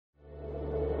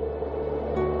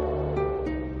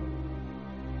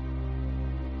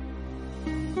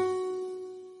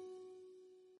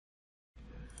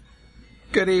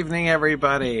Good evening,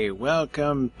 everybody.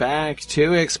 Welcome back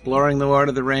to Exploring the Lord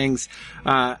of the Rings.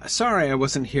 Sorry I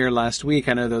wasn't here last week.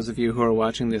 I know those of you who are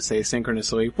watching this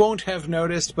asynchronously won't have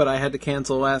noticed, but I had to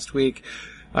cancel last week.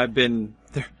 There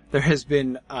has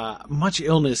been much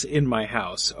illness in my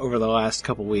house over the last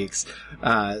couple weeks.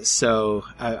 So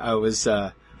I was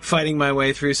fighting my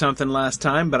way through something last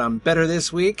time, but I'm better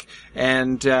this week,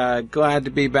 and glad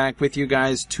to be back with you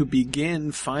guys to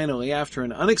begin, finally, after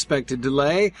an unexpected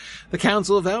delay, the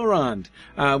Council of Elrond,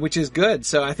 which is good.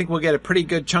 So I think we'll get a pretty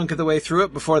good chunk of the way through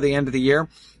it before the end of the year.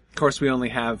 Of course, we only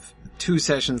have 2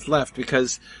 sessions left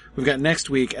because we've got next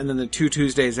week, and then the 2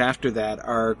 Tuesdays after that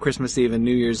are Christmas Eve and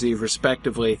New Year's Eve,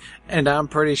 respectively. And I'm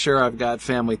pretty sure I've got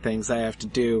family things I have to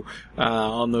do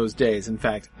on those days. In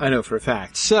fact, I know for a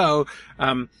fact. So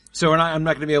I'm not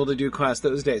going to be able to do class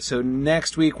those days. So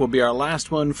next week will be our last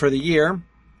one for the year.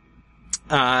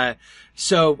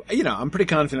 So I'm pretty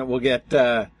confident we'll get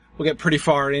pretty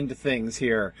far into things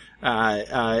here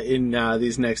in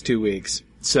these next 2 weeks.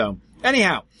 So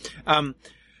anyhow.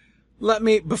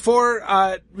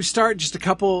 Before we start, just a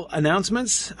couple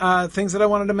announcements, things that I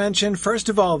wanted to mention. First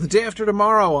of all, the day after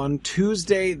tomorrow, on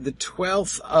Tuesday, the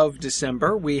 12th of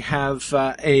December, we have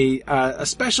a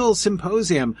special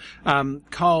symposium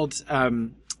called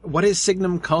What is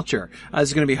Signum Culture?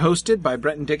 It's going to be hosted by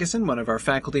Brenton Dickinson, one of our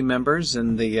faculty members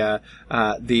and the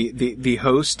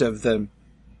host of a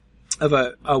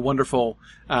wonderful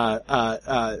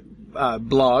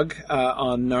blog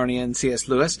on Narnia and C.S.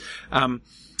 Lewis.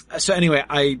 So anyway,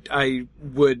 I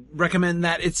would recommend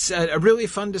that. It's a really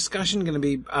fun discussion, going to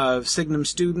be Signum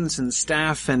students and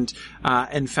staff and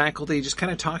faculty just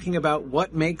kind of talking about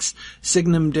what makes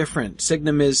Signum different.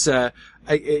 Signum is, of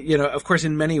course,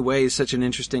 in many ways such an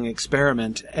interesting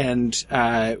experiment, and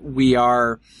we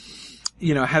are,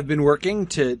 have been working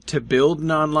to build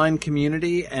an online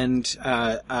community and,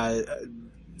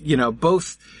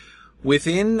 both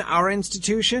within our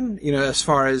institution, as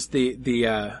far as the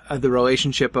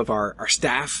relationship of our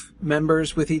staff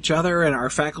members with each other and our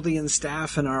faculty and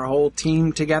staff and our whole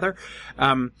team together.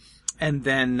 And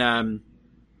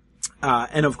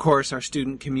of course our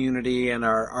student community and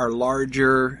our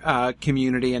larger,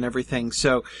 community and everything.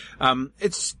 So,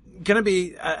 it's going to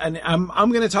be,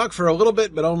 I'm going to talk for a little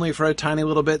bit, but only for a tiny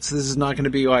little bit. So this is not going to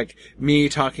be like me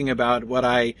talking about what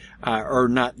or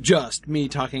not just me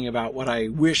talking about what I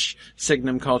wish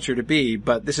Signum culture to be,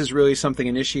 but this is really something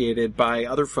initiated by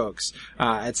other folks,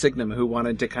 at Signum who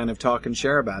wanted to kind of talk and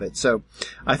share about it. So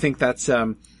I think that's,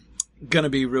 going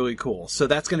to be really cool. So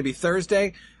that's going to be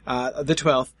Thursday, the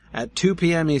 12th at 2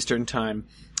 p.m. Eastern time.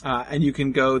 And you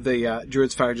can go, the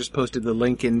Druid's Fire just posted the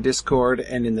link in Discord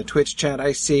and in the Twitch chat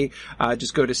I see.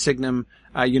 Just go to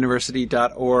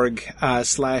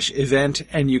signumuniversity.org/event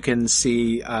and you can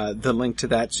see the link to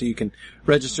that, so you can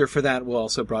register for that. We'll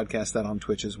also broadcast that on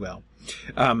Twitch as well.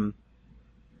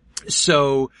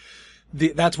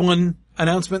 That's one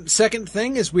announcement. Second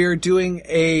thing is we're doing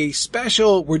a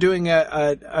special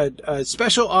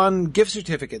on gift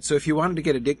certificates. So if you wanted to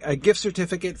get a gift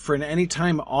certificate for an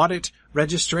anytime audit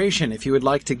registration, if you would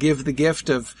like to give the gift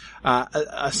of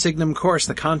a Signum course,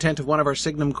 the content of one of our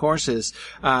Signum courses,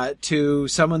 to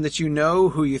someone that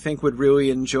who you think would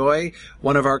really enjoy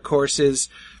one of our courses,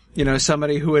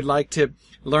 somebody who would like to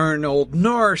learn Old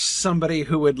Norse, somebody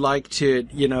who would like to,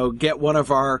 get one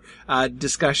of our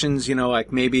discussions,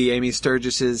 like maybe Amy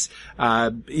Sturgis's,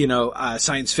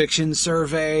 science fiction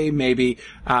survey, maybe,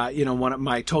 one of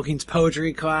my Tolkien's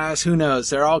poetry class. Who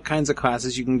knows? There are all kinds of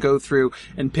classes you can go through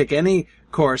and pick any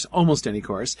course, almost any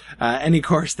course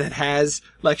that has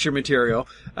lecture material,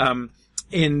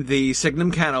 in the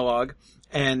Signum catalog.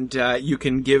 And you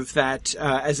can give that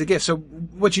as a gift. So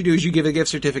what you do is you give a gift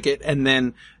certificate, and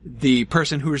then the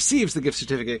person who receives the gift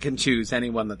certificate can choose any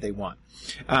one that they want.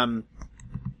 And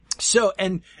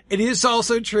it is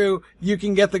also true, you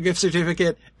can get the gift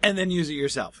certificate and then use it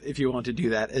yourself if you want to do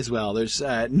that as well. There's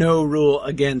no rule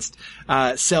against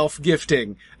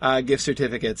self-gifting gift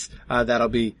certificates. That'll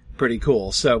be pretty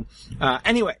cool. So,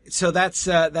 anyway, so that's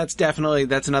definitely,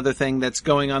 that's another thing that's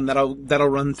going on that'll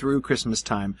run through Christmas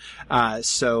time.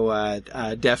 So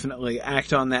definitely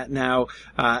act on that now.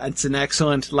 It's an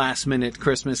excellent last minute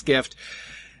Christmas gift.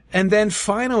 And then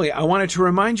finally, I wanted to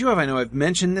remind you of, I know I've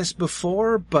mentioned this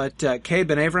before, but Kay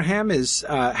Ben Abraham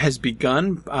has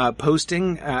begun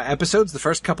posting episodes. The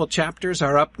first couple chapters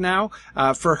are up now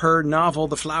for her novel,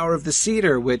 The Flower of the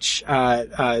Cedar, which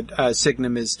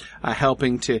Signum is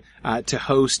helping to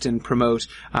host and promote.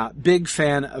 Big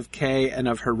fan of Kay and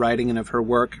of her writing and of her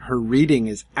work. Her reading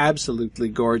is absolutely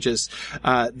gorgeous.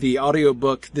 The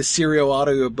audiobook, the serial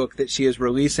audiobook that she is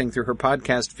releasing through her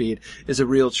podcast feed is a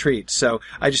real treat. So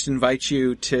I just just invite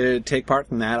you to take part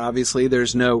in that. Obviously,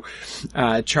 there's no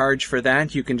charge for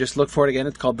that. You can just look for it again.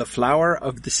 It's called The Flower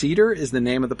of the Cedar is the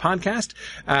name of the podcast.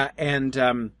 And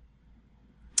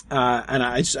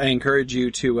I encourage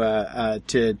you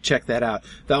to check that out.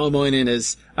 Valamoinen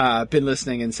has been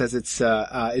listening and says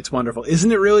it's wonderful.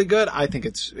 Isn't it really good? I think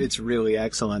it's really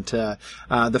excellent. The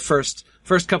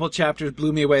first couple chapters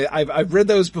blew me away. I've read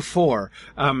those before.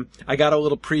 I got a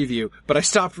little preview, but I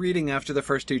stopped reading after the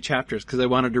first 2 chapters because I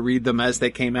wanted to read them as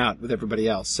they came out with everybody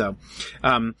else. So,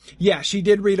 yeah, she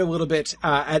did read a little bit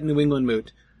at New England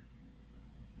Moot.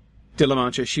 De La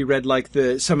Mancha. She read like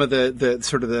some of the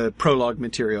sort of the prologue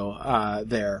material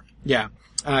there. Yeah.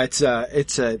 It's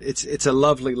a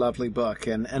lovely, lovely book.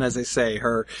 And as I say,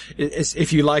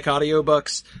 if you like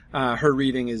audiobooks, her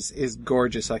reading is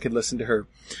gorgeous. I could listen to her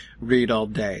read all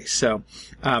day. So,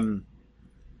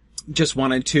 just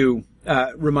wanted to,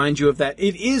 remind you of that.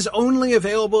 It is only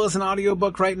available as an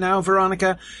audiobook right now,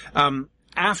 Veronica.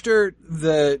 After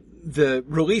the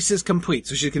release is complete,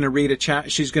 so she's going to read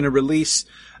she's going to release,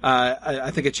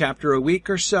 I think a chapter a week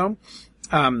or so,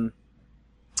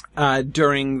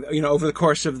 during, over the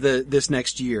course of this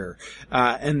next year.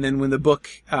 And then when the book,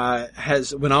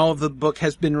 when all of the book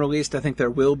has been released, I think there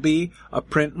will be a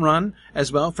print run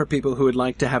as well for people who would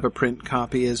like to have a print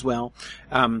copy as well.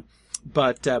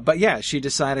 But yeah, she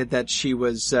decided that she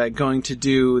was going to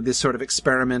do this sort of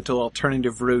experimental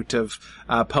alternative route of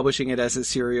publishing it as a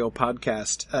serial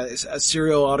podcast, a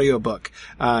serial audiobook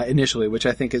initially, which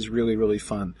I think is really, really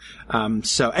fun.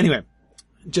 So anyway,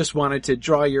 just wanted to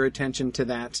draw your attention to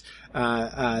that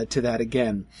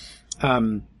again.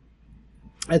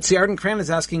 Let's see, Arden Cran is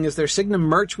asking, is there Signum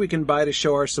merch we can buy to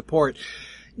show our support?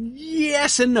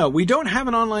 Yes and no. We don't have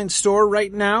an online store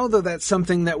right now, though that's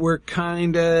something that we're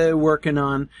kind of working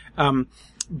on.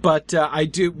 But I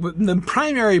do. The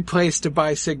primary place to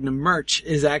buy Signum merch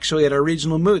is actually at our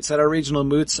regional moots. At our regional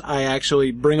moots, I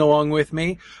actually bring along with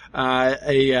me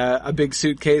a big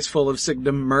suitcase full of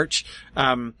Signum merch.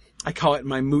 I call it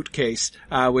my moot case,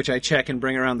 which I check and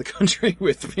bring around the country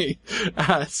with me.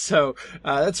 So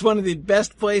that's one of the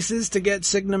best places to get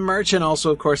Signum merch, and also,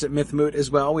 of course, at Myth Moot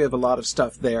as well. We have a lot of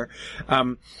stuff there.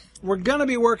 We're gonna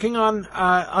be working on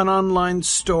an online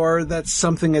store. That's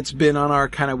something that's been on our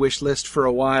kind of wish list for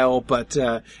a while, but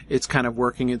it's kind of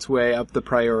working its way up the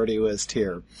priority list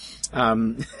here.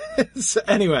 So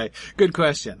anyway, good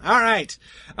question. All right.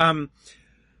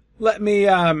 Let me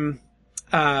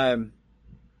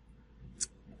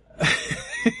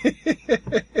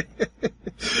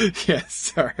yes,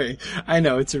 sorry. I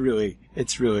know it's really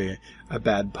a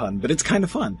bad pun, but it's kind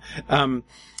of fun. Yeah,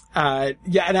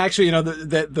 and actually,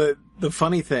 the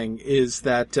funny thing is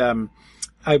that,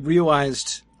 I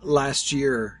realized last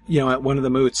year, at one of the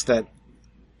moots that,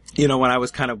 when I was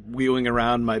kind of wheeling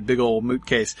around my big old moot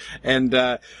case, and,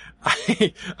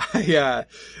 I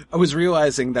was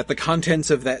realizing that the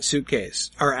contents of that suitcase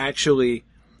are actually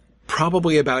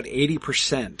probably about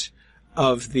 80%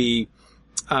 of the,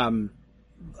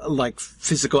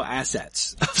 physical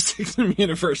assets of Signum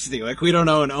University. Like, we don't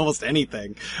own almost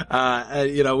anything.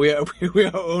 We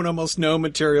own almost no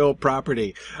material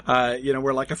property.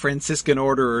 We're like a Franciscan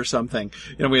order or something.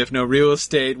 We have no real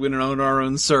estate. We don't own our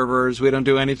own servers. We don't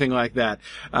do anything like that.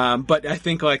 But I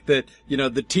think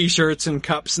the t-shirts and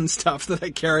cups and stuff that I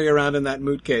carry around in that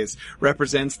moot case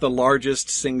represents the largest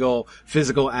single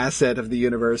physical asset of the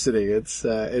university. It's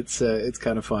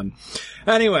kind of fun.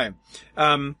 Anyway,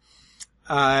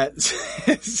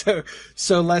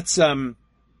 so let's,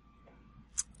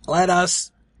 let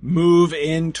us move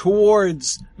in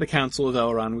towards the Council of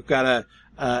Elrond. We've got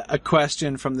a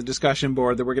question from the discussion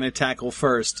board that we're going to tackle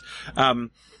first.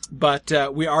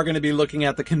 But we are going to be looking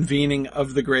at the convening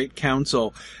of the Great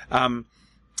Council.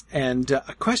 And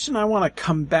a question I want to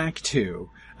come back to,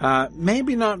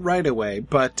 maybe not right away,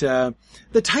 but,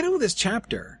 the title of this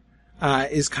chapter,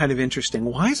 is kind of interesting.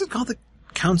 Why is it called the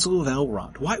Council of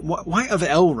Elrond? Why of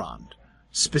Elrond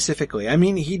specifically? I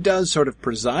mean, he does sort of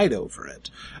preside over it.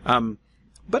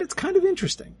 But it's kind of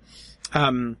interesting.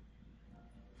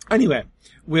 Anyway,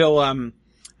 we'll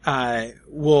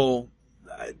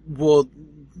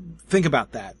think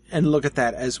about that and look at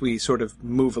that as we sort of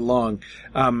move along.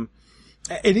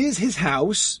 It is his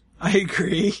house. I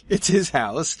agree. It's his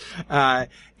house.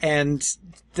 And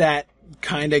that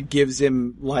kind of gives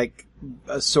him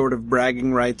a sort of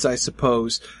bragging rights, I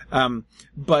suppose.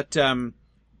 But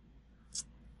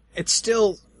it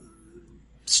still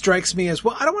strikes me as,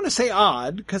 well, I don't want to say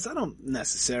odd, because I don't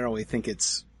necessarily think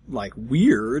it's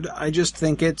weird. I just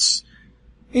think it's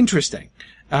interesting.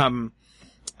 But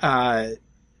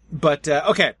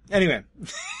okay. Anyway,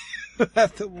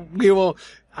 we will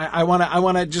I want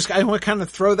to kind of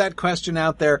throw that question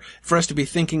out there for us to be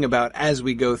thinking about as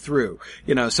we go through,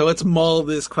 so let's mull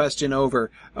this question over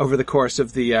the course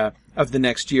of the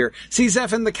next year. See,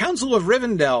 Zephan, the Council of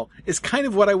Rivendell is kind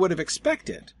of what I would have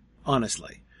expected,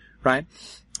 honestly, right?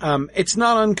 It's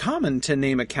not uncommon to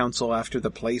name a council after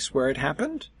the place where it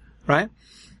happened, right?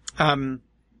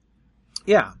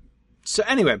 Yeah. So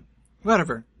anyway,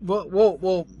 whatever.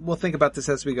 We'll think about this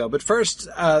as we go. But first,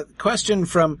 question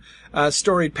from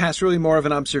Storied Past, really more of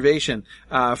an observation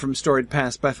from Storied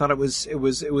Past, but I thought it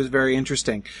was very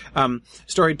interesting.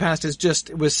 Storied Past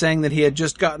was saying that he had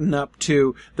just gotten up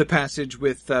to the passage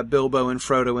with Bilbo and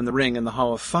Frodo in the ring in the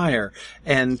Hall of Fire,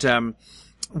 and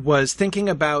was thinking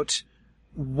about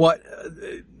what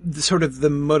sort of the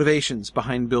motivations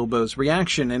behind Bilbo's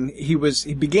reaction, and he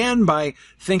began by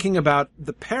thinking about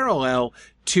the parallel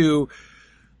to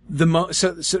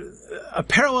a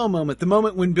parallel moment, the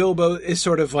moment when Bilbo is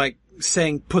sort of like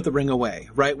saying, put the ring away,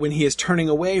 right? When he is turning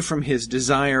away from his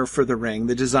desire for the ring,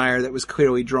 the desire that was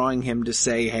clearly drawing him to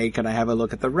say, hey, can I have a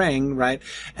look at the ring, right?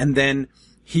 And then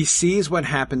he sees what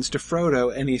happens to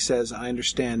Frodo and he says, I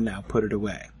understand now, put it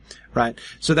away. Right?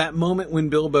 So that moment when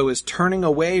Bilbo is turning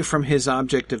away from his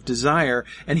object of desire,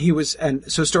 and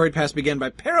so Storied Past began by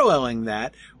paralleling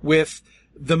that with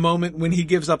the moment when he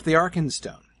gives up the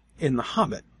Arkenstone in The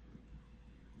Hobbit,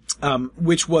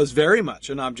 which was very much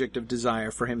an object of desire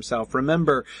for himself.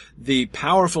 Remember the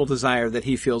powerful desire that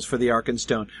he feels for the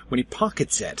Arkenstone when he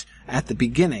pockets it at the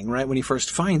beginning, right? When he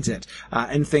first finds it,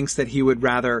 and thinks that he would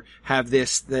rather have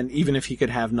this than even if he could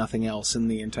have nothing else in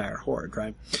the entire Horde,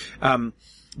 right?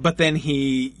 But then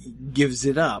he gives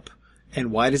it up.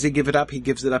 And why does he give it up? He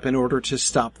gives it up in order to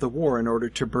stop the war, in order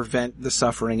to prevent the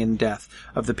suffering and death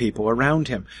of the people around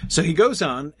him. So he goes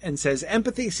on and says,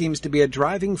 empathy seems to be a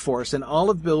driving force in all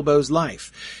of Bilbo's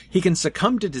life. He can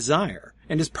succumb to desire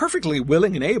and is perfectly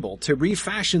willing and able to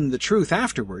refashion the truth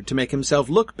afterward to make himself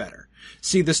look better.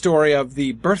 See the story of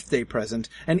the birthday present,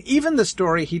 and even the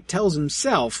story he tells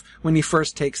himself when he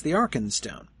first takes the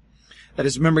Arkenstone. That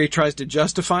is, remember, he tries to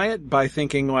justify it by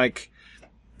thinking like,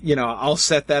 I'll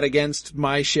set that against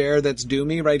my share that's due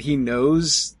me, right? He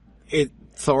knows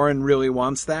Thorin really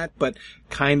wants that, but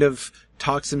kind of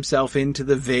talks himself into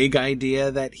the vague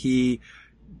idea that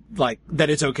that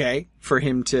it's okay for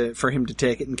him to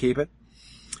take it and keep it.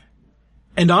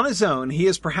 And on his own, he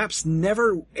is perhaps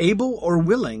never able or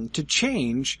willing to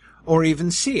change or even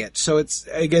see it. So it's,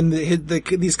 again,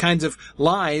 these kinds of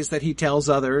lies that he tells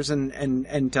others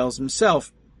and tells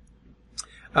himself,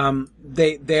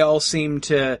 they all seem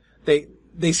to,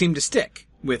 they seem to stick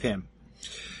with him.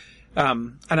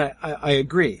 And I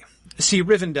agree. See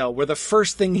Rivendell, where the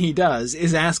first thing he does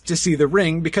is ask to see the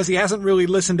ring because he hasn't really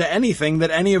listened to anything that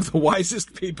any of the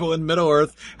wisest people in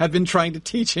Middle-earth have been trying to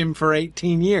teach him for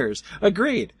 18 years.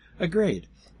 Agreed.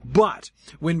 But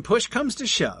when push comes to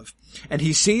shove, and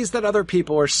he sees that other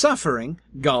people are suffering,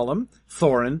 Gollum,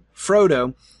 Thorin,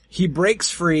 Frodo, he breaks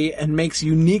free and makes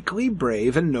uniquely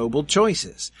brave and noble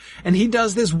choices. And he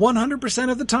does this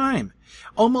 100% of the time,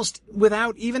 almost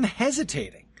without even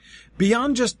hesitating.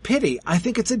 Beyond just pity, I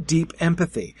think it's a deep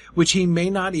empathy, which he may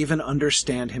not even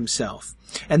understand himself.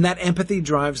 And that empathy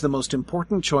drives the most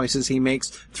important choices he makes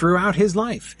throughout his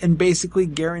life and basically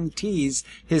guarantees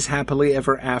his happily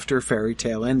ever after fairy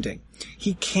tale ending.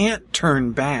 He can't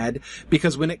turn bad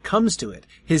because when it comes to it,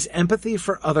 his empathy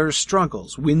for others'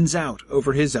 struggles wins out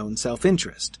over his own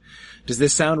self-interest. Does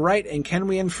this sound right? And can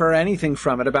we infer anything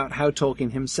from it about how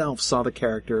Tolkien himself saw the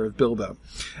character of Bilbo?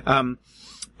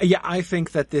 Yeah, I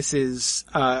think that this is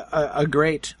a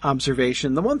great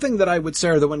observation. The one thing that I would say,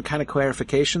 or the one kind of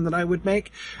clarification that I would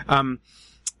make,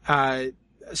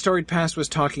 Storied Past was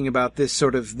talking about this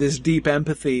deep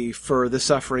empathy for the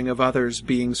suffering of others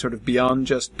being sort of beyond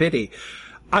just pity.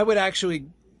 I would actually,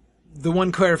 the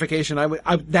one clarification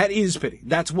that is pity.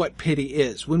 That's what pity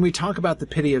is. When we talk about the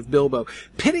pity of Bilbo,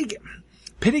 pity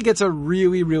gets a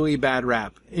really, really bad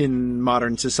rap in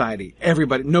modern society.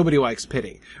 Nobody likes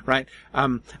pity, right?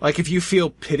 Like if you feel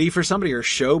pity for somebody or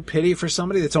show pity for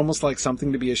somebody, it's almost like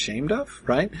something to be ashamed of,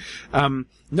 right?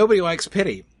 Nobody likes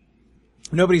pity.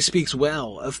 Nobody speaks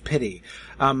well of pity.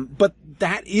 But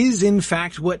that is in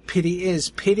fact what pity is.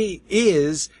 Pity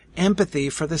is empathy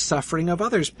for the suffering of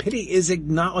others. Pity is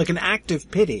like an act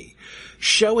of pity.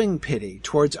 Showing pity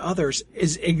towards others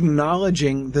is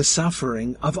acknowledging the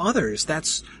suffering of others.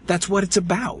 That's what it's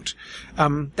about.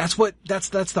 That's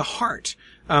the heart,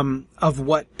 of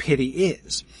what pity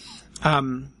is.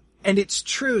 And it's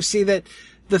true. See that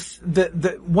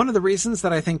the one of the reasons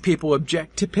that I think people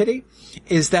object to pity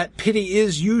is that pity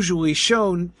is usually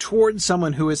shown towards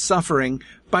someone who is suffering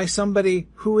by somebody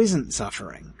who isn't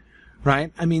suffering.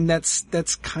 right? I mean,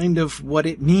 that's kind of what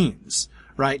it means,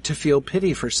 right? To feel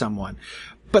pity for someone.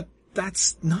 But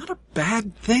that's not a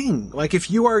bad thing. Like,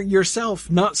 if you are yourself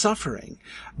not suffering,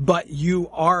 but you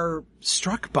are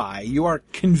struck by, you are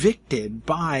convicted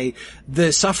by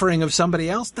the suffering of somebody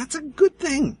else, that's a good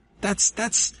thing. That's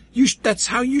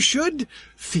how you should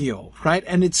feel, right?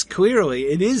 And it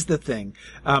is the thing,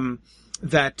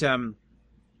 that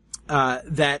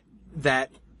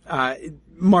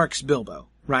marks Bilbo,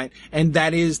 right? And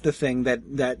that is the thing that,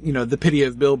 the pity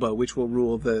of Bilbo, which will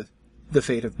rule the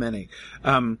fate of many.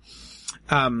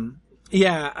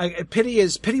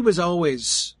 Pity was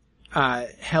always,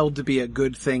 held to be a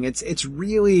good thing. It's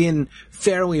really in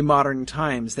fairly modern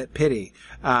times that pity,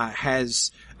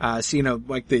 has, I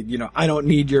don't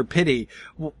need your pity.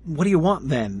 Well, what do you want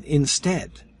then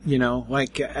instead?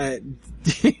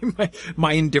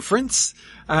 My indifference?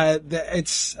 Mad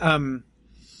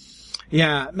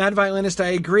Violinist, I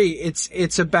agree.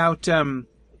 It's about,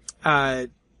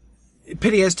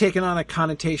 pity has taken on a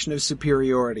connotation of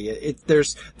superiority. It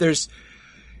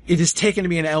is taken to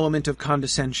be an element of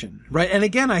condescension, right? And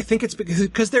again, I think it's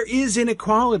because there is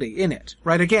inequality in it,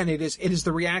 right? Again, it is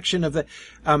the reaction of the,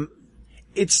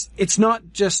 it's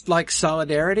not just like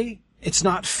solidarity. It's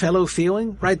not fellow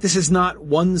feeling, right? This is not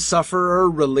one sufferer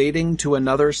relating to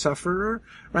another sufferer,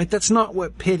 right? That's not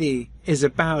what pity is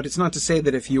about. It's not to say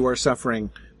that if you are suffering,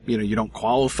 you don't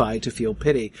qualify to feel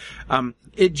pity.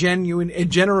 It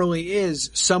generally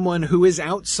is someone who is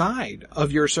outside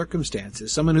of your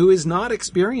circumstances, someone who is not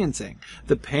experiencing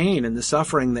the pain and the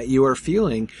suffering that you are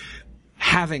feeling,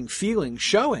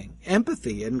 showing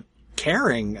empathy and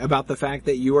caring about the fact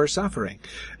that you are suffering.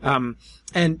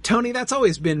 And Tony, that's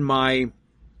always been my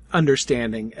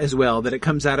understanding as well, that it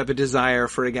comes out of a desire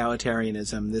for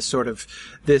egalitarianism, this sort of,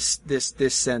 this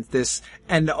sense,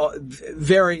 and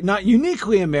very, not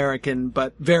uniquely American,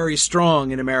 but very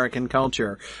strong in American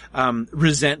culture,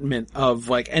 resentment of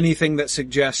like anything that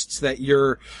suggests that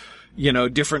you're,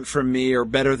 different from me or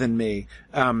better than me.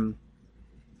 And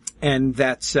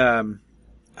that's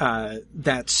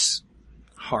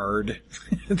hard.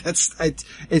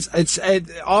 It's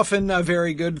often a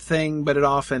very good thing, but it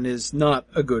often is not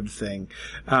a good thing.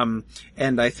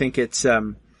 And I think it's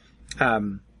kind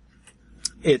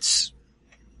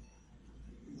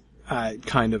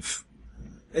of,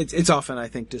 it's often, I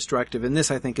think, destructive. And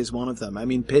this, I think, is one of them. I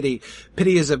mean, pity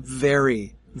is a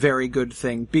very, very good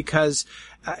thing because,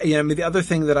 the other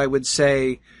thing that I would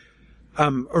say,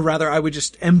 or rather I would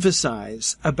just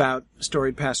emphasize about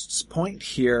Storied Past's point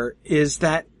here is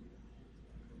that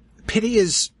pity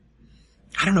is,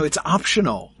 it's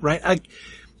optional, right?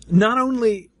 Not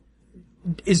only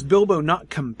is Bilbo not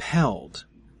compelled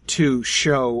to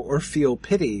show or feel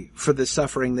pity for the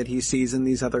suffering that he sees in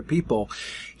these other people,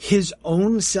 his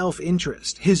own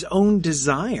self-interest, his own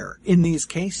desire in these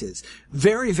cases,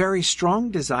 very, very strong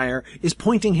desire, is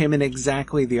pointing him in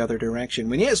exactly the other direction.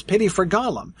 When he has pity for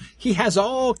Gollum, he has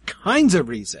all kinds of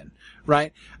reason,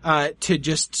 right, to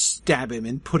just stab him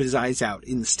and put his eyes out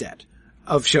instead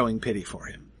of showing pity for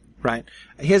him. Right?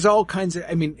 He has all kinds of,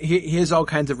 he has all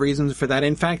kinds of reasons for that.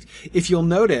 In fact, if you'll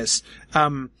notice,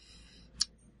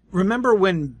 remember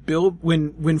when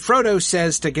Frodo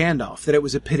says to Gandalf that it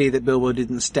was a pity that Bilbo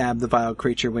didn't stab the vile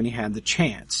creature when he had the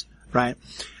chance, right?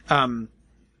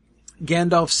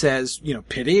 Gandalf says,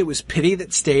 pity, it was pity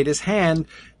that stayed his hand,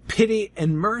 pity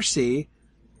and mercy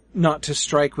not to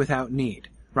strike without need,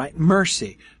 right?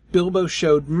 Mercy. Bilbo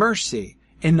showed mercy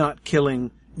in not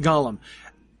killing Gollum.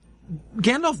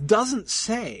 Gandalf doesn't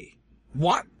say,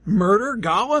 what? Murder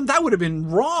Gollum? That would have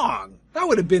been wrong. That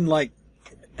would have been like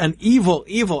an evil,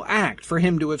 evil act for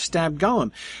him to have stabbed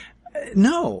Gollum.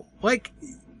 No. An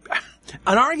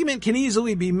argument can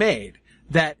easily be made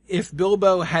that if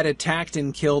Bilbo had attacked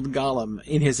and killed Gollum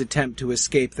in his attempt to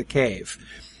escape the cave,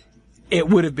 it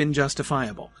would have been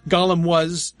justifiable. Gollum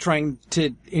was trying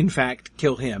to, in fact,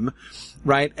 kill him,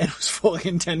 right? And was fully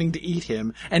intending to eat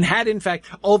him. And had, in fact,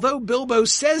 although Bilbo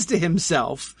says to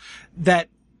himself that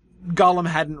Gollum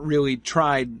hadn't really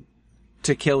tried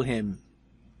to kill him,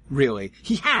 really,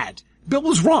 he had.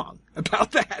 Bilbo's wrong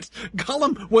about that.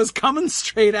 Gollum was coming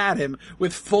straight at him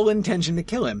with full intention to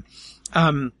kill him.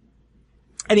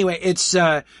 Anyway, it's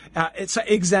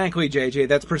exactly, JJ,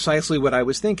 that's precisely what I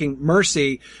was thinking.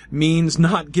 Mercy means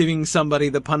not giving somebody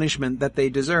the punishment that they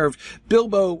deserve.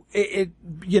 Bilbo,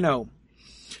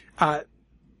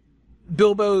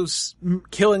 Bilbo's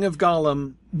killing of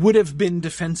Gollum would have been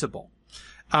defensible.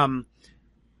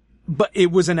 But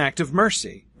it was an act of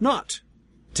mercy, not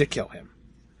to kill him.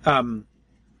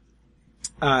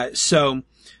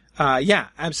 Yeah,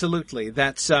 absolutely.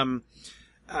 That's,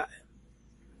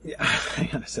 Yeah, hang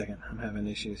on a second. I'm having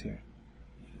issues here.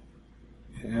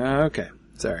 Okay,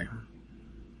 sorry.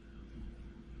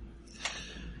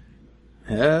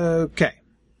 Okay.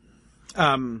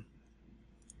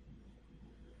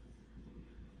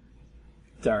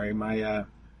 Sorry, my, there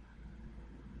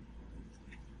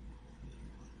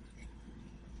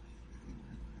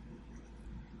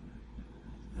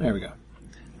we go.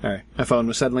 All right. My phone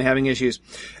was suddenly having issues.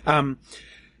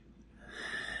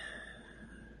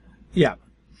 Yeah.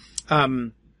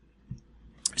 But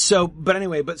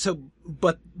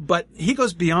he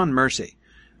goes beyond mercy,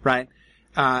 right?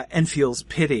 And feels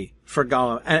pity for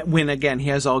Gollum, when again he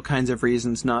has all kinds of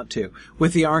reasons not to.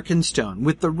 With the Arkenstone,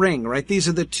 with the ring, right? These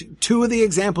are the two of the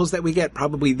examples that we get,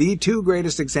 probably the two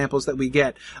greatest examples that we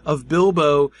get of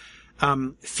Bilbo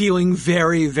feeling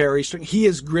very, very strong. He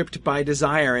is gripped by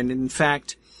desire, and in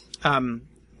fact, when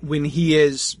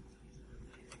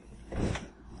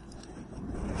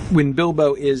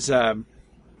Bilbo is, darn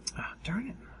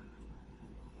it.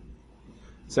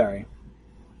 Sorry.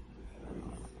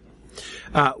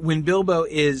 When Bilbo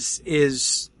is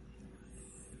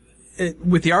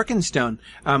with the Arkenstone,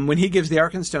 when he gives the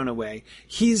Arkenstone away,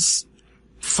 he's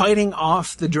fighting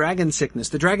off the dragon sickness.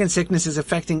 The dragon sickness is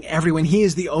affecting everyone. He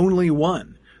is the only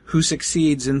one who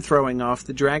succeeds in throwing off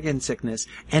the dragon sickness,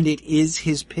 and it is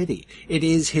his pity. It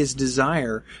is his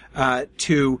desire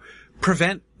to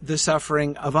prevent the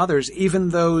suffering of others, even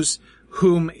those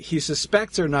whom he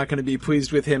suspects are not going to be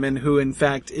pleased with him, and who, in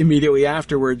fact, immediately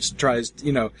afterwards tries,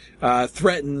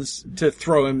 threatens to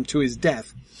throw him to his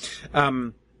death.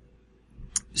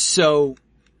 So,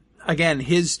 again,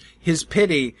 his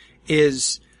pity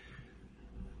is,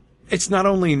 it's not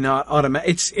only not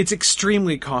automatic, it's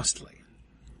extremely costly.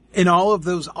 In all of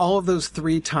those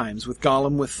three times, with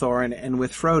Gollum, with Thorin, and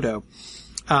with Frodo,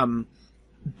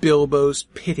 Bilbo's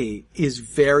pity is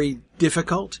very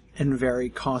difficult and very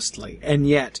costly, and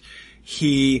yet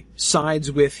he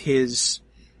sides with his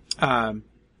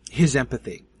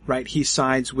empathy, right? He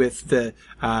sides with the,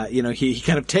 he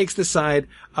kind of takes the side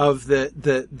of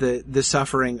the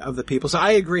suffering of the people. So I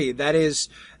agree, that is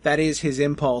his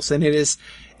impulse, and it's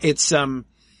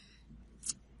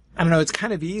I don't know, it's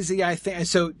kind of easy, I think.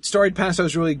 So, Storied Past, I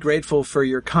was really grateful for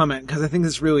your comment, because I think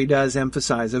this really does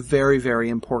emphasize a very, very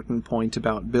important point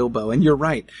about Bilbo. And you're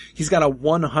right. He's got a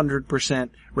 100%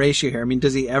 ratio here. I mean,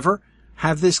 does he ever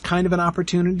have this kind of an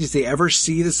opportunity? Does he ever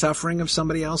see the suffering of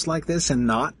somebody else like this and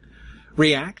not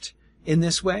react in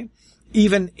this way?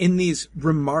 Even in these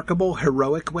remarkable,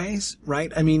 heroic ways,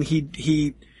 right? I mean,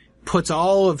 he puts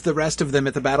all of the rest of them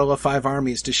at the Battle of Five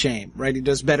Armies to shame, right? He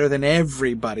does better than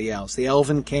everybody else. The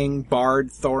Elven King, Bard,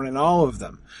 Thorin, all of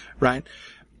them, right?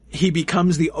 He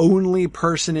becomes the only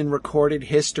person in recorded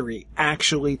history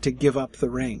actually to give up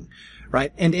the ring,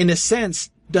 right? And in a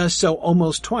sense, does so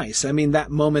almost twice. I mean,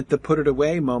 that moment, the put it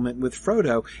away moment with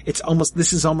Frodo,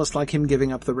 this is almost like him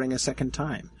giving up the ring a second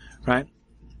time, right?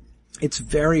 It's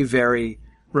very, very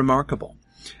remarkable.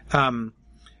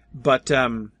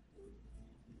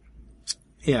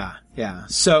 Yeah.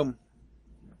 So,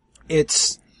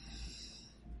 it's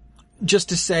just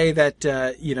to say that,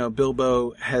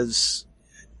 Bilbo has,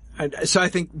 so I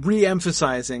think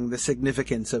re-emphasizing the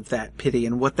significance of that pity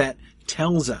and what that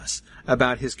tells us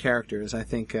about his character is, I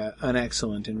think, an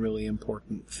excellent and really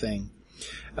important thing.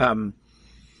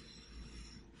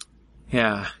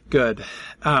 Yeah, good.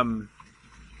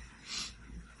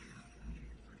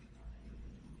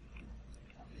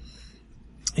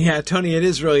 Yeah, Tony, it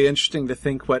is really interesting to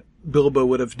think what Bilbo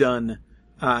would have done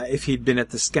if he'd been at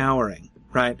the Scouring,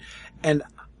 right? And,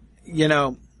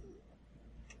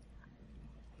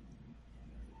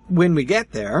 when we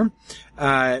get there,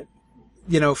 Frodo,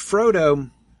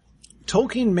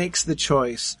 Tolkien makes the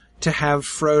choice to have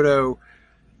Frodo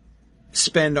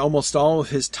spend almost all of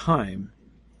his time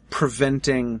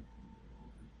preventing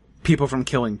people from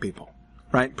killing people,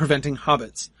 right? Preventing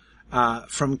hobbits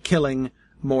from killing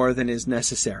more than is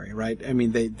necessary, right? I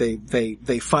mean,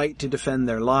 they fight to defend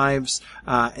their lives,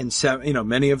 and so,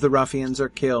 many of the ruffians are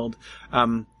killed,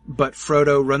 but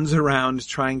Frodo runs around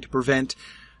trying to prevent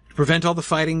all the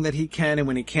fighting that he can, and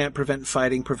when he can't prevent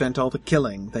fighting, prevent all the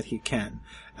killing that he can.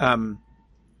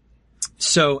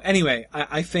 So anyway,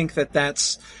 I think that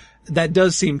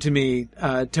does seem to me,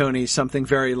 Tony, something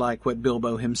very like what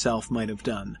Bilbo himself might have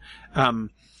done.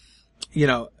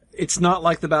 It's not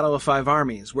like the Battle of Five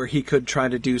Armies, where he could try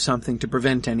to do something to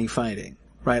prevent any fighting,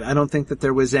 right? I don't think that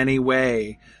there was any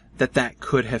way that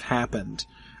could have happened.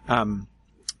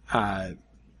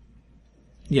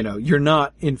 You're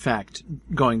not, in fact,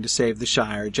 going to save the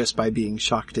Shire just by being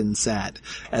shocked and sad,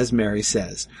 as Mary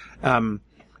says. Yeah.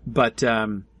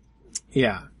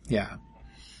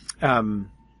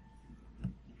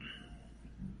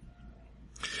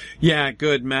 Yeah,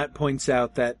 good. Matt points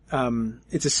out that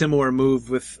it's a similar move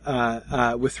with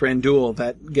Thranduil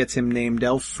that gets him named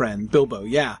Elf Friend Bilbo.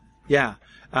 Yeah.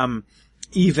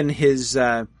 Even his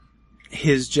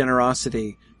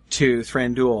generosity to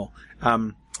Thranduil.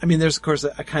 I mean, there's of course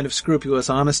a kind of scrupulous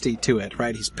honesty to it,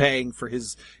 right? He's paying for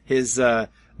his the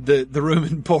room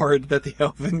and board that the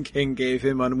Elven King gave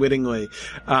him unwittingly,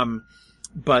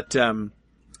 but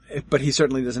he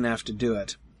certainly doesn't have to do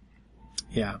it.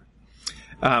 Yeah.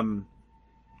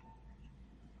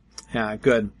 Yeah,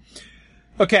 good.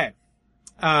 Okay.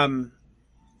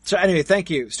 So anyway, thank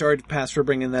you, Storied Past, for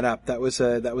bringing that up. That was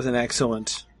an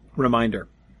excellent reminder.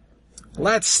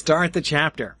 Let's start the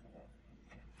chapter.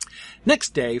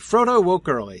 Next day, Frodo woke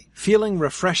early, feeling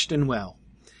refreshed and well.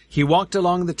 He walked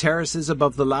along the terraces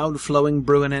above the loud-flowing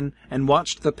Bruinen and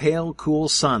watched the pale, cool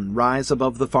sun rise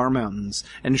above the far mountains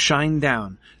and shine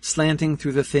down, slanting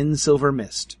through the thin silver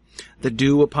mist. The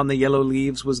dew upon the yellow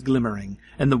leaves was glimmering,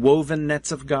 and the woven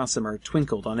nets of gossamer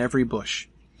twinkled on every bush.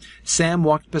 Sam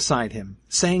walked beside him,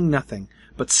 saying nothing,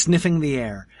 but sniffing the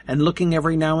air, and looking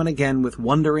every now and again with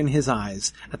wonder in his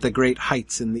eyes at the great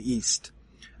heights in the east.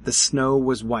 The snow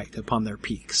was white upon their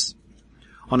peaks.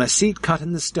 On a seat cut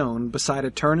in the stone, beside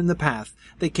a turn in the path,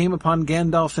 they came upon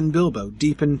Gandalf and Bilbo,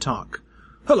 deep in talk.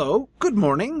 "Hello, good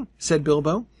morning," said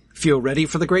Bilbo. "Feel ready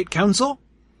for the great council?"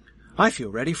 "I feel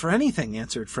ready for anything,"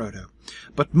 answered Frodo.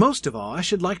 "But most of all, I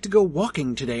should like to go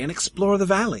walking today and explore the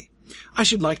valley. I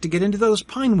should like to get into those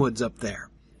pine woods up there."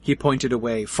 He pointed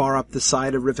away, far up the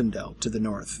side of Rivendell, to the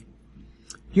north.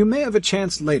 "You may have a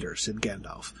chance later," said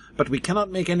Gandalf, "but we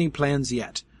cannot make any plans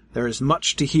yet. There is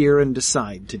much to hear and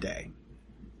decide today."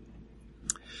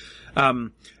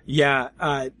 Arden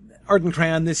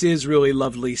Crayon, this is really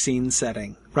lovely scene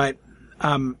setting, right?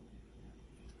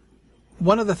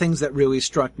 One of the things that really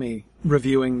struck me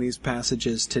reviewing these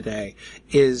passages today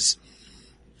is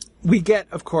we get,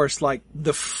 of course, like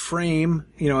the frame,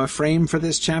 a frame for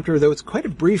this chapter, though it's quite a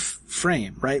brief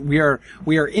frame, right? We are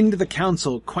into the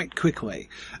council quite quickly.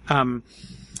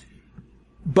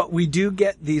 But we do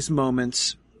get these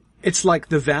moments. It's like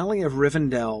the Valley of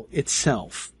Rivendell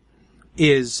itself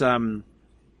is a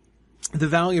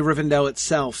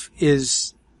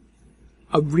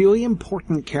really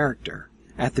important character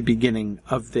at the beginning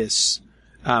of this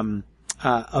whole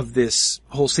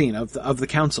scene of the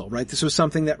council, right? This was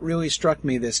something that really struck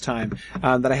me this time,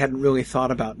 that I hadn't really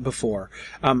thought about before.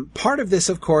 Part of this,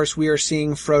 of course, we are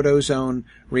seeing Frodo's own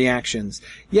reactions.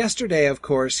 Yesterday, of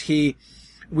course, we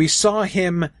saw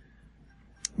him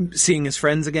seeing his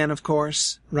friends again, of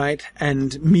course, right?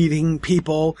 And meeting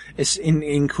people,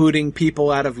 including people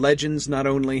out of legends, not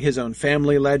only his own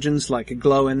family legends like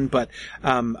Glóin, but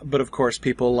of course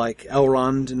people like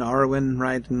Elrond and Arwen,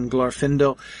 right? And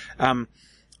Glorfindel,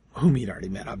 whom he'd already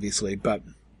met, obviously. But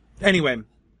anyway,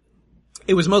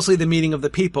 it was mostly the meeting of the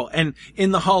people. And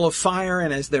in the Hall of Fire,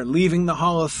 and as they're leaving the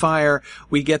Hall of Fire,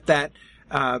 we get that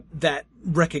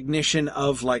recognition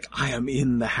of, like, I am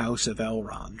in the house of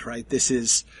Elrond, right?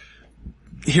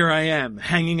 Here I am,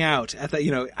 hanging out at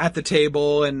the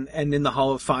table and in the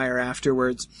Hall of Fire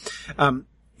afterwards.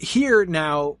 Here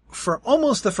now, for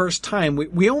almost the first time,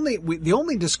 the only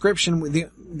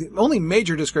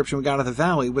major description we got of the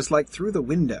valley was like through the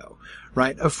window,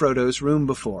 right, of Frodo's room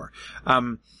before.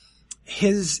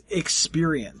 His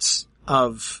experience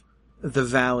of the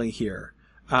valley here,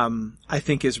 I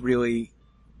think is really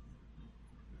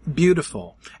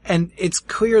beautiful. And it's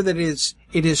clear that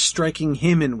it is striking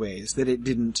him in ways that it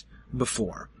didn't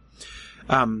before.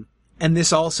 And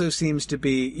this also seems to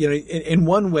be, in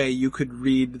one way you could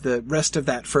read the rest of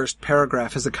that first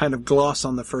paragraph as a kind of gloss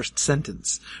on the first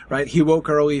sentence, right? He woke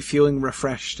early feeling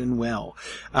refreshed and well.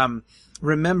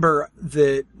 Remember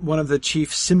one of the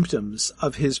chief symptoms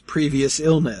of his previous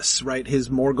illness, right? His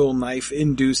Morgul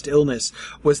knife-induced illness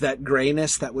was that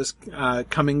grayness that was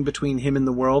coming between him and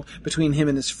the world, between him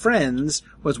and his friends,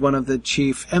 was one of the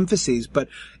chief emphases. But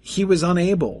he was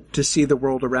unable to see the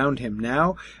world around him.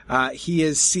 Now he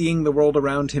is seeing the world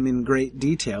around him in great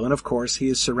detail, and of course he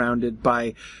is surrounded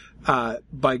by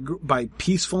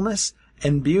peacefulness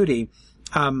and beauty.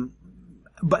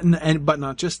 But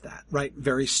not just that, right?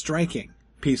 Very striking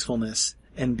peacefulness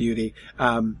and beauty,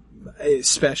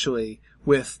 especially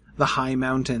with the high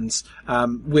mountains,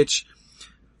 which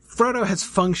Frodo has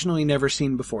functionally never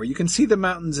seen before. You can see the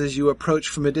mountains as you approach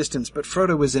from a distance, but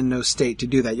Frodo was in no state to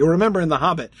do that. You'll remember in The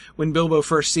Hobbit, when Bilbo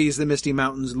first sees the misty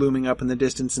mountains looming up in the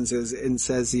distance and says, is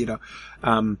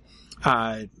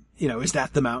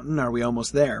that the mountain? Are we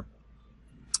almost there?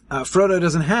 Frodo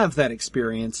doesn't have that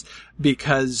experience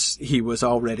because he was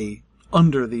already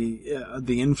under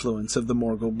the influence of the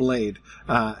Morgul blade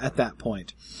at that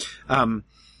point.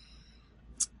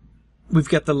 We've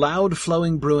got the loud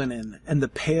flowing Bruinen and the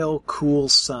pale cool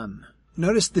sun.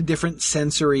 Notice the different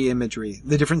sensory imagery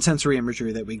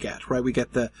that we get, right? We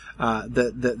get the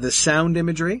sound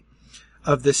imagery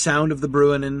of the sound of the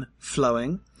Bruinen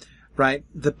flowing, right?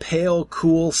 The pale,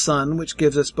 cool sun, which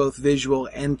gives us both visual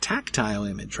and tactile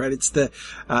image, right? It's the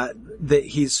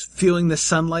he's feeling the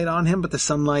sunlight on him, but the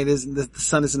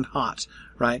sun isn't hot,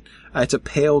 right? It's a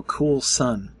pale, cool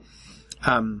sun.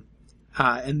 And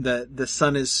the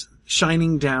sun is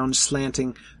shining down,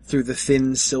 slanting through the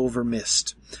thin silver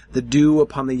mist. The dew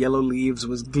upon the yellow leaves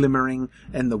was glimmering,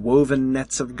 and the woven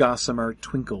nets of gossamer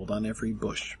twinkled on every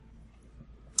bush.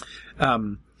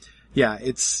 Yeah,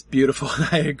 it's beautiful.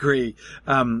 I agree,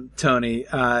 Tony.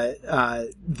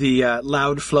 The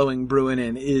loud flowing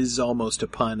Bruinen is almost a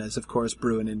pun, as of course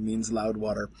Bruinen means loud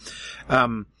water.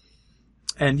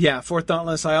 And yeah, Fourth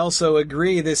Dauntless, I also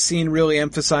agree. This scene really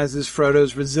emphasizes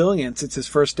Frodo's resilience. It's his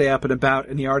first day up and about,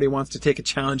 and he already wants to take a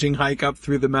challenging hike up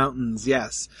through the mountains.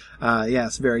 Yes.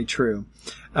 Yes, very true.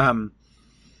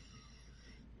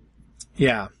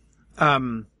 Yeah.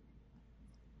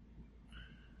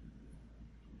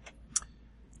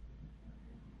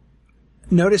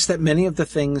 Notice that many of the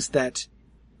things that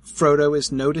Frodo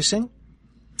is noticing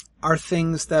are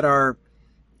things that are,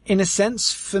 in a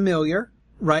sense, familiar,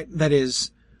 right? That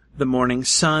is, the morning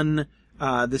sun,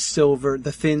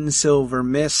 the thin silver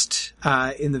mist,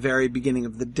 in the very beginning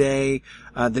of the day,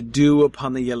 the dew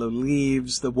upon the yellow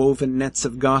leaves, the woven nets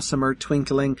of gossamer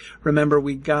twinkling. Remember,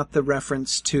 we got the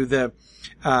reference to the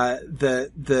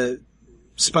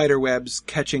spider webs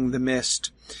catching the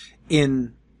mist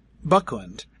in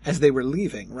Buckland as they were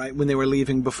leaving, right? When they were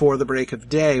leaving before the break of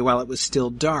day while it was still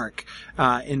dark.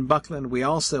 In Buckland, we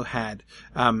also had,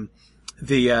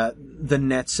 the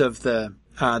nets of the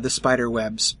spider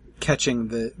webs catching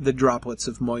the droplets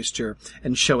of moisture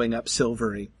and showing up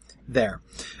silvery there.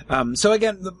 So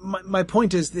again, my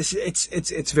point is this,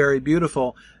 it's very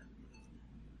beautiful.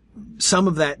 Some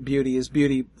of that beauty is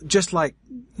beauty just like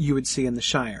you would see in the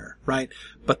Shire, right?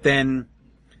 But then,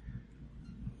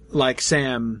 like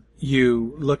Sam,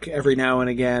 you look every now and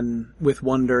again with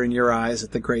wonder in your eyes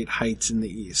at the great heights in the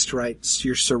east, right?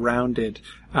 You're surrounded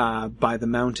by the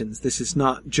mountains. This is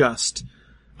not just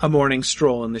a morning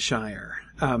stroll in the Shire.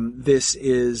 This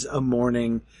is a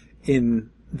morning in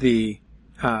the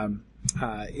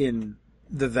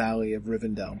valley of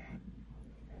Rivendell.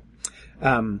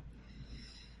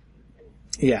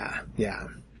 Yeah.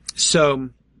 So,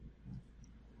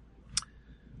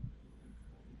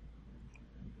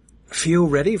 feel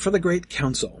ready for the Great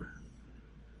Council.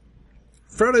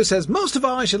 Frodo says, most of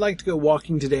all, I should like to go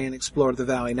walking today and explore the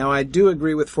valley. Now, I do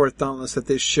agree with Fourth Dauntless that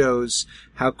this shows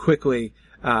how quickly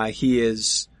he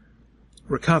is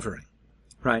recovering,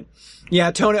 right?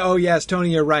 Yeah, Tony, oh yes,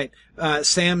 Tony, you're right.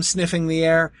 Sam sniffing the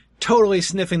air, totally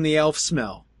sniffing the elf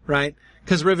smell, right?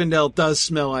 Because Rivendell does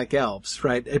smell like elves,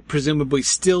 right? It presumably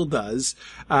still does,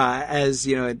 as,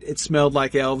 you know, it smelled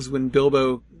like elves when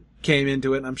Bilbo came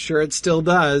into it, and I'm sure it still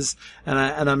does, and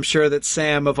I'm sure that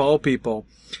Sam, of all people,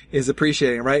 is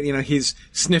appreciating it, right? You know, he's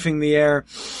sniffing the air.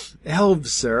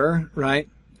 Elves, sir, right?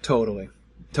 Totally.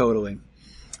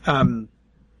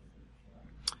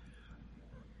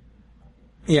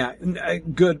 Yeah,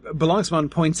 good.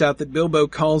 Belangsman points out that Bilbo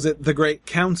calls it the Great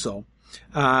Council.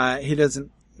 He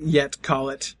doesn't yet call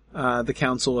it the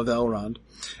Council of Elrond.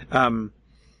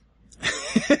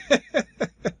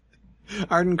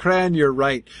 Arden Cran, you're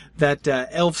right. That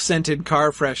elf-scented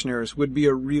car fresheners would be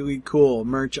a really cool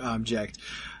merch object.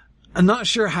 I'm not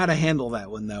sure how to handle that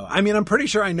one, though. I mean, I'm pretty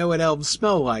sure I know what elves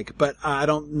smell like, but I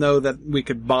don't know that we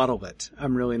could bottle it.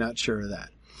 I'm really not sure of that.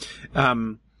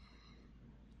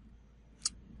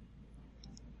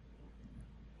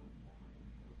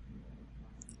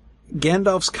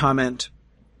 Gandalf's comment,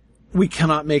 we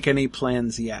cannot make any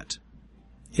plans yet,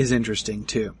 is interesting,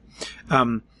 too.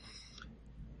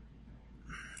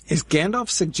 Is Gandalf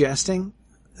suggesting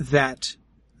that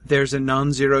there's a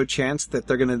non-zero chance that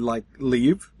they're going to,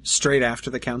 leave straight after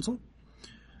the council?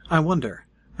 I wonder,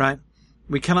 right?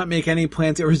 We cannot make any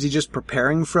plans, or is he just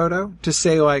preparing Frodo to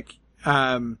say,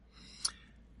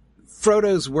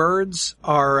 Frodo's words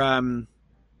are,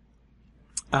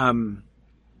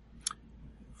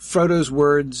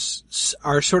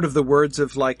 sort of the words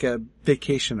of, a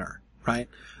vacationer, right?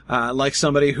 Like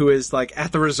somebody who is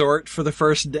at the resort for the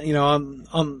first,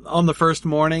 on the first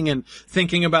morning and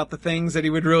thinking about the things that he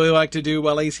would really like to do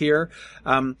while he's here.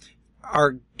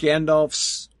 Are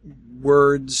Gandalf's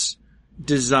words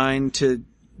designed to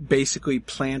basically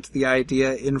plant the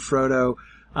idea in Frodo,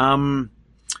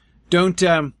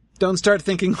 don't start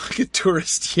thinking like a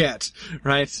tourist yet,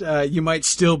 right? You might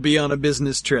still be on a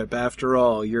business trip after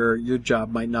all. Your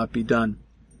job might not be done.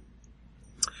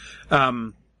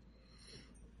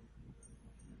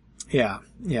 Yeah.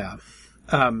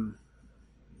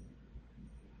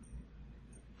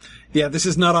 Yeah, this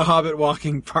is not a hobbit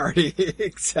walking party.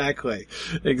 Exactly.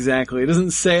 It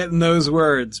doesn't say it in those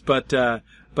words, but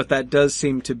that does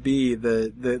seem to be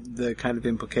the kind of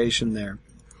implication there.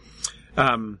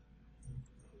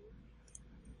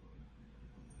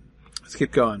 Let's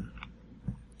keep going.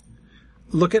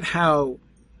 Look at how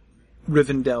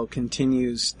Rivendell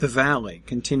the valley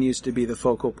continues to be the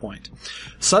focal point.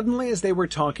 Suddenly, as they were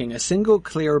talking, a single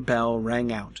clear bell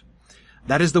rang out.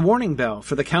 "That is the warning bell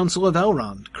for the Council of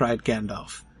Elrond," cried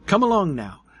Gandalf. "Come along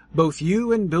now. Both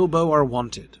you and Bilbo are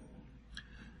wanted."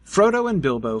 Frodo and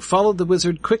Bilbo followed the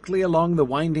wizard quickly along the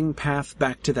winding path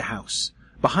back to the house.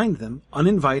 Behind them,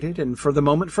 uninvited and for the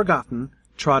moment forgotten,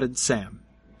 trotted Sam.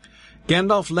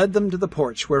 Gandalf led them to the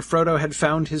porch where Frodo had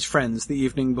found his friends the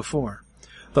evening before.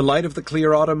 The light of the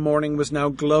clear autumn morning was now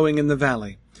glowing in the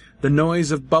valley. The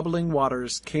noise of bubbling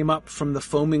waters came up from the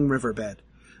foaming riverbed.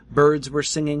 Birds were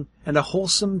singing, and a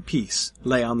wholesome peace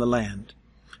lay on the land.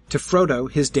 To Frodo,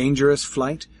 his dangerous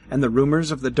flight, and the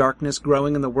rumors of the darkness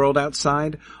growing in the world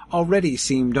outside, already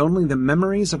seemed only the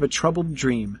memories of a troubled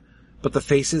dream, but the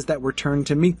faces that were turned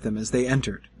to meet them as they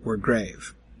entered were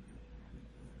grave.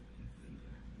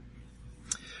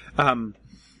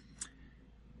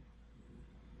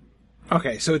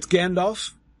 Okay, so it's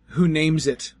Gandalf who names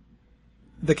it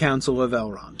the Council of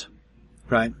Elrond,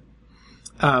 right?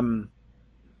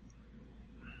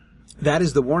 That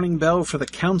is the warning bell for the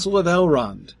Council of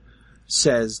Elrond,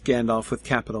 says Gandalf with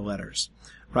capital letters,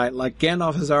 right? Like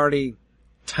Gandalf has already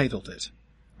titled it,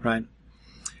 right?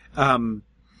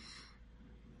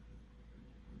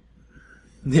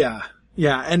 Yeah,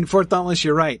 and for Dauntless,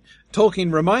 you're right.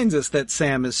 Tolkien reminds us that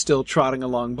Sam is still trotting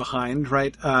along behind,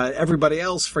 right? Everybody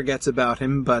else forgets about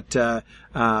him, but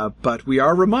we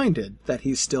are reminded that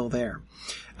he's still there.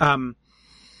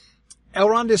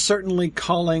 Elrond is certainly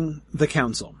calling the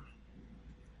council,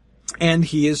 and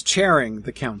he is chairing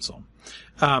the council.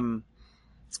 But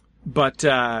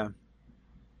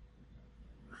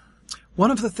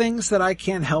one of the things that I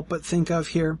can't help but think of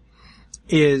here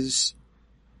is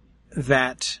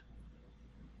that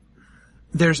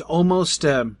there's almost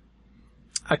a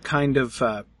kind of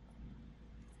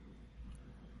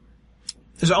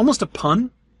there's almost a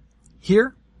pun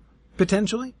here,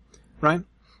 potentially, right?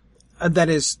 That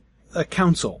is a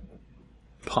council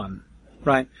pun,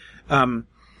 right?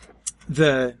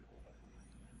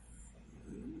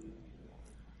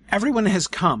 Everyone has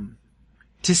come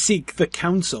to seek the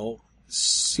counsel,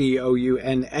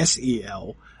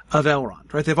 Counsel, of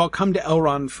Elrond, right? They've all come to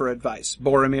Elrond for advice.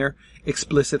 Boromir,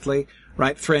 explicitly,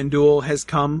 right? Thranduil has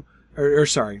come,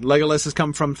 Legolas has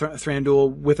come from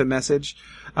Thranduil with a message.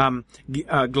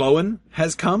 Glóin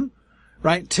has come,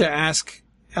 right, to ask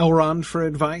Elrond for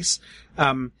advice.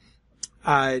 To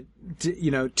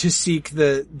seek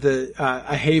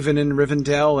a haven in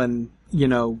Rivendell and,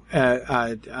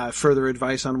 further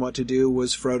advice on what to do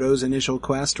was Frodo's initial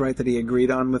quest, right, that he agreed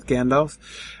on with Gandalf.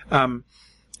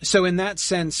 So in that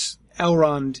sense,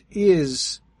 Elrond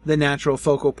is the natural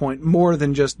focal point more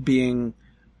than just being,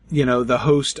 the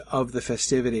host of the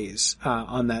festivities,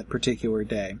 on that particular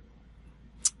day.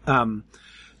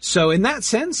 So in that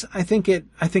sense, I think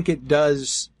it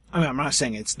does, I'm not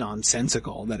saying it's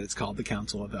nonsensical that it's called the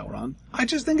Council of Elrond. I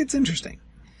just think it's interesting.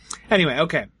 Anyway,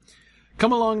 okay.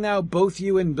 Come along now, both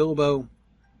you and Bilbo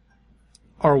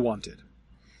are wanted.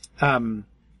 And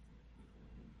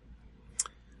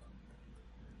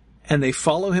they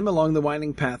follow him along the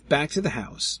winding path back to the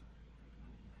house.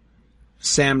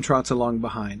 Sam trots along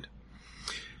behind.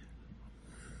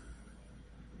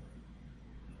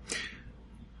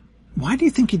 Why do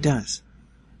you think he does?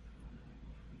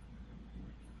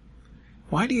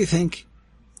 Why do you think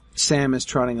Sam is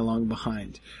trotting along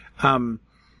behind?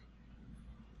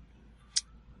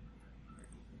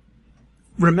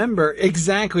 Remember,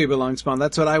 exactly, Belongspawn,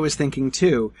 that's what I was thinking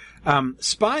too.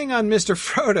 Spying on Mr.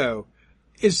 Frodo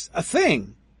is a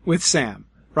thing with Sam,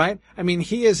 right? I mean,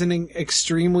 he is an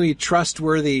extremely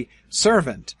trustworthy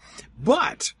servant,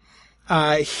 but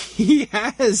he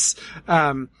has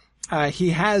a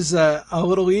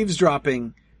little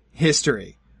eavesdropping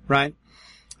history, right?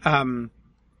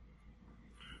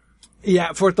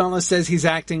 Fort Dauntless says he's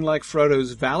acting like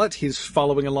Frodo's valet. He's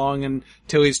following along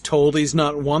until he's told he's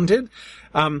not wanted.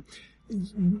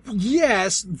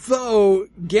 Yes, though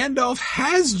Gandalf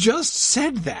has just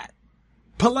said that.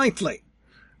 Politely,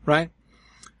 right?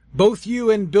 Both you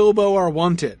and Bilbo are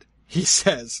wanted, he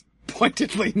says.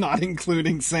 pointedly not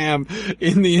including Sam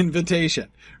in the invitation,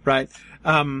 right?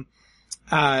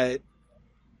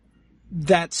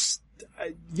 That's,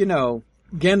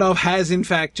 Gandalf has in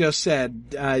fact just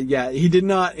said,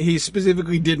 he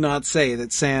specifically did not say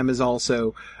that Sam is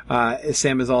also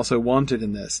wanted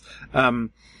in this. Now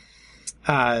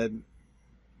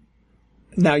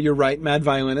you're right, mad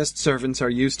violinist servants are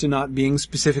used to not being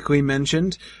specifically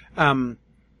mentioned.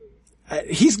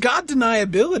 He's got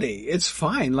deniability. It's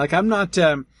fine. Like, I'm not,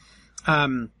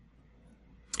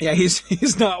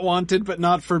 he's not wanted but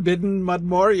not forbidden,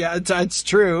 Mudmore. Yeah, it's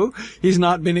true. He's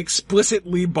not been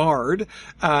explicitly barred,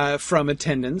 from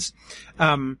attendance.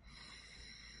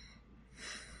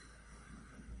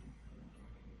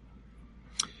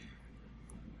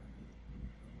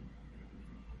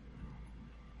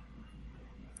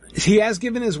 He has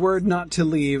given his word not to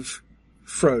leave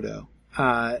Frodo.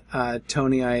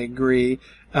 Tony, I agree.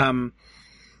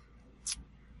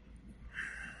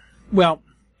 Well,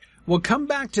 we'll come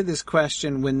back to this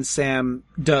question when Sam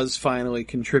does finally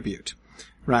contribute,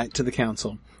 right, to the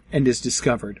council and is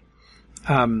discovered.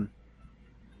 Yeah.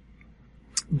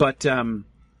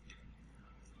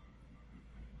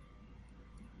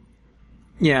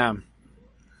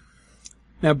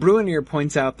 Now, Bruenir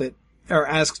points out that, or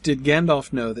asks, did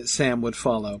Gandalf know that Sam would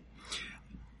follow?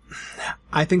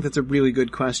 I think that's a really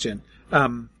good question.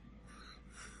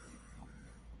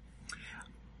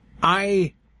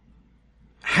 I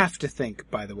have to think,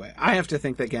 by the way, that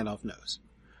Gandalf knows.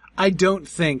 I don't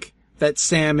think that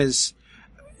Sam is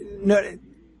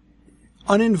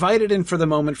uninvited and for the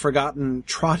moment forgotten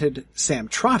trotted Sam.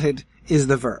 Trotted is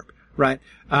the verb, right?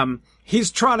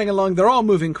 He's trotting along. They're all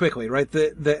moving quickly, right?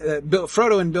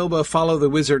 Frodo and Bilbo follow the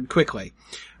wizard quickly,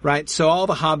 right? So all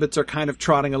the hobbits are kind of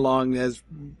trotting along as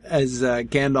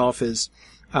Gandalf is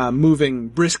moving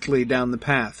briskly down the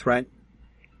path, right?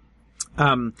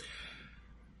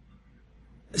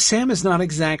 Sam is not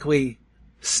exactly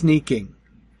sneaking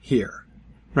here,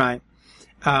 right?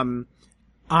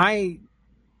 I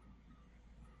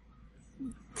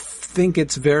think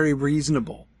it's very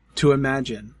reasonable to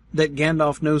imagine that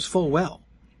Gandalf knows full well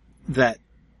that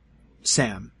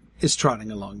Sam is trotting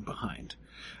along behind.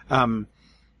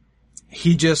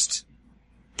 He just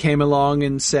came along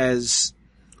and says,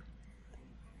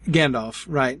 Gandalf,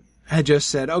 right, had just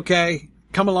said, okay,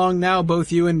 come along now,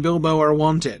 both you and Bilbo are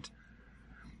wanted.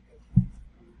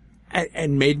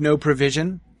 And made no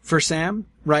provision for Sam,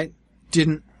 right? Does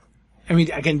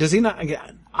he not?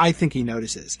 Again, I think he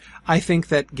notices. I think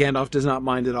that Gandalf does not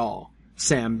mind at all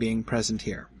Sam being present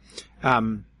here.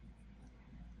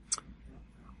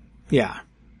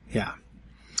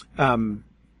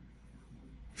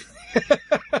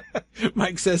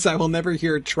 Mike says, I will never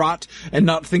hear trot and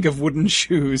not think of wooden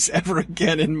shoes ever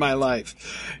again in my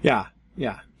life. Yeah,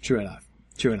 true enough.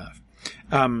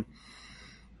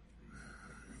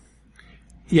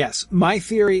 Yes, my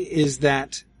theory is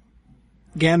that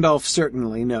Gandalf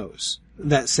certainly knows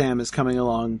that Sam is coming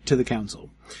along to the council.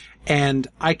 And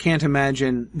I can't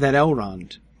imagine that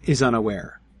Elrond is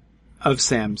unaware of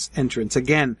Sam's entrance.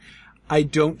 Again, I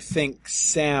don't think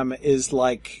Sam is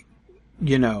like,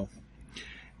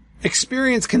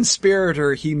 experienced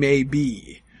conspirator he may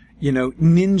be.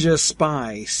 Ninja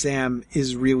spy Sam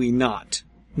is really not,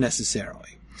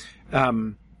 necessarily.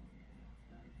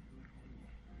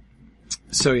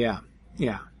 So yeah.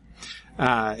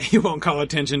 He won't call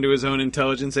attention to his own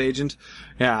intelligence agent.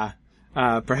 Yeah,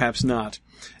 perhaps not.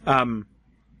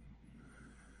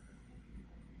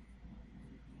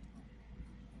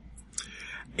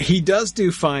 He does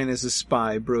do fine as a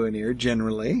spy, Bruenir,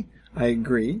 generally. I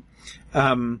agree.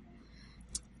 Zephin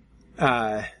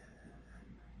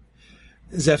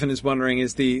is wondering,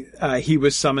 is the he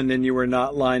was summoned and you were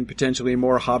not line potentially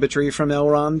more hobbitry from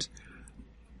Elrond?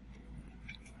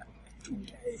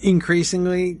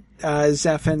 Increasingly,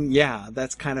 Zephin, yeah,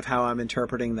 that's kind of how I'm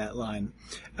interpreting that line.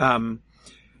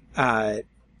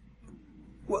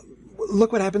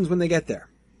 Look what happens when they get there.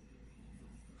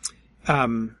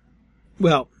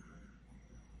 Well,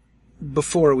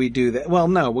 before we do that, well,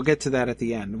 no, we'll get to that at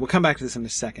the end. We'll come back to this in a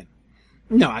second.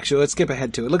 No, actually, let's skip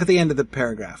ahead to it. Look at the end of the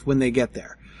paragraph when they get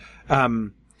there.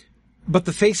 But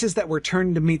the faces that were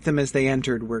turned to meet them as they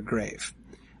entered were grave.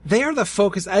 They are the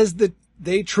focus as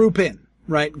they troop in.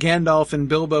 Right, Gandalf and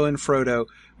Bilbo and Frodo,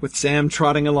 with Sam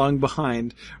trotting along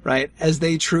behind, right, as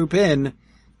they troop in,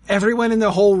 everyone in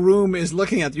the whole room is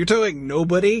looking at them. You're telling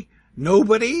nobody?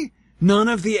 None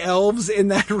of the elves in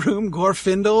that room,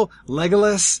 Glorfindel,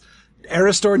 Legolas,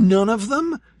 Aristor, none of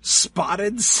them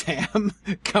spotted Sam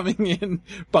coming in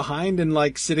behind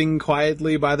and, sitting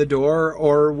quietly by the door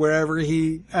or wherever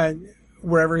he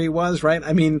was, right?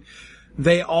 I mean,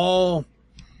 they all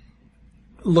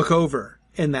look over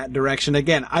in that direction.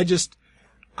 Again,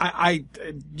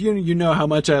 you know how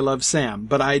much I love Sam,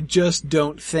 but I just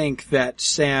don't think that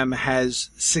Sam has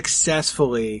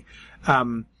successfully,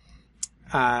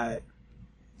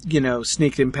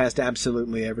 sneaked in past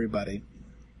absolutely everybody.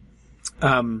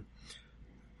 I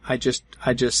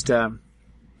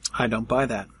don't buy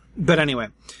that. But anyway,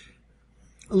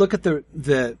 look at the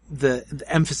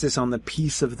emphasis on the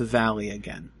peace of the valley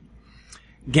again.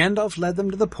 Gandalf led them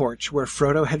to the porch where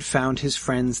Frodo had found his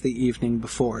friends the evening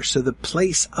before. So the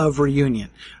place of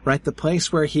reunion, right? The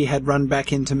place where he had run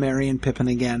back into Merry and Pippin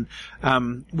again,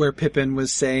 where Pippin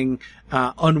was saying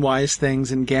unwise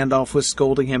things and Gandalf was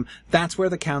scolding him. That's where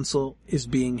the council is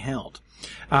being held.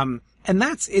 And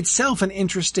that's itself an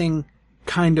interesting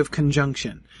kind of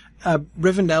conjunction.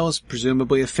 Rivendell is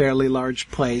presumably a fairly large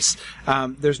place.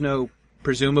 There's no,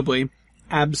 presumably,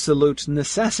 absolute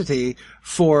necessity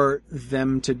for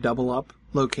them to double up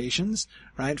locations,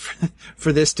 right?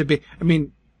 For this to be, I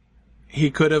mean,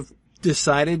 he could have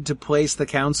decided to place the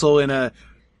council in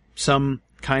some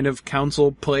kind of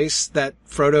council place that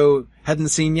Frodo hadn't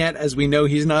seen yet, as we know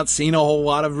he's not seen a whole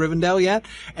lot of Rivendell yet,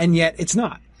 and yet it's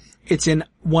not. It's in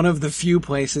one of the few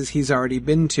places he's already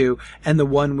been to, and the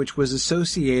one which was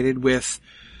associated with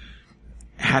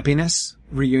happiness,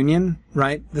 reunion,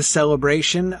 right? The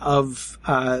celebration of,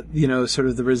 sort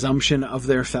of the resumption of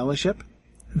their fellowship.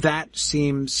 That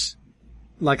seems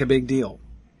like a big deal.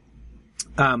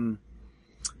 Yeah,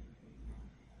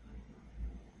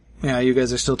 you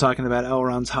guys are still talking about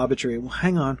Elrond's hobbitry. Well,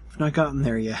 hang on. We've not gotten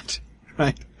there yet,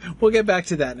 right? We'll get back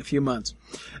to that in a few months.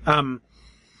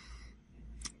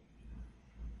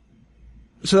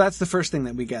 So that's the first thing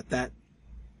that we get, that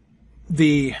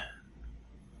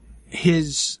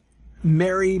his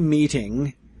merry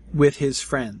meeting with his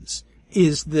friends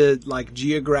is the,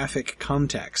 geographic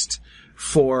context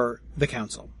for the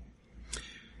council.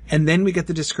 And then we get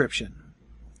the description.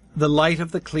 The light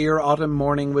of the clear autumn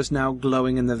morning was now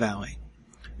glowing in the valley.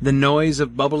 The noise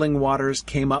of bubbling waters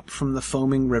came up from the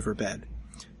foaming riverbed.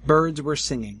 Birds were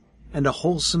singing, and a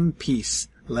wholesome peace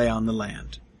lay on the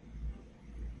land.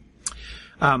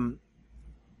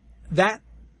 That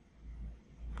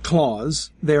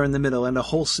clause there in the middle, and a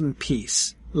wholesome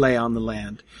peace lay on the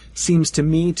land, seems to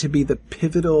me to be the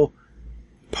pivotal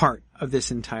part of this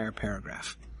entire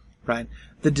paragraph, right?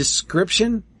 The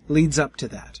description leads up to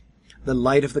that. The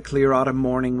light of the clear autumn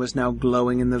morning was now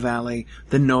glowing in the valley.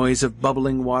 The noise of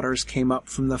bubbling waters came up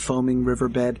from the foaming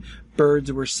riverbed.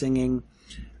 Birds were singing.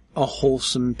 A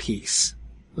wholesome peace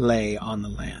lay on the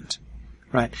land,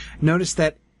 right? Notice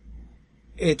that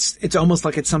it's almost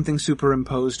like it's something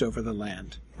superimposed over the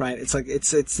land, right? It's like,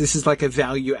 this is like a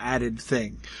value added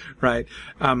thing, right?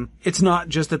 It's not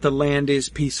just that the land is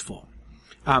peaceful.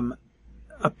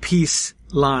 A peace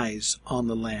lies on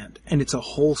the land, and it's a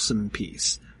wholesome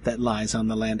peace that lies on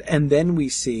the land. And then we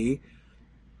see,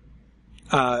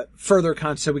 further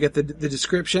context. So we get the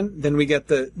description, then we get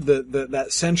that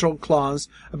central clause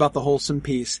about the wholesome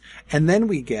peace, and then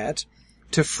we get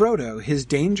to Frodo his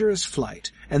dangerous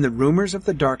flight, and the rumors of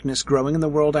the darkness growing in the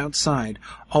world outside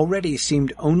already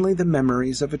seemed only the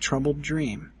memories of a troubled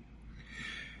dream.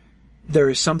 There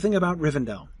is something about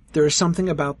Rivendell. There is something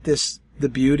about the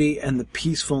beauty and the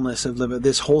peacefulness of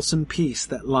this wholesome peace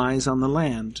that lies on the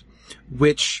land,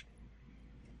 which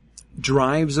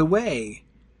drives away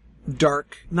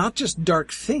not just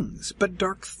dark things, but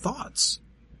dark thoughts.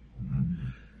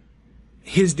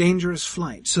 His dangerous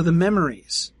flight. So the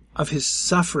memories of his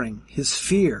suffering, his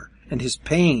fear, and his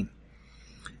pain,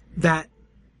 that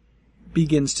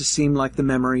begins to seem like the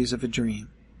memories of a dream.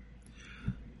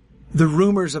 The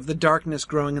rumors of the darkness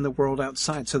growing in the world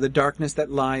outside. So the darkness that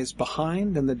lies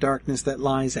behind and the darkness that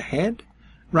lies ahead,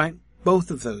 right? Both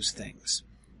of those things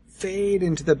fade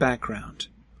into the background,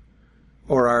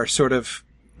 or are sort of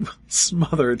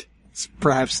smothered. It's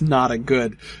perhaps not a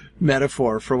good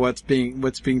metaphor for what's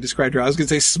being described here. I was going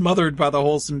to say smothered by the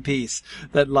wholesome peace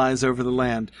that lies over the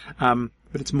land, but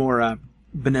it's more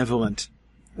benevolent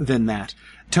than that.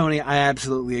 Tony, I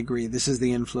absolutely agree. This is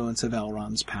the influence of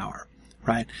Elrond's power,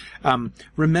 right?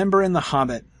 Remember in The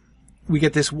Hobbit, we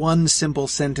get this one simple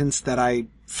sentence that I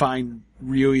find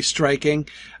really striking.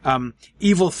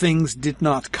 Evil things did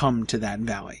not come to that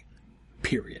valley.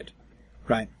 Period.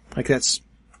 Right?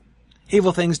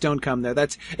 Evil things don't come there.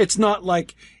 It's not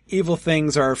like evil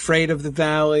things are afraid of the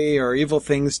valley, or evil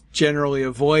things generally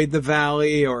avoid the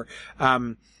valley, or,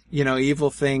 evil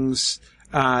things,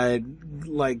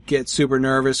 get super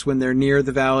nervous when they're near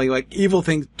the valley. Evil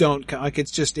things don't come.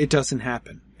 It doesn't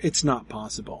happen. It's not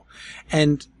possible.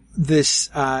 And this,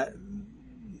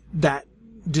 that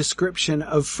description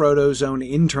of Frodo's own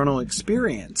internal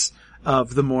experience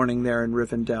of the morning there in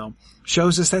Rivendell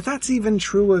shows us that that's even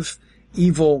true of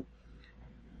evil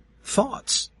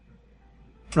thoughts,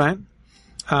 right?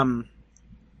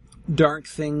 Dark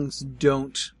things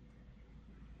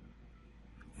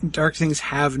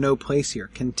have no place here,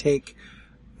 can take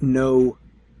no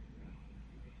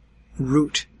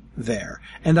root there.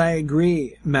 And I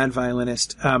agree, Mad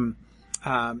Violinist, Matt,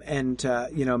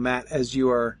 as you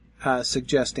are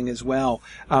suggesting as well,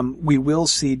 we will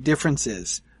see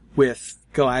differences with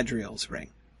Galadriel's ring,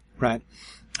 right?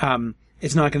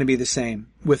 It's not going to be the same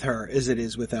with her as it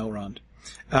is with Elrond.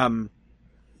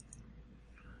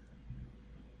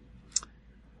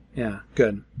 Yeah,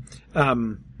 good.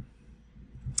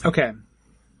 Okay.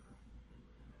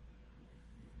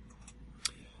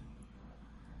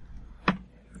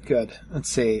 Good. Let's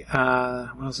see.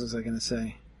 What else was I going to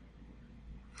say?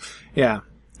 Yeah.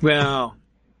 Well,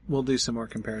 we'll do some more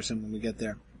comparison when we get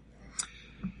there.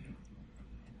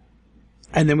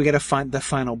 And then we got to find the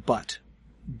final but.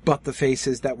 But the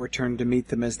faces that were turned to meet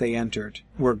them as they entered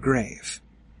were grave.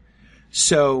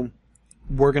 So,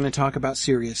 we're going to talk about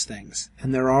serious things.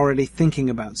 And they're already thinking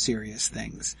about serious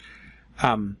things.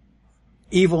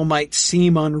 Evil might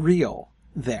seem unreal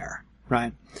there,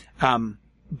 right?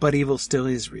 But evil still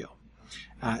is real.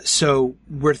 So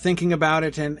we're thinking about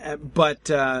it, but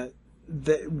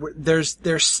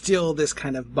there's still this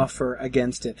kind of buffer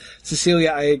against it.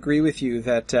 Cecilia, I agree with you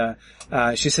that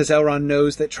she says Elrond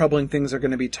knows that troubling things are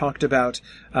going to be talked about.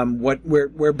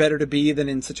 We're better to be than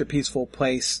in such a peaceful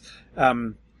place.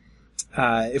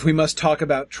 If we must talk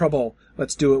about trouble,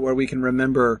 let's do it where we can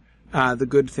remember the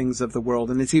good things of the world,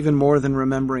 and it's even more than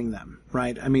remembering them,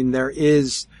 right? I mean, there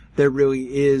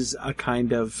really is a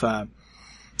kind of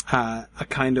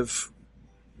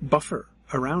buffer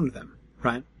around them,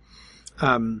 right?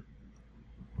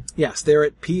 Yes, they're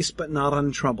at peace, but not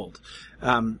untroubled.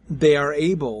 They are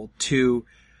able to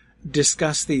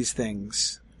discuss these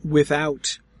things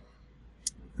without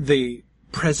the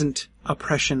present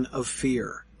oppression of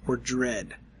fear or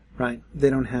dread, right? They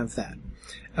don't have that.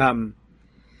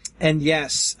 And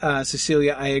yes,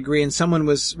 Cecilia, I agree. And someone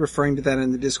was referring to that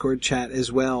in the Discord chat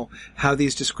as well, how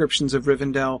these descriptions of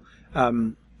Rivendell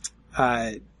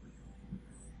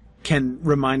can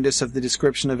remind us of the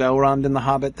description of Elrond in The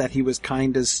Hobbit, that he was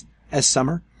kind as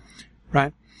summer,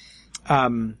 right?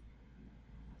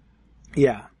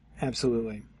 Yeah,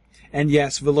 absolutely. And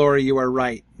yes, Valora, you are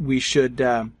right. We should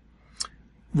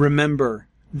remember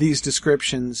these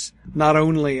descriptions not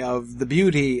only of the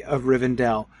beauty of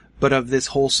Rivendell, but of this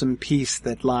wholesome peace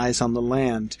that lies on the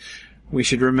land. We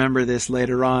should remember this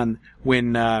later on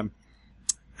when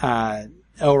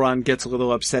Elrond gets a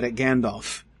little upset at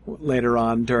Gandalf later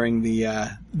on during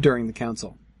the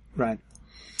council, right?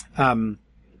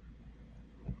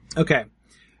 Okay.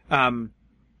 Let's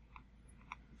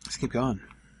keep going.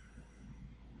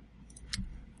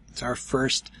 It's our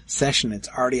first session. It's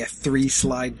already a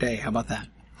 3-slide day. How about that?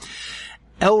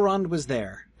 Elrond was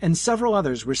there, and several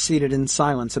others were seated in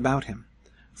silence about him.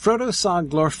 Frodo saw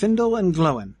Glorfindel and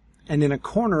Glóin, and in a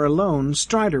corner alone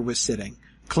Strider was sitting,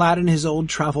 clad in his old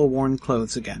travel-worn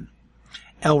clothes again.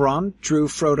 Elrond drew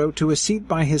Frodo to a seat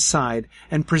by his side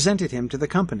and presented him to the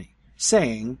company,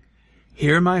 saying,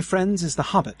 "Here, my friends, is the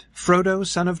hobbit, Frodo,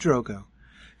 son of Drogo.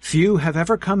 Few have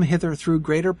ever come hither through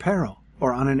greater peril,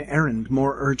 or on an errand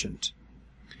more urgent."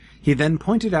 He then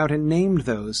pointed out and named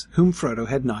those whom Frodo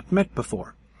had not met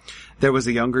before. There was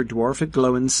a younger dwarf at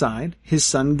Glóin's side, his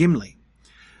son Gimli.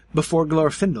 Beside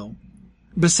Glorfindel,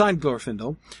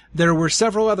 there were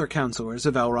several other counselors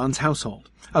of Elrond's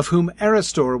household, of whom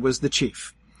Erestor was the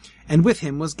chief, and with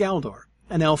him was Galdor,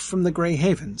 an elf from the Grey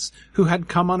Havens, who had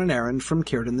come on an errand from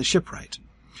Círdan the shipwright.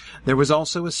 There was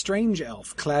also a strange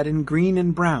elf clad in green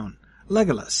and brown,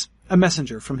 Legolas, a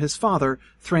messenger from his father,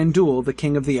 Thranduil, the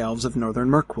king of the elves of northern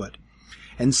Mirkwood.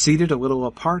 And seated a little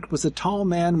apart was a tall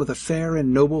man with a fair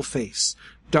and noble face,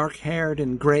 dark-haired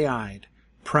and grey-eyed,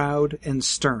 proud and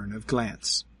stern of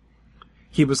glance.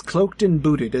 He was cloaked and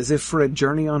booted as if for a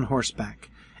journey on horseback,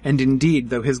 and indeed,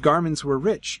 though his garments were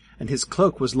rich, and his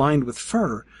cloak was lined with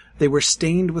fur, they were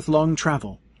stained with long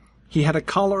travel. He had a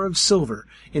collar of silver,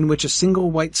 in which a single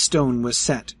white stone was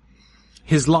set.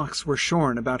 His locks were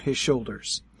shorn about his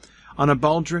shoulders. On a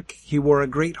baldric he wore a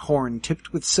great horn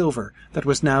tipped with silver that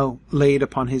was now laid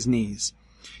upon his knees.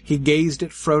 He gazed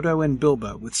at Frodo and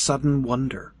Bilbo with sudden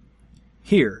wonder.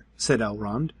 "Here," said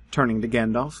Elrond, turning to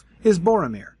Gandalf, "is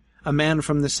Boromir, a man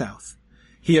from the south.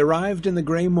 He arrived in the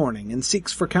grey morning and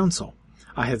seeks for counsel.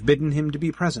 I have bidden him to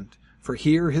be present, for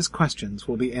here his questions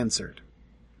will be answered."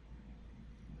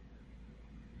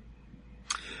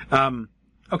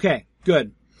 Okay,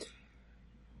 Good.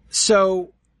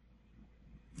 So,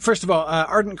 first of all,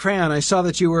 Ardent Crayon, I saw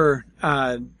that you were,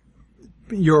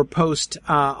 your post,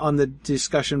 on the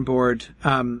discussion board,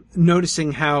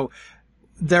 noticing how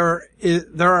there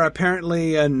are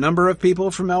apparently a number of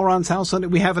people from Elrond's household.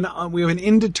 We have an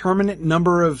indeterminate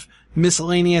number of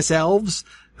miscellaneous elves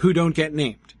who don't get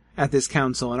named at this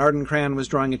council. And Ardent Crayon was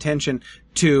drawing attention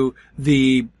to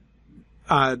the,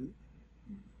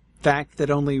 fact that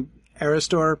only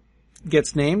Erestor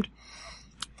gets named.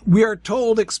 We are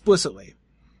told explicitly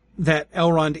that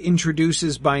Elrond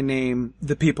introduces by name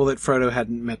the people that Frodo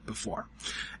hadn't met before.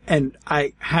 And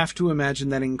I have to imagine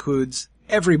that includes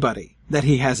everybody that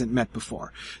he hasn't met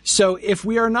before. So if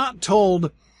we are not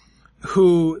told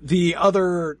who the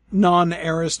other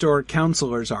non-Erestor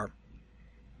counselors are,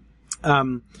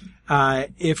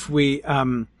 if we're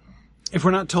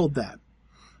not told that,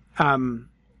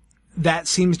 that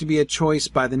seems to be a choice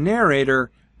by the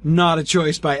narrator, not a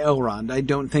choice by Elrond. I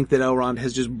don't think that Elrond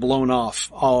has just blown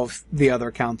off all of the other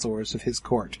counselors of his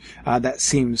court. That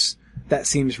seems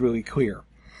really clear.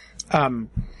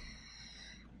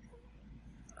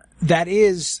 That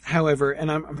is, however,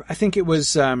 and I think it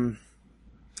was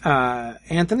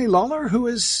Anthony Lawler who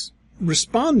is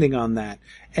responding on that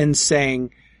and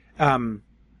saying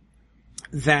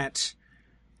that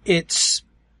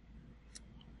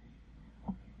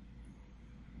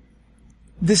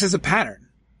this is a pattern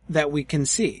that we can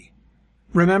see.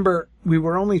 Remember, we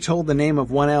were only told the name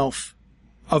of one elf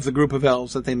of the group of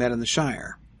elves that they met in the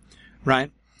Shire,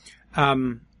 right?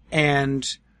 And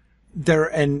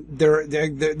there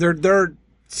are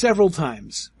several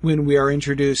times when we are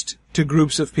introduced to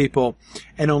groups of people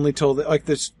and only told, like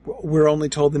this, we're only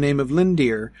told the name of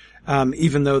Lindir,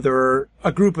 even though there are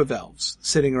a group of elves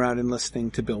sitting around and listening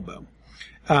to Bilbo.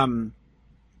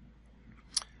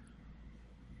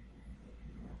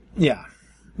 Yeah.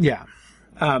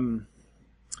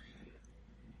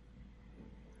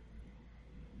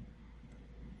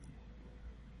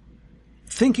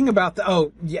 Thinking about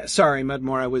sorry,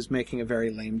 Mudmore, I was making a very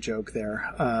lame joke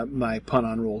there, my pun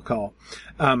on roll call.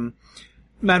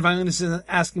 Mad Violinist is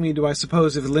asking me, do I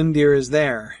suppose if Lindir is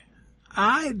there?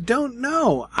 I don't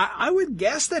know. I would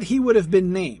guess that he would have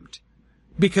been named,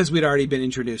 because we'd already been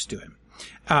introduced to him.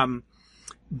 So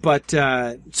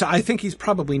I think he's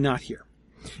probably not here.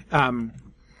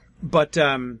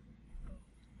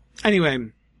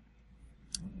 Anyway,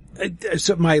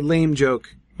 so my lame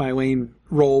joke, my lame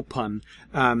roll pun,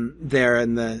 there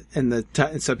in the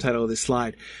subtitle of this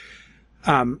slide,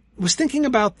 was thinking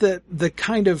about the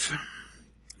kind of,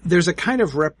 there's a kind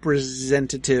of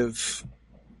representative,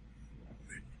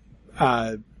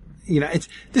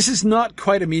 this is not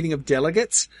quite a meeting of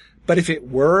delegates, but if it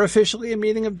were officially a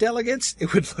meeting of delegates,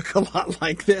 it would look a lot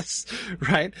like this,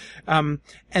 right? And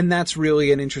that's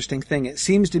really an interesting thing. It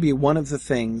seems to be one of the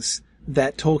things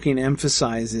that Tolkien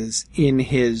emphasizes in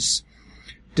his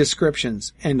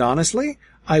descriptions. And honestly,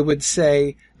 I would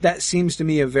say that seems to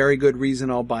me a very good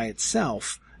reason all by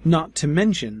itself not to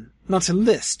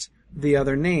list the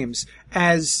other names,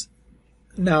 as,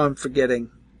 now I'm forgetting,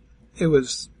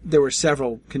 there were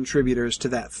several contributors to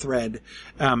that thread,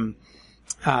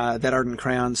 that Ardent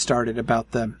Crayon started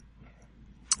about the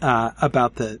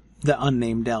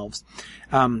unnamed elves.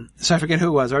 So I forget who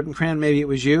it was. Ardent Crayon, maybe it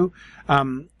was you,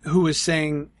 who was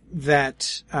saying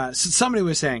that, somebody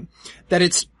was saying that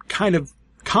it's kind of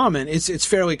common, it's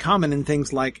fairly common in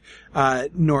things like,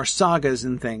 Norse sagas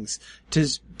and things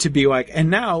to be like, and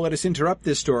now let us interrupt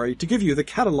this story to give you the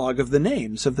catalog of the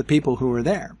names of the people who were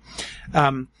there.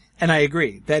 And I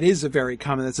agree. That's a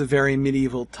very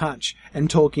medieval touch. And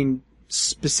Tolkien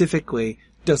specifically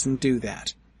doesn't do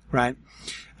that, right?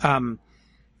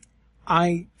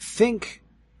 I think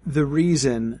the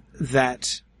reason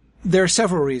that there are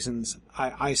several reasons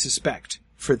I suspect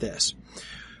for this.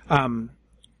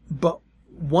 But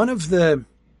one of the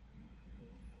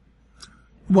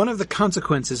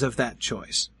consequences of that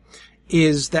choice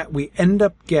is that we end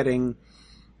up getting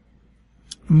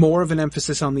more of an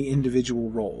emphasis on the individual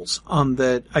roles, on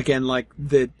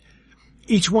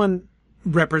each one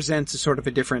represents a sort of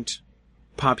a different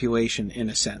population in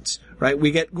a sense, right?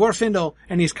 We get Glorfindel,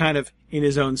 and he's kind of in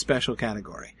his own special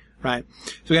category, right?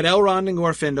 So we got Elrond and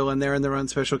Glorfindel, and they're in their own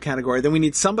special category. Then we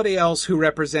need somebody else who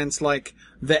represents, like,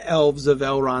 the elves of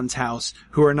Elrond's house,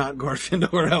 who are not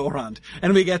Glorfindel or Elrond.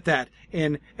 And we get that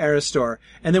in Erestor.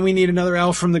 And then we need another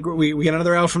elf from we get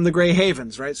another elf from the Grey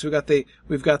Havens, right? So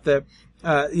we've got the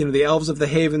elves of the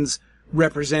Havens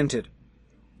represented.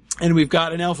 And we've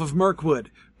got an elf of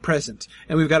Mirkwood present.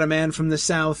 And we've got a man from the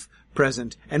south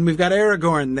present. And we've got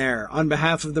Aragorn there on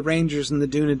behalf of the Rangers and the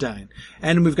Dunedain.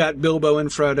 And we've got Bilbo and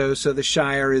Frodo, so the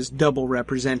Shire is double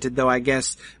represented, though I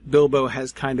guess Bilbo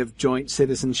has kind of joint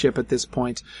citizenship at this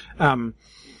point.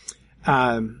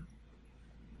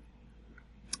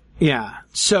 Yeah.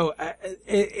 So,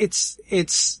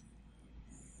 it's,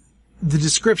 the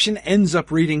description ends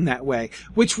up reading that way,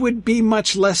 which would be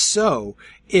much less so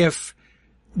if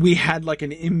we had like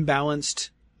an imbalanced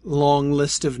long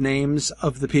list of names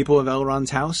of the people of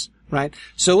Elrond's house, right?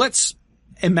 So let's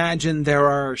imagine there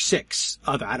are 6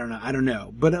 other, I don't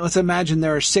know, but let's imagine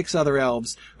there are 6 other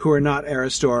elves who are not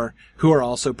Erestor, who are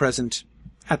also present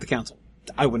at the council.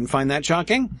 I wouldn't find that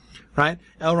shocking, right?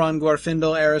 Elrond,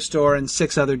 Glorfindel, Erestor, and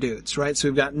 6 other dudes, right? So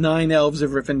we've got 9 elves of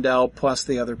Rivendell plus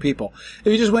the other people.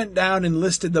 If you just went down and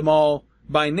listed them all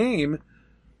by name,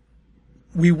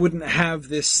 we wouldn't have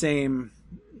this same.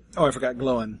 Oh, I forgot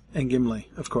Glóin and Gimli,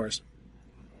 of course.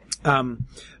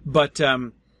 But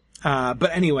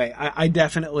anyway, I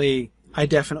definitely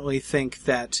think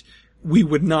that we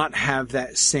would not have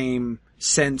that same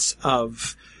sense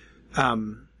of,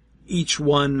 each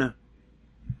one,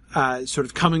 sort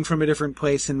of coming from a different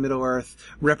place in Middle-earth,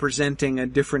 representing a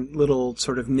different little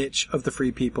sort of niche of the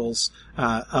free peoples,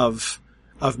 of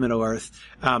Middle-earth.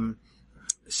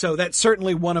 So that's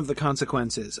certainly one of the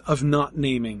consequences of not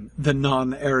naming the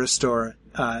non-Erestor,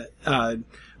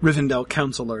 Rivendell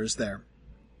counselors there.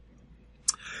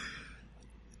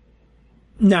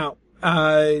 Now,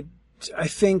 I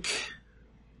think,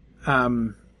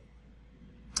 who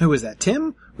was that?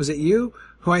 Tim? Was it you?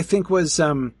 Who I think was,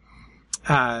 who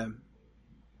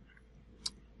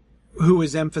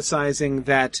was emphasizing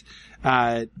that,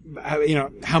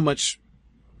 how much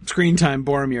screen time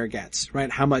Boromir gets,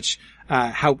 right? How much,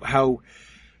 how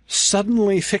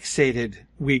suddenly fixated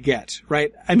we get,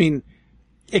 right? I mean,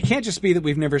 it can't just be that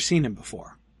we've never seen him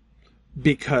before,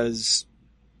 because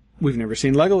we've never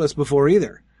seen Legolas before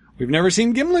either. We've never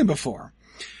seen Gimli before.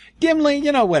 Gimli,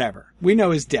 whatever. We know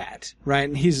his dad, right?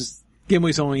 And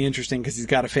Gimli's only interesting because he's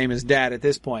got a famous dad at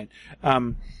this point.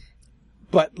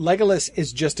 But Legolas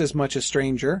is just as much a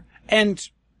stranger, and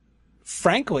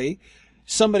frankly,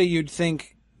 somebody you'd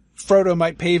think Frodo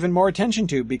might pay even more attention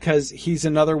to, because he's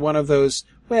another one of those,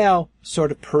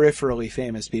 sort of peripherally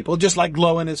famous people. Just like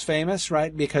Glóin is famous,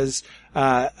 right? Because,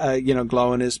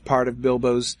 Glóin is part of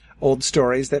Bilbo's old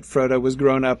stories that Frodo was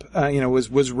grown up,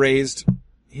 was raised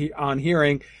on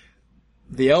hearing.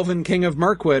 The Elven King of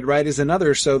Mirkwood, right, is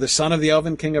another. So the son of the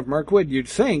Elven King of Mirkwood, you'd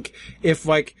think, if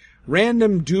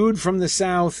random dude from the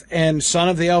south and son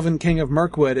of the Elven King of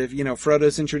Mirkwood, if,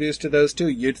 Frodo's introduced to those two,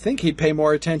 you'd think he'd pay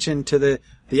more attention to the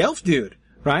elf dude,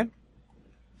 right?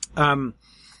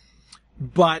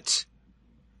 But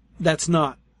that's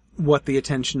not what the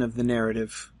attention of the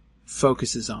narrative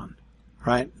focuses on,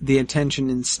 right? The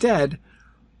attention instead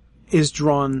is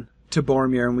drawn to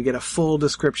Boromir, and we get a full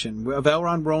description. Of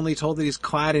Elrond, we're only told that he's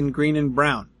clad in green and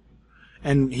brown,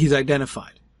 and he's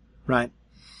identified, right?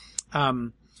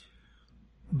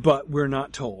 But we're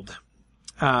not told.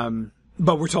 But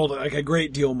we're told a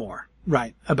great deal more,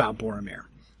 right, about Boromir.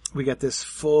 We get this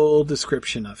full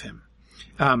description of him.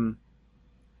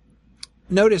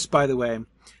 Notice, by the way,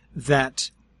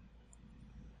 that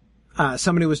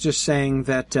somebody was just saying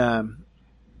that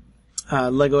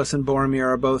Legolas and Boromir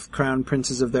are both crown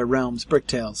princes of their realms.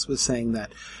 Bricktails was saying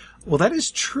that. Well, that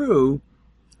is true,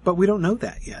 but we don't know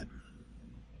that yet.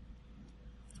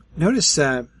 Notice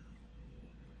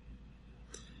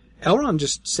Elrond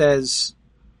just says,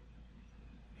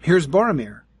 here's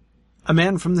Boromir, a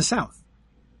man from the south.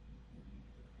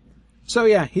 So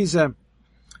yeah, he's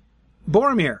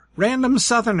Boromir, random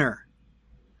southerner.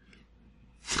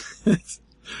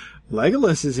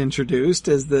 Legolas is introduced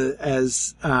as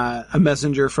a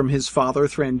messenger from his father,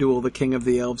 Thranduil, the king of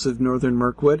the elves of northern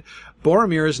Mirkwood.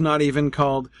 Boromir is not even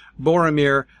called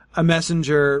Boromir, a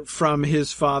messenger from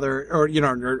his father, or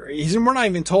we're not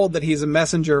even told that he's a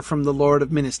messenger from the Lord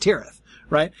of Minas Tirith,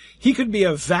 right? He could be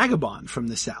a vagabond from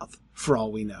the south, for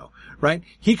all we know, right?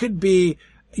 He could be,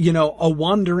 a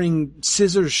wandering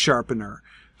scissors sharpener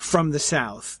from the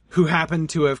south who happened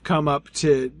to have come up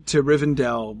to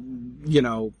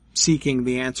Rivendell, seeking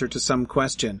the answer to some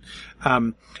question.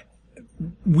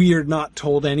 We are not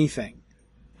told anything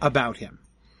about him.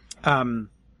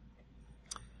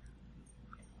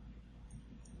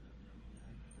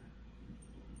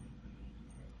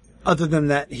 Other than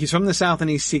that, he's from the south and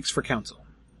he seeks for counsel.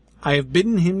 I have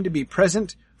bidden him to be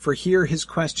present, for here his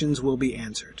questions will be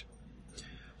answered.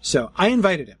 So, I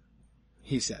invited him,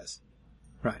 he says.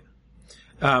 Right.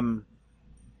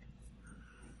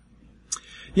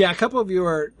 Yeah, a couple of you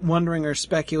are wondering or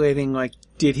speculating, like,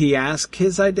 did he ask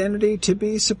his identity to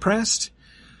be suppressed?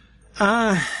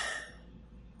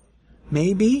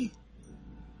 Maybe.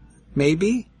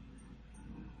 Maybe.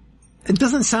 It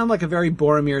doesn't sound like a very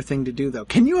Boromir thing to do, though.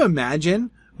 Can you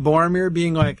imagine Boromir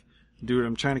being like, dude,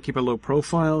 I'm trying to keep a low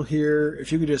profile here.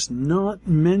 If you could just not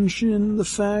mention the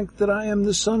fact that I am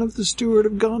the son of the Steward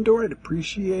of Gondor, I'd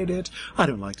appreciate it. I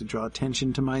don't like to draw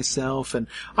attention to myself, and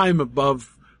I'm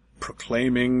above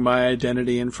proclaiming my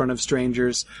identity in front of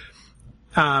strangers.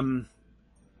 Yeah,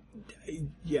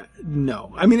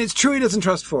 no. I mean, it's true he doesn't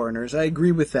trust foreigners. I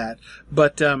agree with that.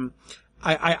 But,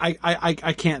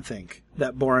 I can't think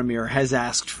that Boromir has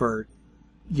asked for,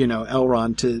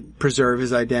 Elrond to preserve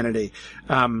his identity.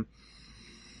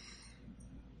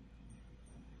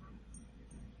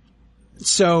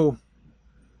 So,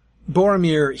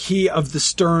 Boromir, he of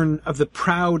the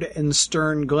proud and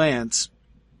stern glance,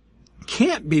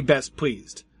 can't be best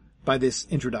pleased by this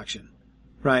introduction,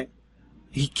 right?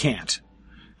 He can't.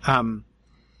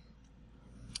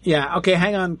 Yeah, okay,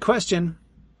 hang on. Question.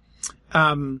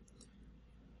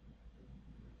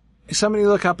 Somebody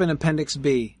look up in Appendix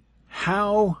B.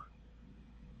 How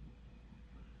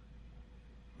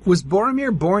was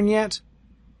Boromir born yet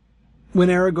when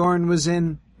Aragorn was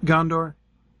in Gondor?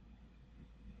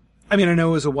 I mean, I know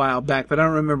it was a while back, but I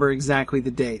don't remember exactly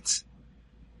the dates.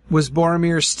 Was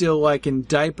Boromir still like in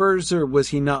diapers, or was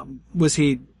he not? Was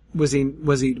it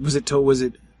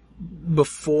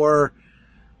before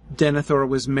Denethor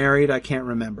was married? I can't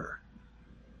remember.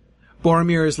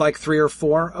 Boromir is like 3 or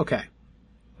 4? Okay.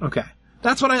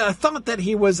 That's what I thought that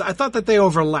he was. I thought that they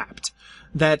overlapped.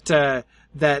 That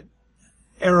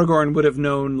Aragorn would have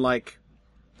known, like,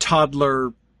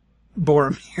 toddler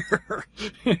Boromir.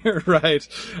 Right.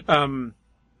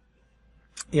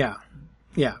 Yeah.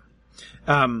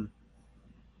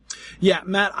 Yeah,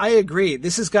 Matt, I agree.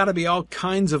 This has got to be all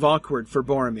kinds of awkward for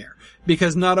Boromir.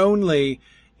 Because not only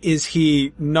is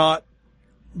he not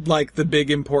like the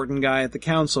big important guy at the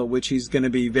council, which he's going to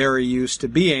be very used to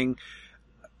being,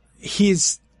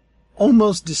 he's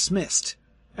almost dismissed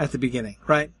at the beginning,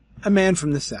 right? A man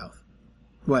from the south.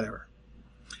 Whatever.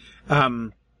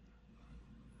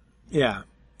 Yeah.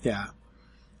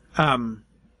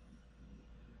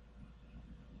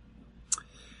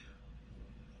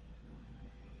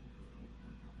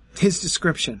 His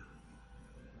description.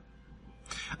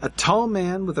 A tall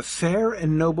man with a fair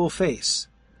and noble face.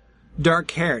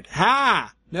 Dark-haired.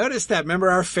 Ha! Notice that. Remember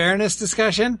our fairness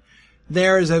discussion?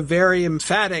 There is a very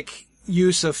emphatic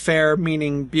use of fair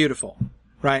meaning beautiful,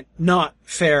 right? Not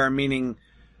fair meaning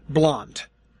blonde,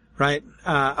 right?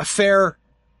 A fair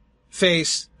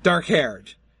face,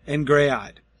 dark-haired and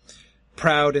gray-eyed.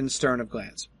 Proud and stern of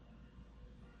glance.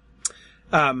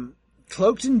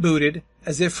 Cloaked and booted,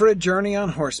 as if for a journey on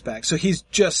horseback. So he's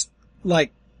just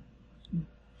gotten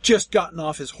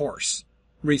off his horse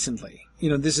recently.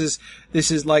 This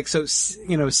is like, so,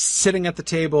 sitting at the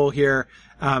table here,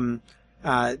 to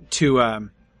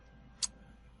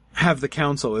have the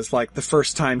council is like the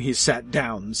first time he's sat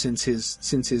down since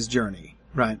his journey,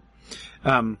 right?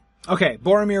 Okay,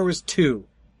 Boromir was 2.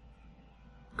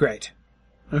 Great.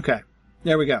 Okay,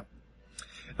 there we go.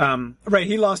 Right,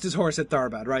 he lost his horse at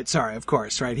Tharbad, right? Sorry, of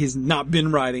course, right? He's not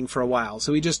been riding for a while,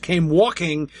 so he just came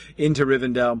walking into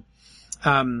Rivendell.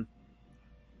 Yeah,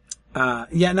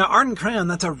 now Arden Crayon,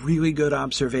 that's a really good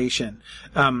observation.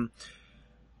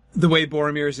 The way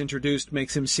Boromir is introduced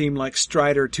makes him seem like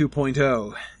Strider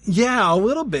 2.0. Yeah, a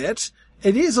little bit.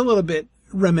 It is a little bit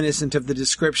reminiscent of the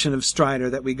description of Strider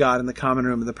that we got in the common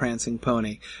room of the Prancing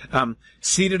Pony.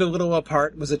 Seated a little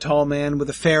apart was a tall man with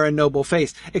a fair and noble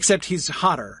face, except he's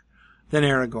hotter than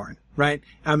Aragorn, right?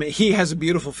 He has a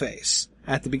beautiful face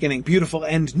at the beginning, beautiful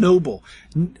and noble.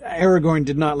 Aragorn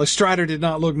did not look, Strider did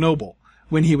not look noble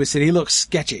when he was sitting. He looked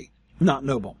sketchy, not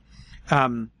noble.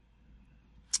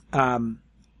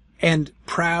 And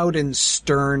proud and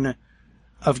stern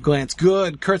of glance.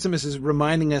 Good. Kurtzimus is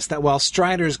reminding us that while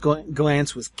Strider's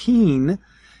glance was keen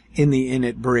in the Inn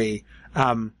at Bree,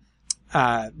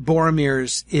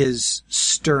 Boromir's is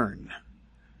stern,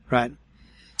 right?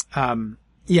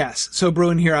 Yes. So,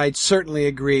 Bruin, here I'd certainly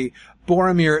agree.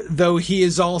 Boromir, though he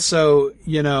is also,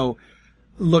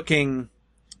 looking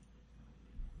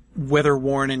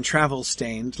weather-worn and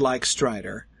travel-stained like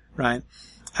Strider, right?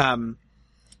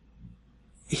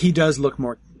 He does look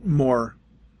more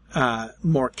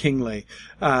kingly.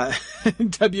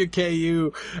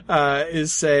 WKU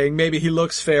is saying maybe he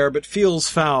looks fair but feels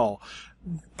foul.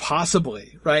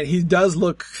 Possibly, right? He does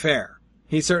look fair.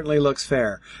 He certainly looks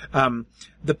fair.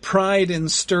 The pride and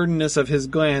sternness of his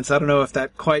glance, I don't know if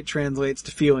that quite translates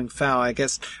to feeling foul. I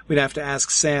guess we'd have to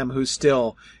ask Sam, who's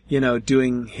still,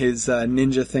 doing his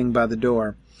ninja thing by the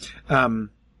door.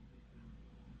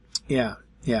 Yeah.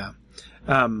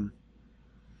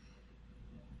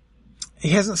 He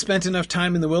hasn't spent enough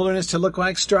time in the wilderness to look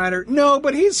like Strider. No,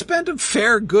 but he's spent a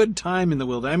fair good time in the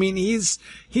wilderness. I mean, he's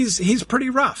pretty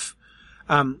rough.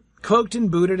 Cloaked and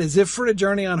booted as if for a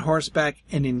journey on horseback,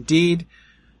 and indeed,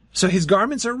 so his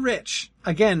garments are rich.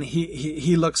 Again,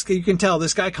 he looks, you can tell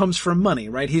this guy comes from money,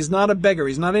 right? He's not a beggar.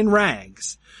 He's not in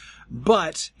rags.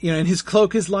 But, and his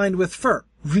cloak is lined with fur.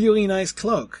 Really nice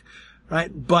cloak,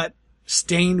 right? But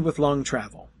stained with long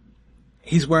travel.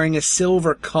 He's wearing a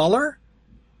silver collar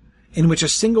in which a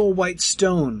single white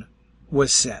stone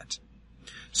was set.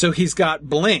 So he's got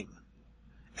bling,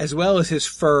 as well as his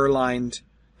fur-lined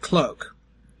cloak.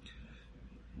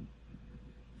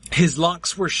 His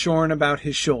locks were shorn about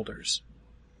his shoulders.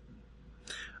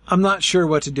 I'm not sure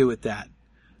what to do with that.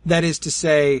 That is to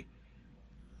say,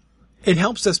 it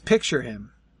helps us picture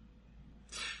him.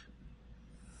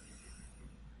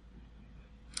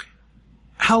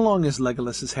 How long is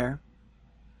Legolas's hair?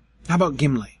 How about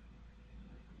Gimli?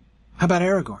 How about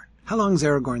Aragorn? How long is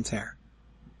Aragorn's hair?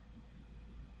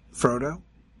 Frodo?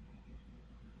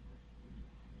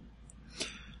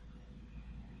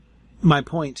 My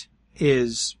point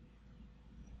is,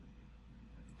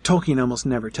 Tolkien almost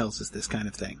never tells us this kind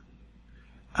of thing.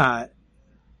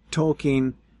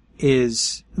 Tolkien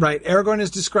is, right, Aragorn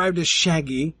is described as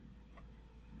shaggy.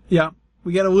 Yeah,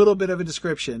 we get a little bit of a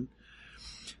description.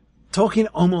 Tolkien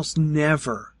almost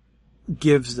never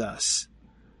gives us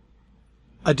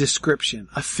a description,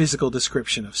 a physical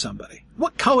description of somebody.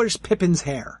 What color's Pippin's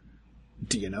hair?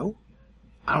 Do you know?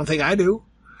 I don't think I do.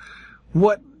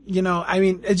 What,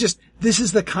 this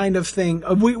is the kind of thing,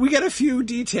 we get a few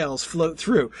details float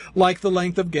through, like the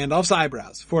length of Gandalf's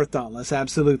eyebrows, Fourth Dauntless,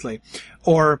 absolutely.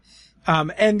 Or,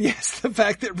 and yes, the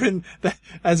fact that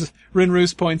as Rin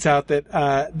Roos points out,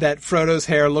 that Frodo's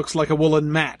hair looks like a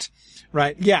woolen mat,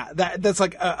 right? Yeah, that's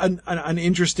like an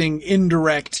interesting,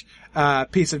 indirect,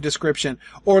 piece of description.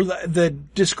 Or the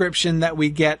description that we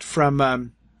get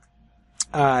from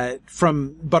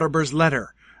Butterbur's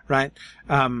letter, right?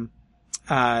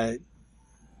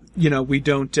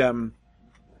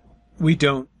 We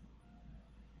don't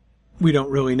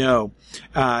really know.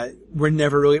 We're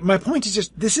never really, my point is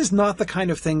just, this is not the kind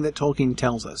of thing that Tolkien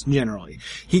tells us, generally.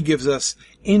 He gives us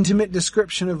intimate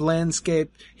description of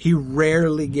landscape. He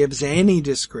rarely gives any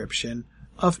description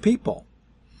of people.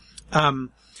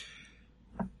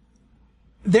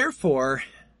 Therefore,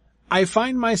 I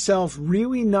find myself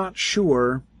really not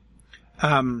sure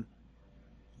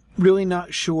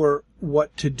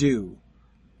what to do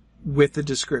with the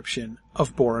description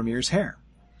of Boromir's hair.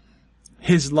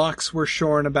 His locks were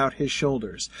shorn about his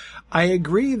shoulders. I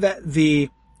agree that the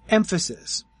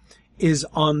emphasis is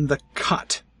on the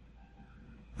cut,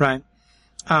 right?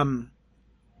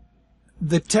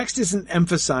 The text isn't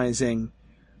emphasizing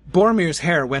Boromir's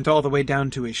hair went all the way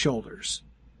down to his shoulders,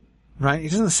 right?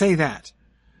 It doesn't say that.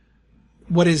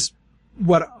 What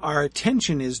our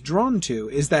attention is drawn to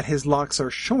is that his locks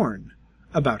are shorn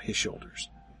about his shoulders.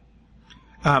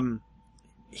 So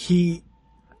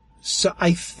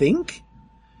I think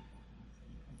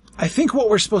what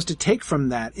we're supposed to take from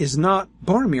that is not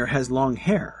Boromir has long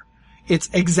hair. It's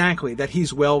exactly that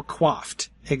he's well coiffed.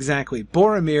 Exactly.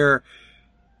 Boromir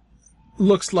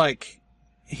looks like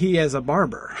he has a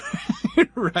barber.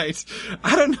 Right.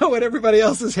 I don't know what everybody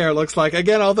else's hair looks like.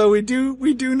 Again, although we do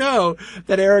know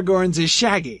that Aragorn's is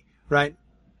shaggy, right?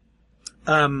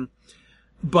 But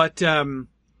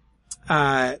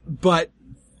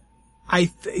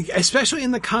especially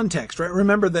in the context, right?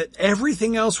 Remember that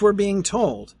everything else we're being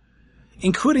told,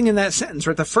 including in that sentence,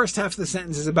 right? The first half of the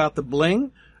sentence is about the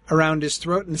bling around his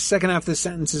throat, and the second half of the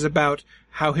sentence is about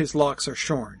how his locks are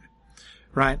shorn,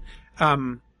 right?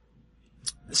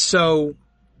 So,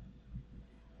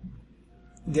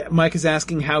 Mike is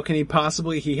asking, how can he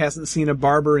hasn't seen a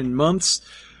barber in months?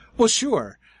 Well,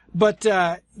 sure. But,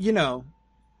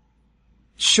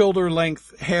 shoulder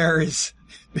length hair is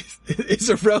a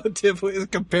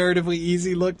comparatively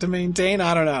easy look to maintain.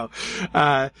 I don't know.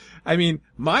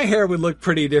 My hair would look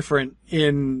pretty different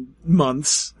in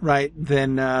months, right,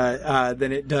 than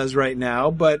it does right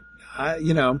now. But,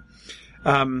 I'm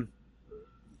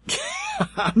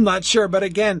not sure. But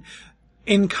again,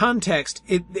 in context,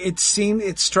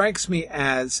 it strikes me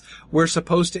as we're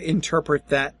supposed to interpret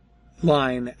that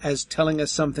line as telling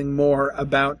us something more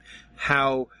about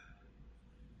how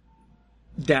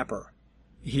dapper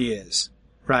he is,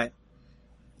 right?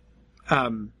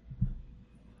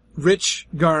 rich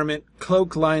garment,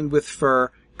 cloak lined with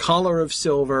fur, collar of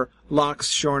silver, locks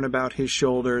shorn about his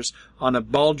shoulders. On a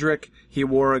baldric he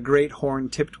wore a great horn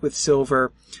tipped with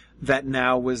silver that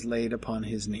now was laid upon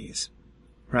his knees.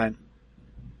 Right?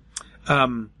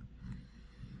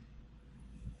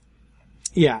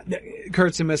 Yeah,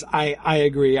 Kurtzimus, I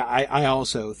agree. I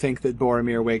also think that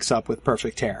Boromir wakes up with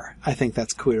perfect hair. I think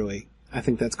that's clearly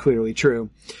true.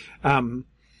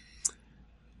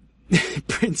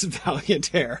 Prince of Valiant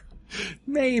hair.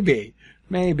 Maybe.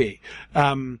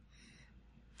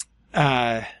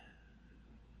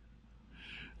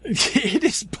 It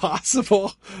is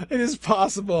possible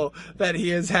that he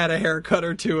has had a haircut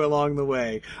or two along the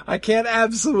way. I can't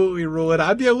absolutely rule it.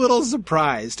 I'd be a little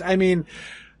surprised. I mean,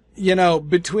 you know,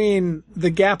 between the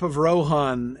gap of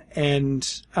Rohan and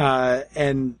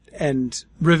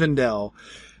Rivendell,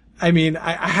 I mean,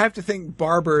 I have to think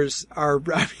barbers are,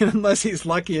 I mean, unless he's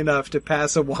lucky enough to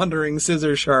pass a wandering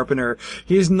scissor sharpener,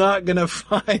 he's not gonna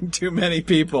find too many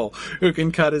people who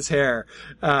can cut his hair,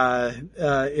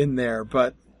 in there.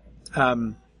 But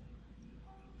I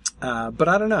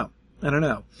don't know.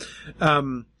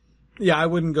 Yeah, I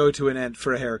wouldn't go to an Ent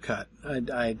for a haircut.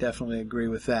 I definitely agree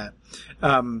with that.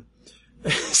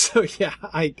 So yeah,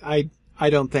 I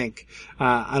don't think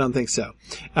so.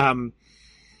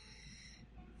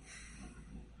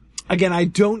 Again, I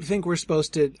don't think we're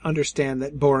supposed to understand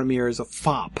that Boromir is a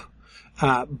fop,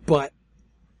 but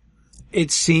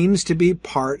it seems to be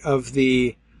part of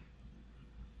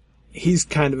he's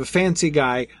kind of a fancy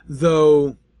guy,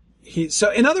 though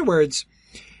so in other words,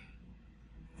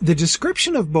 the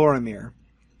description of Boromir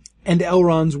and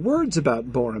Elrond's words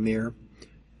about Boromir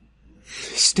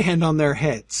stand on their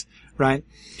heads, right?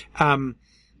 We're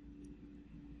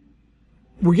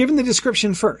given the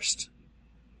description first.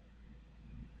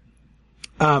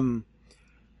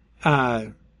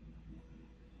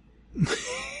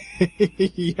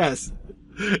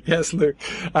 Yes, Luke.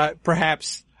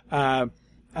 Perhaps, though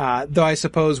I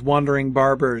suppose wandering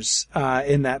barbers,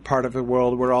 in that part of the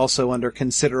world were also under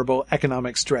considerable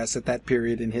economic stress at that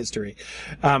period in history.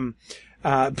 But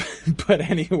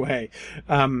anyway,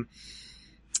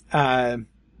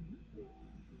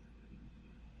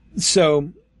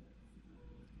 so,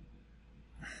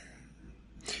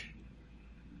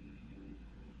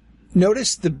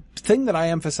 notice the thing that I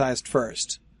emphasized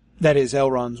first, that is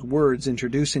Elrond's words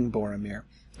introducing Boromir,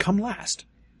 come last,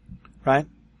 right?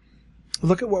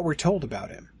 Look at what we're told about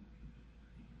him.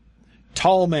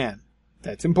 Tall man.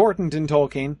 That's important in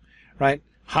Tolkien, right?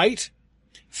 Height,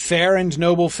 fair and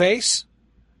noble face,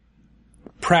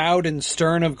 proud and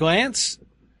stern of glance,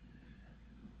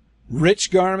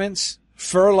 rich garments,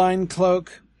 fur-lined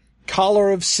cloak,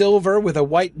 collar of silver with a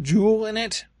white jewel in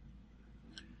it,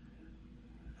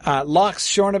 locks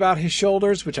shorn about his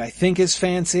shoulders, which I think is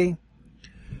fancy.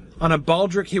 On a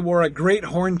baldric he wore a great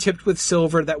horn tipped with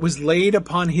silver that was laid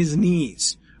upon his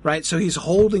knees, right? So he's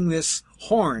holding this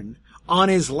horn on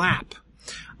his lap.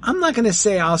 I'm not going to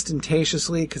say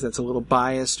ostentatiously because that's a little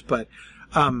biased, but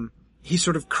he's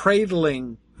sort of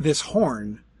cradling this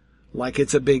horn like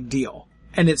it's a big deal.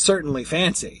 And it's certainly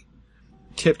fancy,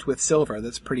 tipped with silver.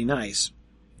 That's pretty nice.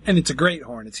 And it's a great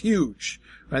horn. It's huge,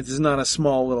 right? This is not a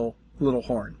small little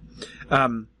horn.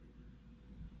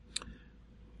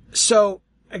 So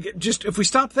just if we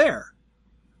stop there,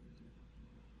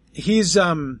 he's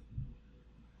Dora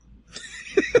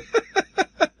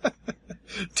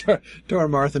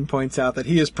Marthin points out that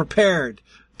he is prepared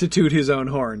to toot his own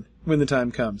horn when the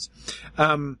time comes.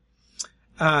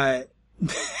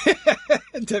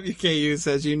 WKU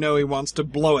says, you know, he wants to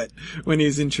blow it when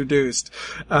he's introduced.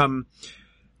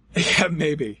 Yeah,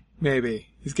 maybe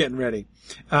he's getting ready.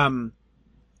 Yeah,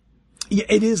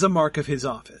 it is a mark of his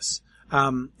office.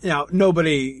 Now,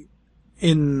 nobody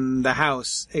in the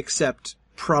house except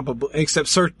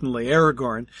certainly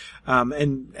Aragorn,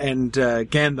 and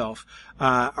Gandalf,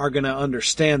 are gonna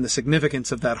understand the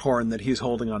significance of that horn that he's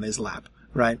holding on his lap,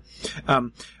 right?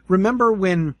 Remember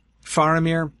when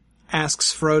Faramir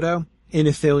asks Frodo in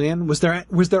Ithilien, was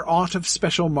there aught of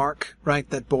special mark, right,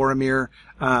 that Boromir,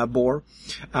 bore?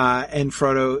 And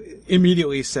Frodo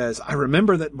immediately says, I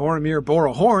remember that Boromir bore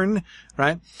a horn,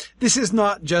 right? This is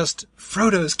not just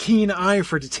Frodo's keen eye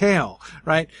for detail,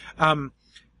 right?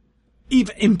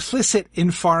 Even implicit in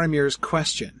Faramir's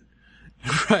question,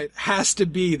 right, has to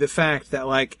be the fact that,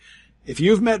 like, if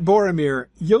you've met Boromir,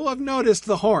 you'll have noticed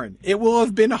the horn. It will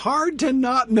have been hard to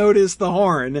not notice the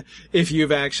horn if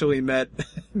you've actually met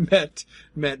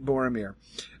Boromir.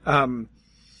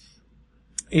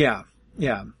 Yeah.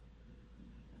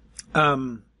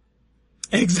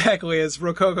 Exactly, as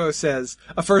Rococo says,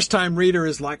 a first-time reader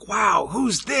is like, wow,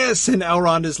 who's this? And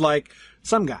Elrond is like,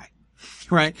 some guy,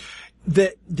 right?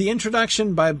 The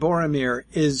introduction by Boromir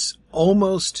is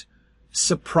almost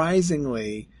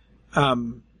surprisingly,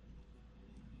 downplaying,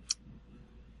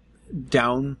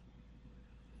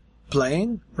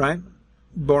 right?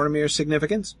 Boromir's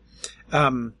significance.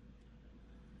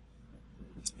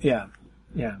 Yeah.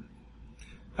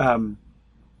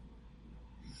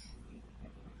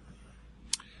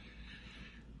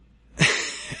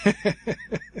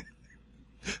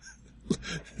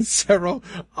 Several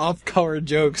off-color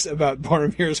jokes about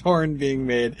Boromir's horn being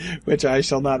made, which I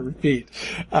shall not repeat.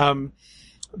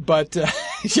 But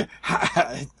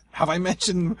have I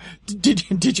mentioned?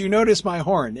 Did you notice my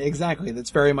horn? Exactly. That's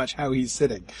very much how he's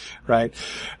sitting, right?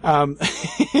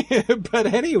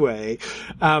 But anyway,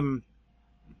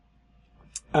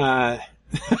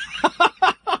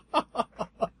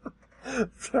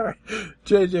 sorry.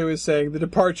 JJ was saying the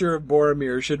departure of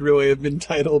Boromir should really have been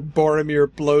titled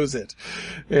Boromir Blows It.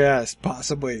 Yes,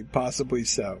 possibly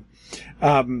so.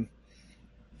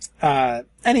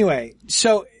 Anyway,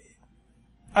 so,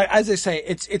 as I say,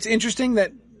 it's interesting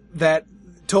that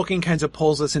Tolkien kind of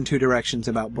pulls us in two directions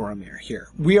about Boromir here.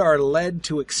 We are led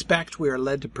to expect, we are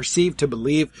led to perceive, to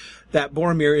believe that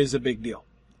Boromir is a big deal,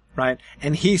 right?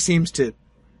 And he seems to,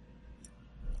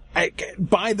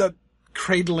 by the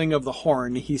cradling of the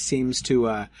horn, he seems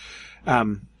to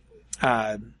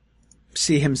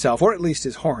see himself, or at least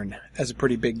his horn, as a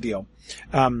pretty big deal.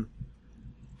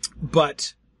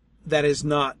 But that is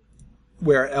not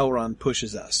where Elrond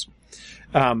pushes us.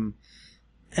 And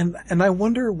I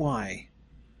wonder why.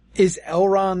 Is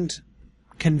Elrond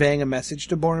conveying a message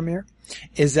to Boromir?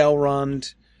 Is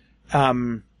Elrond,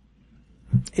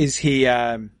 is he,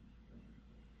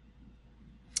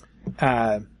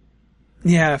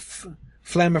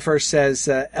 Flammifer says,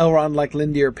 Elrond, like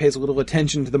Lindir, pays little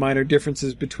attention to the minor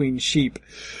differences between sheep.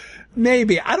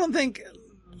 Maybe. I don't think,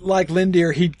 like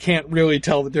Lindir, he can't really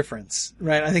tell the difference,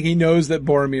 right? I think he knows that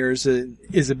Boromir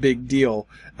is a big deal.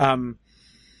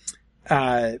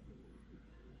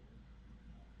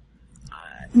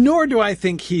 Nor do I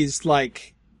think he's,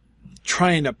 like,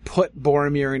 trying to put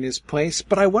Boromir in his place,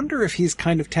 but I wonder if he's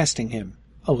kind of testing him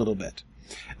a little bit.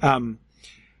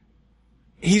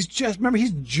 He's just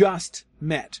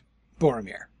met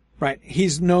Boromir, right?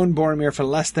 He's known Boromir for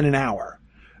less than an hour,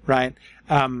 right?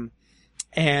 And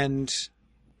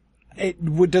it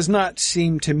would not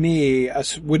seem to me a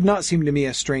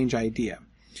strange idea,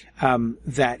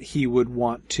 that he would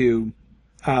want to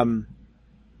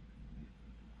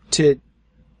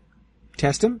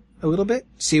test him a little bit,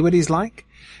 see what he's like.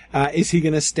 Is he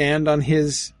going to stand on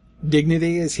his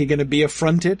dignity? Is he going to be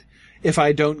affronted if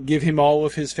I don't give him all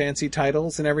of his fancy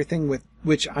titles and everything, with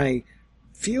which I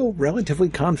feel relatively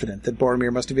confident that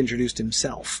Boromir must have introduced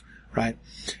himself, right?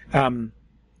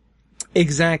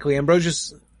 Exactly.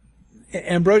 Ambrosius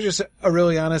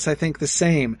Aurelianus, I think the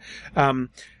same.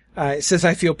 It says,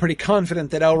 I feel pretty confident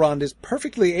that Elrond is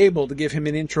perfectly able to give him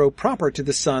an intro proper to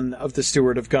the son of the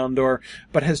Steward of Gondor,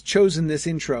 but has chosen this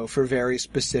intro for very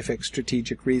specific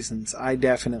strategic reasons. I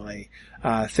definitely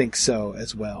think so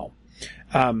as well.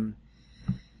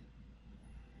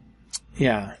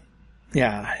 Yeah.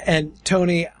 And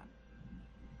Tony,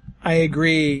 I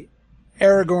agree.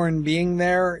 Aragorn being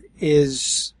there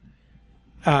is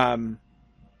got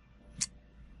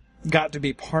to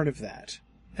be part of that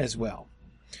as well.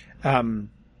 Yeah.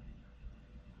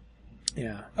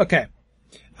 Okay.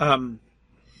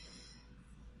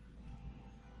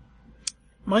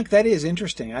 Mike, that is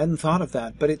interesting. I hadn't thought of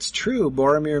that, but it's true.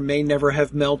 Boromir may never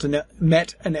have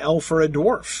met an elf or a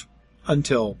dwarf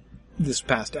until this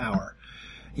past hour.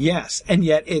 Yes, and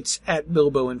yet it's at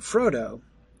Bilbo and Frodo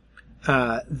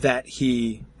that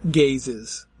he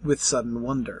gazes with sudden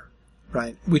wonder,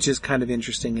 right? Which is kind of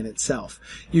interesting in itself.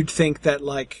 You'd think that,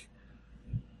 like,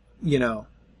 you know,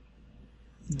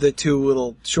 the two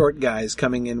little short guys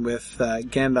coming in with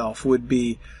Gandalf would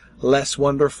be less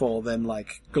wonderful than,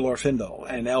 like, Glorfindel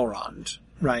and Elrond,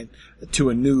 right? To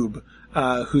a noob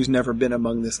who's never been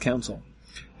among this council.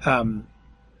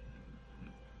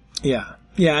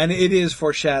 Yeah, and it is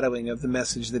foreshadowing of the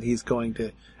message that he's going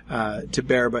to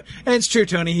bear. And it's true,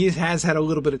 Tony, he has had a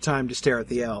little bit of time to stare at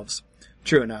the elves.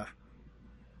 True enough.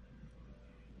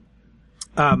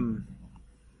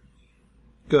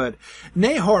 Good.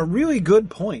 Nahor, really good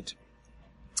point.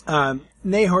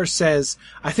 Nahor says,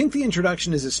 I think the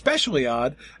introduction is especially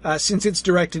odd, since it's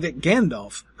directed at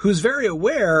Gandalf, who's very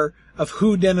aware of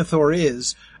who Denethor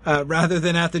is, rather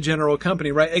than at the general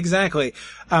company, right? Exactly.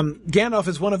 Gandalf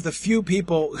is one of the few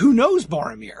people who knows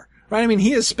Boromir, right? I mean,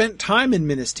 he has spent time in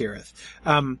Minas Tirith.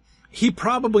 he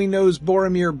probably knows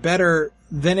Boromir better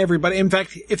than everybody. In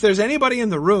fact, if there's anybody in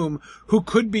the room who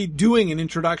could be doing an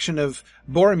introduction of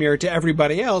Boromir to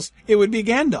everybody else, it would be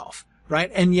Gandalf,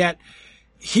 right? And yet,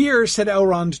 here, said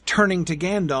Elrond, turning to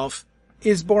Gandalf,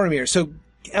 is Boromir. So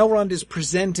Elrond is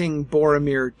presenting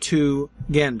Boromir to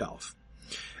Gandalf.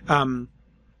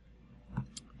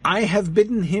 I have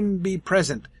bidden him be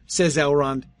present, says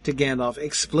Elrond to Gandalf,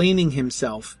 explaining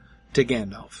himself to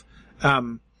Gandalf.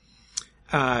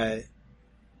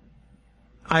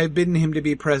 I've bidden him to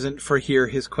be present, for here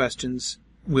his questions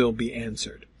will be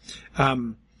answered.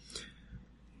 I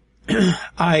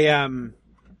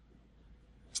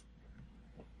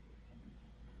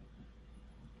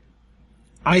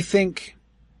think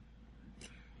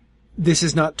this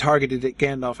is not targeted at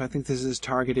Gandalf. I think this is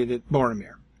targeted at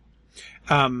Boromir.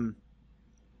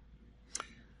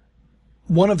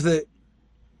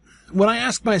 When I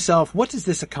ask myself, what does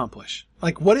this accomplish?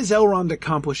 Like, what is Elrond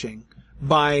accomplishing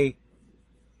by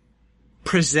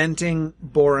presenting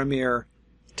Boromir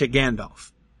to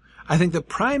Gandalf? I think the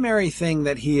primary thing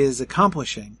that he is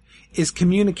accomplishing is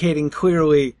communicating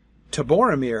clearly to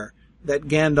Boromir that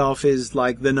Gandalf is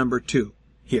like the number 2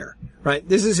 here, right?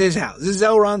 This is his house. This is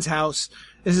Elrond's house.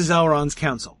 This is Elrond's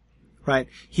counsel, right?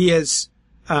 He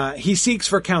seeks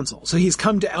for counsel. So he's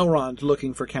come to Elrond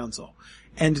looking for counsel.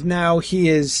 And now he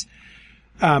is,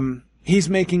 he's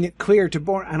making it clear to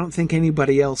Boromir. I don't think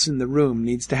anybody else in the room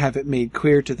needs to have it made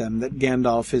clear to them that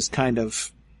Gandalf is kind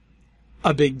of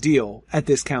a big deal at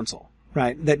this council,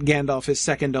 right? That Gandalf is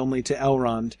second only to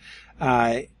Elrond,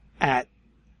 at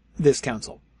this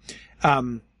council.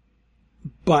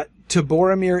 But to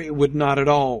Boromir, it would not at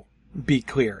all be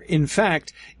clear. In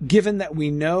fact, given that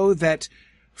we know that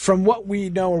from what we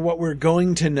know or what we're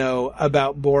going to know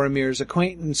about Boromir's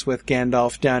acquaintance with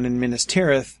Gandalf down in Minas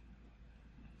Tirith,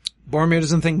 Boromir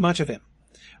doesn't think much of him,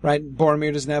 right?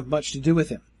 Boromir doesn't have much to do with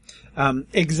him.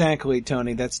 Exactly,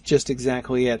 Tony. That's just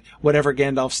exactly it. Whatever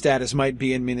Gandalf's status might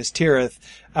be in Minas Tirith,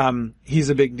 he's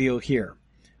a big deal here,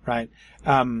 right?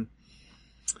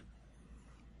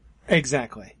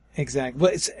 Exactly.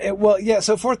 Well, yeah.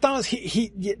 So for Thomas,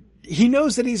 he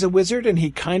knows that he's a wizard, and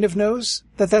he kind of knows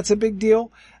that that's a big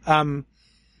deal. But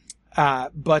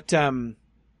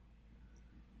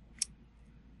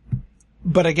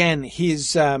again,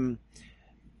 he's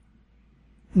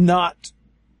not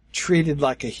treated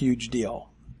like a huge deal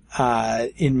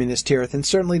in Minas Tirith, and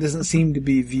certainly doesn't seem to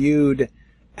be viewed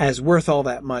as worth all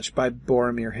that much by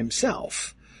Boromir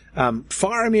himself.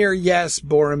 Faramir, yes.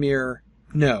 Boromir,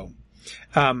 no.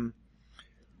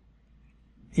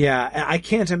 Yeah, I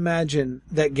can't imagine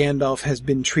that Gandalf has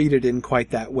been treated in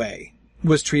quite that way.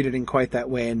 Was treated in quite that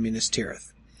way in Minas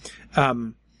Tirith.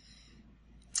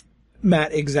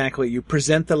 Matt, exactly. You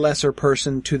present the lesser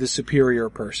person to the superior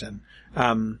person.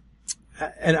 And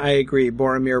I agree,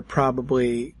 Boromir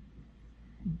probably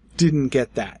didn't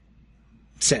get that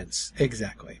sense.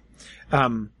 Exactly.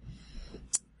 And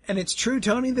it's true,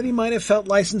 Tony, that he might have felt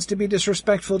licensed to be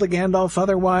disrespectful to Gandalf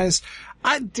otherwise.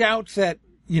 I doubt that,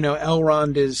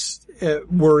 Elrond is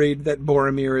worried that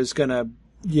Boromir is gonna,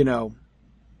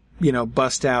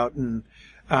 bust out and,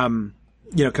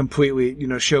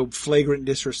 completely, show flagrant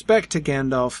disrespect to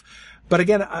Gandalf. But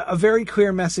again, a very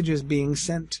clear message is being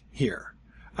sent here.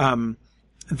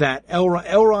 That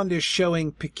Elrond is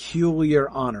showing peculiar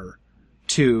honor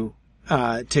to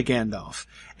Gandalf.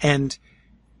 And,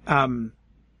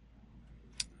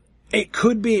 it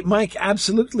could be, Mike,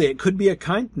 absolutely, it could be a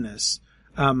kindness,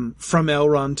 from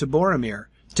Elrond to Boromir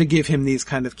to give him these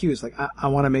kind of cues. Like, I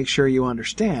want to make sure you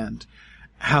understand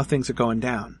how things are going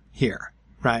down here,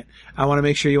 right? I want to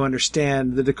make sure you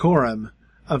understand the decorum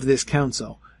of this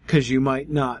council, because you might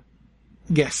not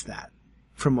guess that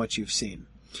from what you've seen.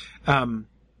 I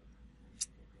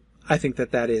think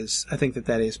that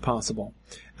is possible.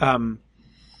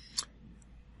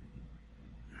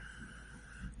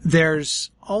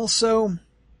 There's also,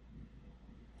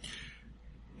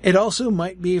 it also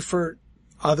might be for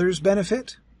others'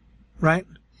 benefit, right?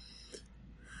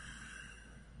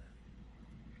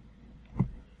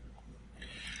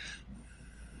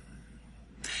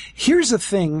 Here's a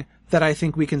thing that I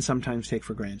think we can sometimes take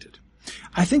for granted.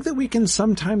 I think that we can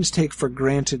sometimes take for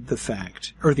granted the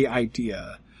fact, or the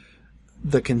idea,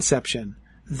 the conception,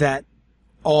 that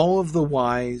all of the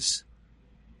wise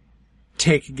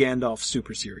take Gandalf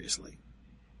super seriously.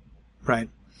 Right?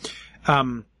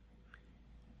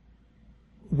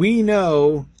 We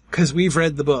know, because we've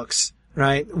read the books,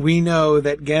 right? We know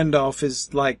that Gandalf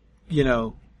is like,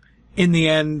 in the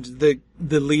end, the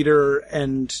leader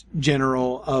and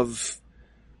general of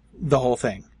the whole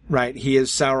thing, right? He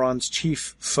is Sauron's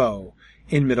chief foe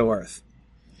in Middle-earth.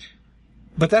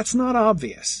 But that's not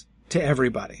obvious to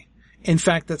everybody. In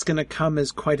fact, that's going to come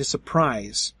as quite a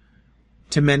surprise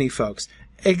to many folks.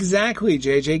 Exactly,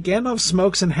 JJ. Gandalf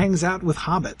smokes and hangs out with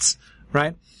hobbits,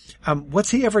 right?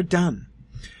 What's he ever done?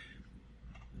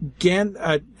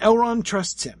 Elrond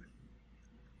trusts him.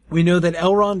 We know that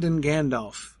Elrond and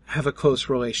Gandalf have a close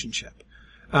relationship.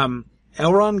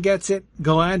 Elrond gets it.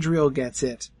 Galadriel gets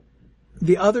it.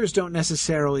 The others don't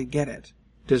necessarily get it.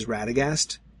 Does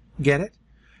Radagast get it?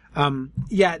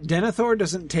 Denethor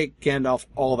doesn't take Gandalf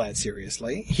all that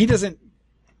seriously. He doesn't,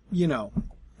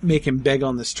 make him beg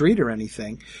on the street or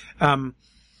anything. And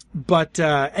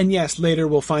yes, later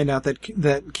we'll find out that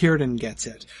Círdan gets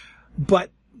it. But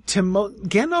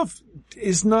Gandalf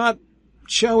is not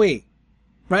showy.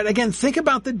 Right? Again, think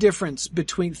about the difference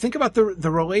think about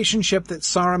the relationship that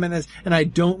Saruman has, and I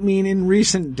don't mean in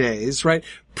recent days, right?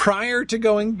 Prior to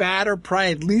going bad, or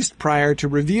at least prior to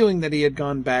revealing that he had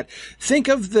gone bad. Think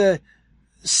of the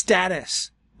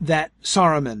status that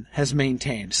Saruman has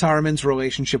maintained. Saruman's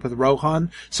relationship with Rohan,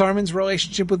 Saruman's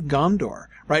relationship with Gondor,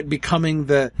 right? Becoming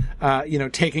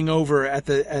taking over at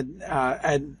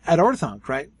Orthanc,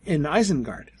 right? In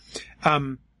Isengard.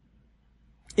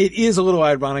 It is a little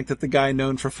ironic that the guy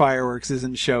known for fireworks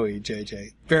isn't showy,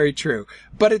 JJ. Very true.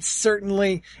 But it's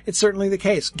certainly the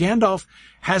case. Gandalf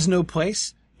has no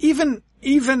place. Even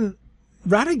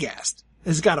Radagast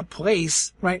has got a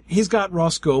place, right? He's got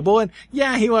Ross Goebel, and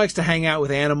yeah, he likes to hang out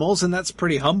with animals, and that's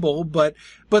pretty humble, but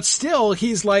still,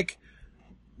 he's like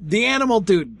the animal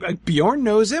dude. Like, Bjorn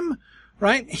knows him,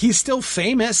 right? He's still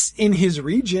famous in his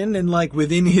region and like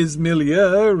within his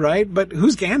milieu, right? But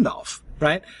who's Gandalf?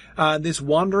 Right? This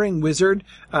wandering wizard,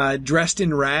 dressed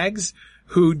in rags,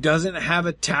 who doesn't have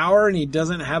a tower and he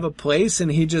doesn't have a place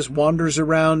and he just wanders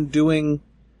around doing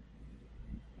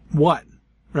what?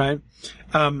 Right?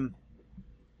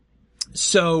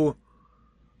 So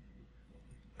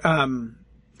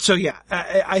yeah,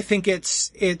 I think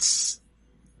is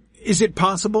it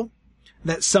possible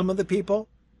that some of the people,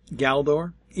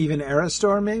 Galdor, even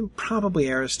Aristor, maybe, probably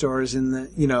Aristor is in the,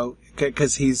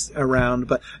 cause he's around,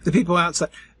 but the people outside,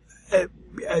 would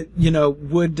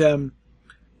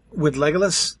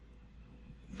Legolas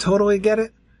totally get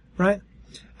it? Right?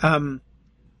 I'm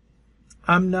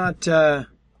not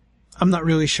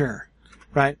really sure.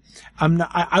 Right?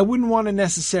 I wouldn't want to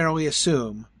necessarily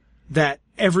assume that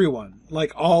everyone,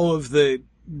 like all of the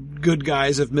good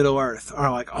guys of Middle-earth are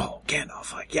like, oh,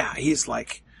 Gandalf, like, yeah, he's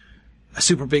like,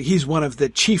 he's one of the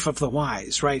chief of the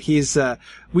wise, right?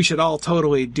 We should all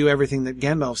totally do everything that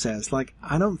Gandalf says. Like,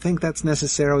 I don't think that's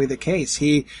necessarily the case.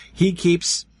 He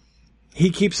keeps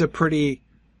a pretty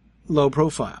low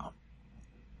profile,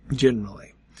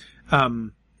 generally.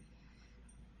 So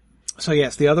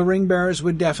yes, the other ring bearers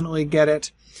would definitely get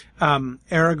it.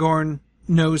 Aragorn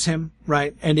knows him,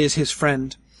 right? And is his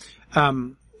friend.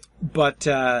 But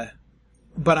I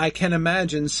can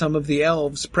imagine some of the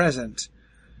elves present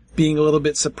being a little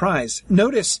bit surprised.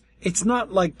 Notice, it's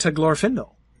not like to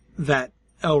Glorfindel that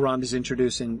Elrond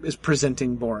is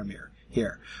presenting Boromir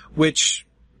here. Which,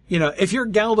 if you're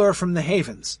Galdor from the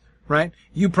Havens, right?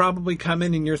 You probably come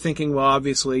in and you're thinking, well,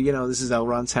 obviously, this is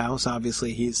Elrond's house.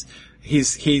 Obviously, he's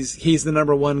the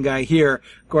number one guy here.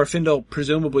 Glorfindel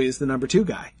presumably is the number two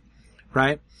guy,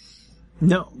 right?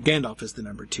 No, Gandalf is the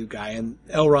number two guy, and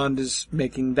Elrond is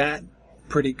making that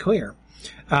pretty clear.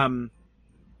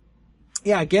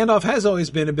 Yeah, Gandalf has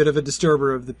always been a bit of a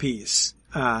disturber of the peace,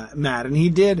 Matt, and he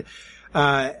did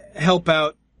help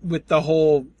out with the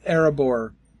whole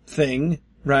Erebor thing,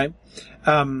 right?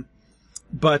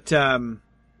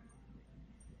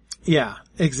 Yeah,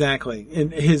 exactly.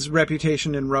 And his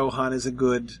reputation in Rohan is a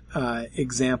good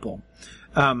example.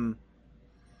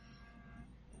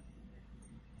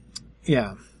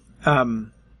 Yeah.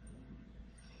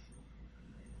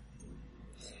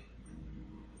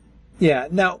 Yeah.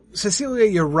 Now, Cecilia,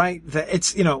 you're right that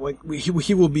it's,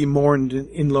 he will be mourned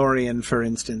in Lorien, for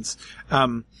instance.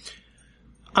 I'm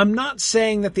not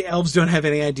saying that the elves don't have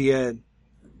any idea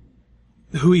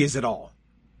who he is at all,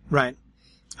 right?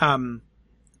 The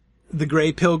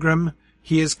Grey Pilgrim,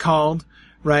 he is called,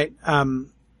 right?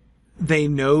 They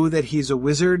know that he's a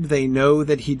wizard. They know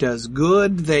that he does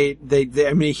good.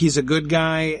 He's a good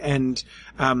guy, and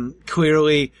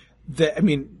clearly,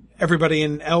 everybody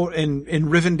in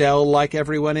Rivendell, like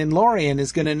everyone in Lorien,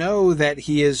 is going to know that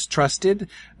he is trusted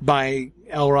by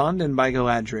Elrond and by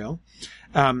Galadriel.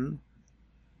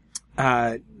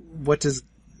 What does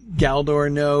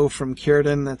Galdor know from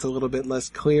Círdan? That's a little bit less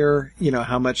clear.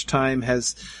 How much time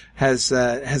has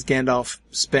Gandalf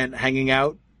spent hanging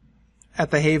out at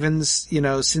the Havens,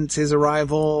 since his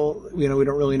arrival? We don't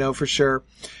really know for sure.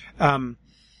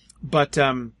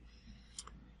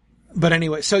 But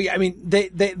anyway, so yeah, I mean,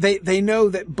 they know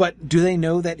that, but do they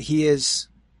know that he is,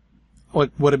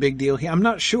 what a big deal I'm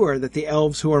not sure that the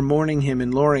elves who are mourning him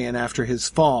in Lorien after his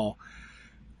fall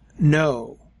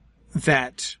know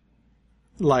that,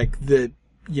 like, the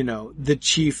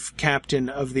chief captain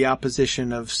of the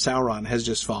opposition of Sauron has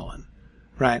just fallen,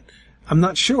 right? I'm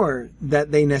not sure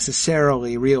that they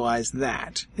necessarily realize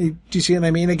that. Do you see what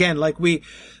I mean? Again, like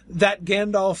that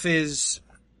Gandalf is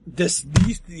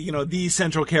the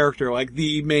central character, like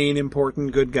the main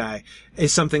important good guy,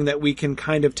 is something that we can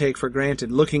kind of take for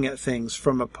granted, looking at things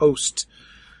from a post,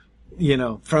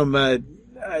 from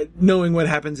knowing what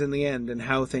happens in the end and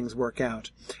how things work out.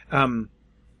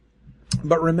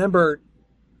 But remember,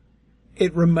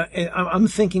 I'm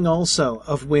thinking also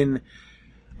of when,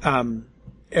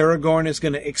 Aragorn is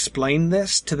going to explain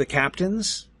this to the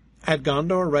captains at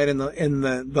Gondor, right in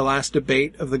the last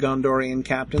debate of the Gondorian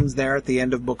captains there at the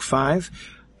end of Book 5.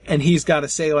 And he's got to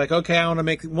say, like, okay, I want to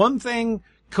make one thing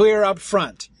clear up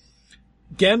front.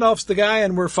 Gandalf's the guy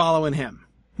and we're following him,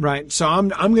 right? So I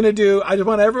just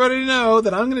want everybody to know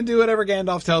that I'm going to do whatever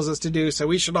Gandalf tells us to do, so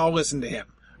we should all listen to him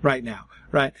right now,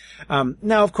 right?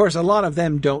 Now, of course, a lot of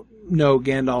them don't know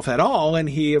Gandalf at all, and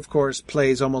he, of course,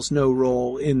 plays almost no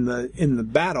role in the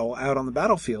battle out on the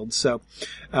battlefield. So,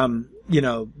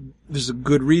 there's a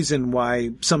good reason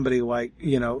why somebody like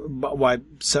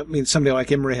somebody like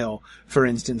Imrahil, for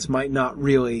instance, might not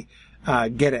really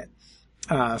get it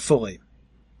fully.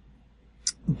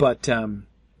 But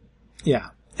yeah.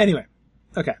 Anyway,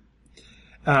 okay.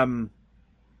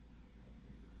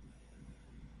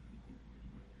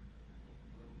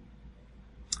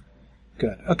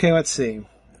 Good. Okay, let's see.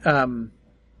 Yeah.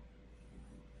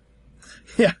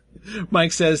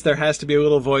 Mike says there has to be a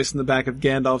little voice in the back of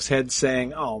Gandalf's head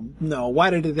saying, oh, no,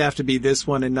 why did it have to be this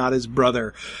one and not his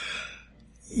brother?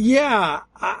 Yeah,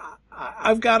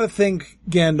 I've got to think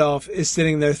Gandalf is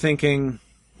sitting there thinking,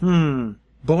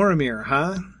 Boromir,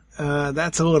 huh?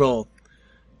 That's a little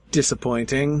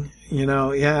disappointing,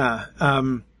 yeah.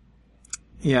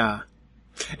 Yeah.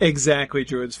 Exactly,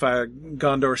 Druid's Fire.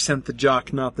 Gondor sent the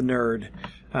jock, not the nerd.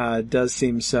 Does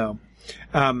seem so.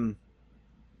 Yeah.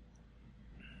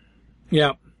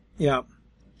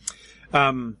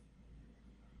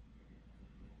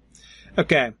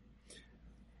 Okay.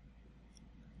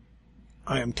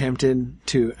 I am tempted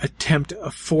to attempt a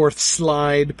fourth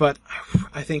slide, but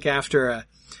I think after a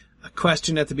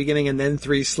question at the beginning and then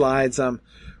 3 slides, I'm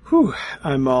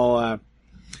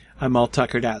all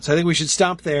tuckered out. So I think we should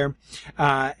stop there,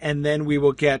 and then we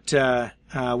will get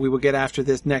after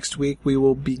this next week. We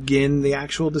will begin the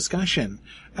actual discussion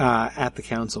at the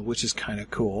council, which is kind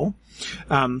of cool.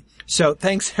 So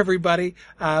thanks everybody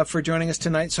for joining us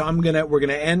tonight. So we're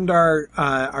gonna end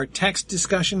our text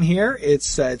discussion here.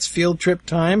 It's field trip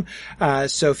time.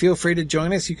 So feel free to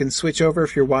join us. You can switch over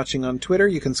if you're watching on Twitter.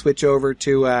 You can switch over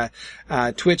to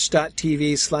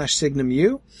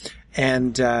twitch.tv/SignumU.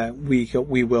 And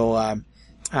we will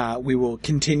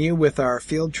continue with our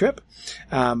field trip.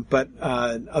 But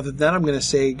other than that, I'm going to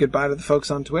say goodbye to the folks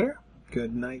on Twitter.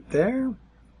 Good night there.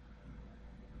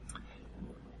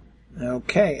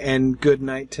 Okay, and good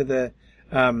night to the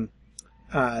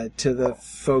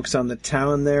folks on the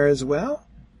town there as well.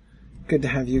 Good to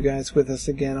have you guys with us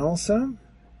again also.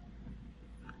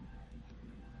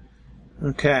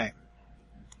 Okay.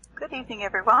 Good evening,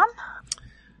 everyone.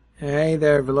 Hey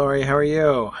there, Valori. How are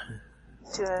you?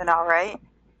 Doing all right.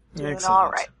 Excellent. All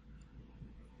right.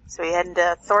 So we heading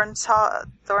to Thorn's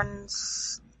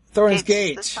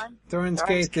Gate this time? Thorn's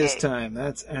Gate this time.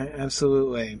 That's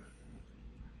absolutely.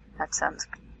 That sounds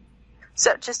good.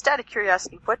 So, just out of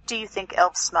curiosity, what do you think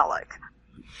elves smell like?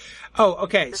 Oh,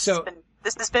 okay. This has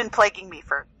been plaguing me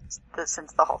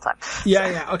since the whole time.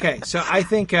 Yeah. Okay. So I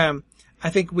think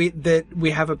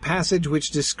we have a passage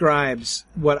which describes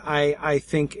what I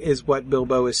think is what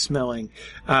Bilbo is smelling.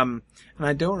 And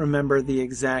I don't remember the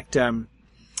exact,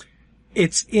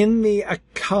 it's in the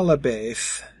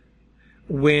Akallabeth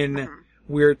when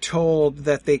we're told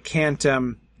that they can't,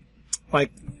 how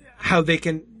they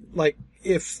can,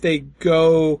 if they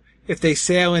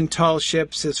sail in tall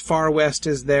ships as far west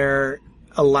as they're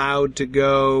allowed to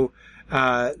go,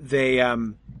 they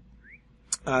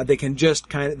can just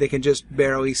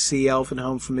barely see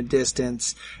Elfenhome from a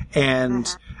distance,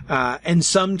 and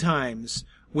sometimes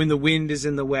when the wind is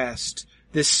in the west,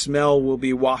 this smell will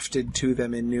be wafted to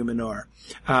them in Numenor,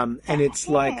 and it's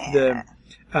like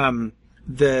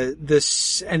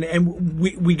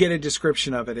we get a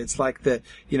description of it. It's like the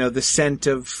scent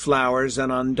of flowers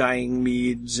and undying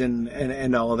meads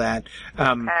and all of that.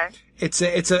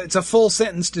 It's a full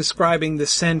sentence describing the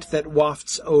scent that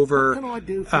wafts over What can I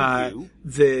do for you?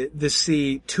 the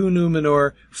sea to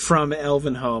Numenor from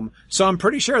Elvenhome. So I'm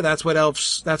pretty sure that's what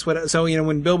so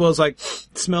when Bilbo's like,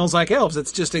 smells like elves,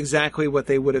 it's just exactly what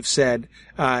they would have said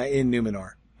in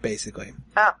Numenor, basically.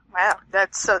 Oh, wow.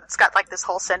 So it's got like this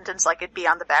whole sentence like it'd be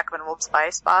on the back of an Old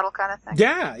Spice bottle kind of thing.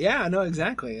 Yeah, no,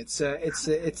 exactly. It's a Look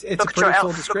pretty at your full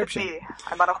elf. description. Look at me.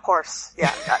 I'm on a horse.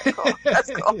 Yeah, got it. Cool.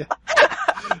 That's cool.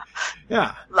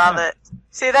 Yeah. Love it.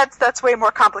 See, that's way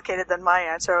more complicated than my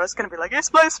answer. I was going to be like, it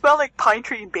smell like pine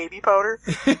tree and baby powder.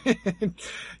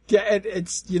 Yeah,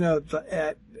 it's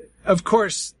of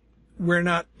course we're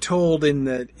not told in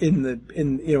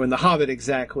the Hobbit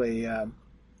exactly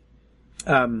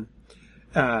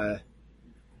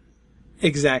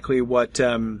exactly what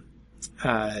it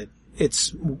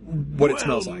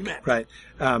smells like, right?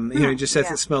 He just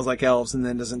says it smells like elves and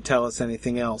then doesn't tell us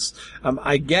anything else.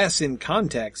 I guess in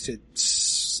context, it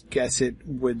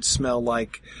would smell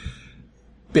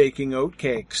baking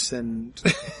oatcakes and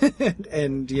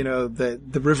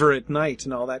the river at night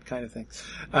and all that kind of thing.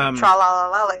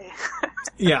 Tra-la-la-lally.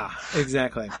 Yeah,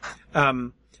 exactly.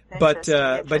 But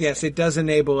yes, it does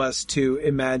enable us to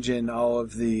imagine all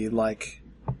of the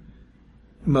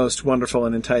most wonderful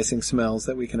and enticing smells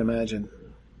that we can imagine.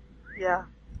 Yeah.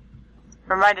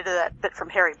 Reminded of that bit from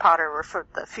Harry Potter where for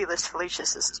the Felis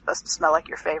Felicius is supposed to smell like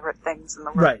your favorite things in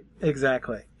the world. Right,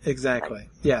 exactly.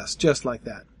 Yes, just like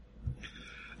that.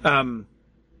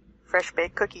 Fresh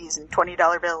baked cookies and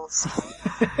 $20 bills.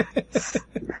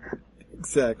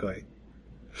 Exactly.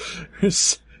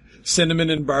 Cinnamon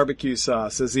and barbecue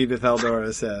sauce, as Edith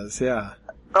Eldora says, yeah.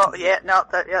 Oh, yeah,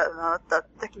 that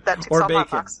ticks or all bacon. my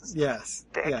boxes. Yes.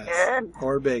 Bacon. Yes.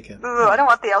 Or bacon. Ooh, I don't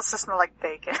want the elves to smell like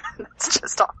bacon. That's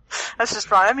just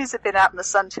wrong. That means they've been out in the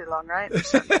sun too long, right? They're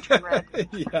starting to turn red.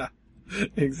 Yeah,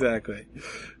 exactly.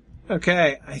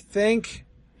 Okay, I think,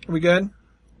 are we good?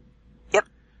 Yep.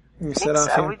 We set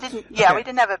off here? We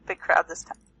didn't have a big crowd this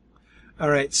time. All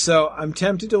right, so I'm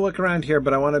tempted to look around here,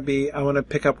 but I want to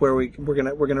pick up where we're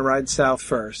gonna ride south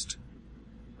first.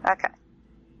 Okay.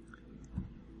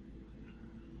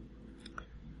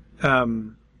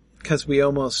 Because we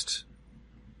almost,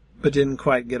 but didn't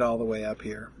quite get all the way up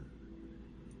here.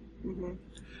 Mm-hmm.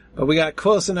 But we got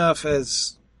close enough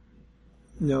as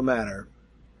no matter.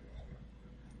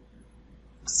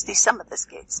 See some of this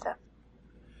gate stuff.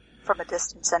 From a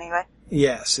distance, anyway.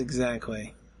 Yes,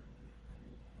 exactly.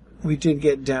 We did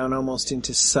get down almost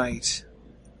into sight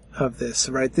of this,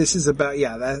 right? This is about,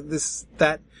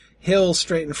 that hill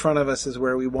straight in front of us is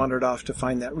where we wandered off to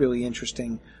find that really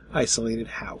interesting isolated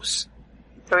house.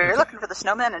 So we were looking for the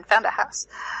snowman and found a house.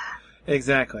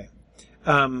 Exactly.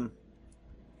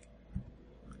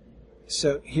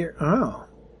 So here, Oh,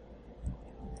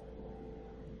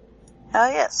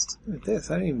 yes. Look at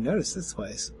this. I didn't even notice this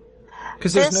place.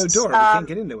 Because there's no door. We can't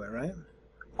get into it, right?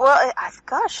 Well,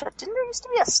 didn't there used to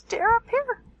be a stair up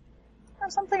here? Or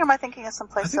something? Or am I thinking of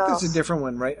someplace else? I think there's a different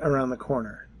one right around the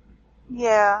corner.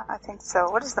 Yeah, I think so.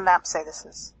 What does the map say this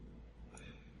is?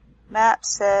 Map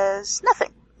says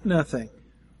nothing. Nothing.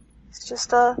 It's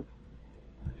just a...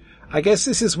 I guess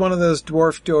this is one of those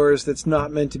dwarf doors that's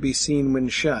not meant to be seen when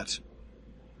shut.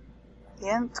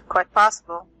 Yeah, it's quite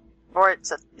possible. Or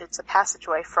it's a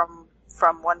passageway from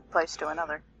one place to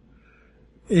another.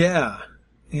 Yeah.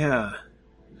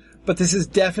 But this is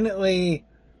definitely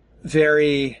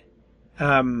very,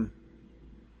 this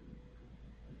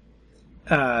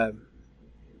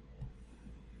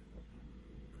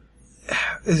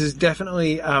is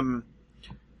definitely,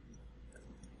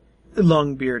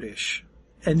 Longbeardish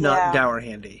and not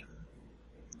Dourhandy.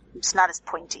 It's not as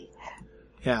pointy.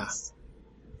 Yeah.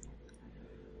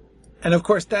 And of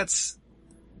course that's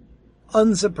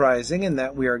unsurprising in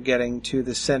that we are getting to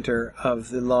the center of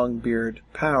the Longbeard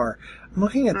power. I'm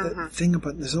looking at the thing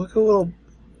about, there's like a little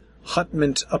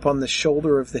hutment up on the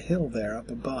shoulder of the hill there up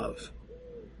above.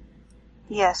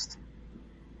 Yes.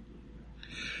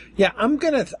 Yeah,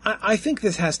 I think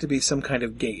this has to be some kind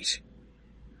of gate.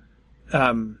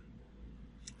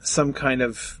 Some kind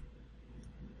of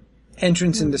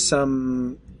entrance into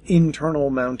some internal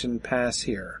mountain pass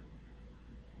here.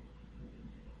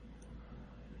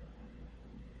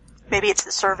 Maybe it's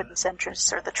the servants'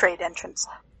 entrance or the trade entrance.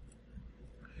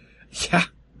 Yeah,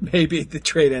 maybe the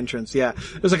trade entrance. Yeah,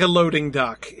 there's like a loading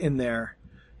dock in there.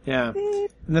 Yeah, and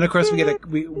then of course we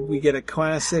get a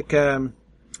classic Longbeardian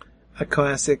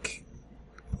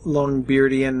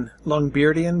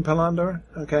Palandor.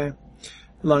 Okay,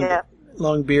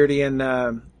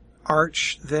 Longbeardian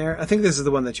arch there. I think this is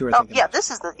the one that you were thinking. Oh, this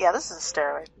is the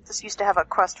stairway. This used to have a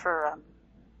quest for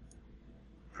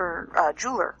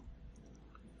jeweler.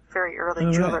 very early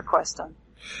All jeweler right. quest on.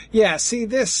 Yeah, see,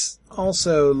 this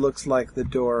also looks like the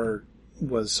door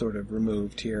was sort of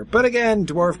removed here. But again,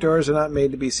 dwarf doors are not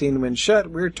made to be seen when shut,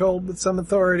 we're told with some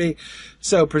authority,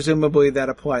 so presumably that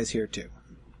applies here too.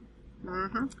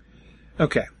 Mm-hmm.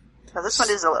 Okay. Now this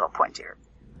one is a little pointier.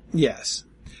 Yes.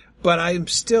 But I'm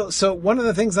still, so one of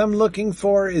the things I'm looking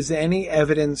for is any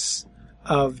evidence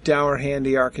of Dour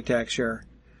Handy architecture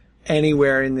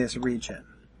anywhere in this region.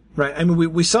 Right? I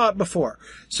mean, we saw it before.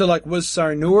 So like, was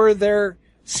Sarnur their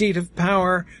seat of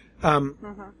power?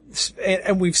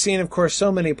 And we've seen, of course,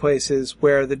 so many places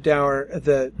where the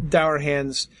Dour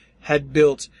Hands had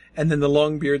built, and then the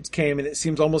Longbeards came, and it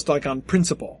seems almost like on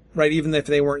principle, right? Even if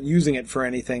they weren't using it for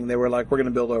anything, they were like, we're going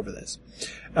to build over this.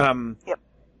 Yep.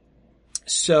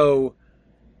 So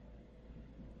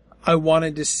I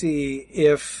wanted to see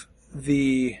if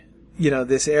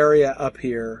this area up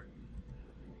here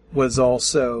was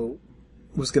going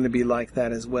to be like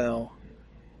that as well.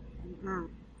 Mm-hmm.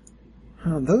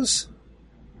 Oh, those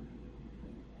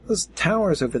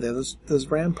towers over there, those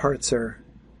ramparts are...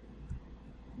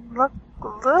 Look a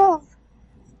little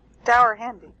Dour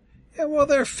Handy. Yeah, well,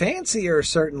 they're fancier,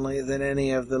 certainly, than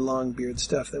any of the Longbeard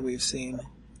stuff that we've seen.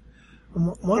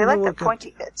 They like the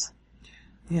pointy bits.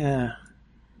 Yeah.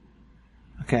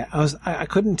 Okay, I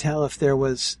couldn't tell if there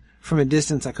was... From a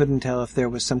distance, I couldn't tell if there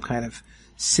was some kind of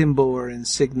symbol or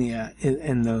insignia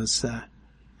in those...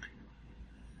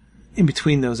 in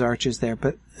between those arches there,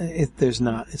 but there's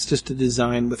not. It's just a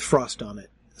design with frost on it.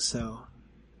 So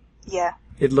yeah,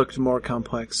 it looked more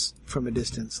complex from a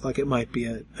distance, like it might be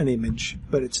an image,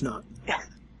 but it's not.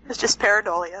 It's just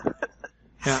pareidolia.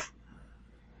 Yeah.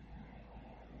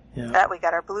 That we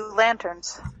got our blue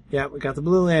lanterns. Yeah, we got the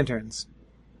blue lanterns.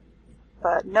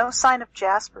 But no sign of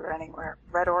jasper anywhere,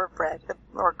 red or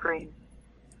green.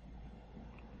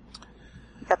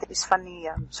 We got these funny,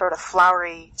 sort of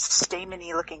flowery,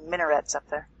 stameny looking minarets up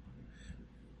there.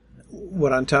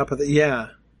 What, on top of the... Yeah,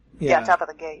 on top of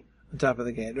the gate. On top of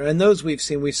the gate. And those we've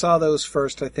seen. We saw those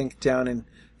first, I think, down in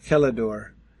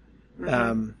Kelador.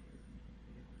 Mm-hmm.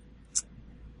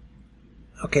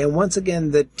 Okay, and once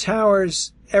again, the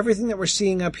towers, everything that we're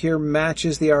seeing up here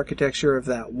matches the architecture of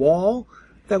that wall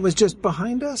that was just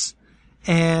behind us.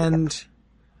 And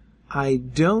I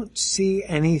don't see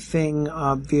anything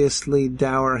obviously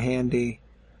Dour Handy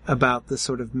about the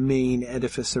sort of main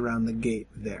edifice around the gate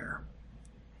there.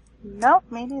 Nope,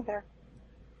 me neither.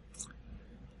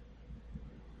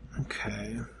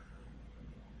 Okay.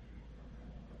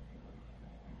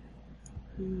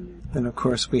 Then, of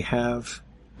course, we have...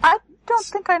 I don't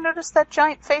think I noticed that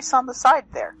giant face on the side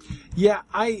there. Yeah,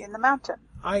 in the mountain.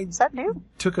 Is that new?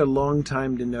 Took a long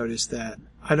time to notice that.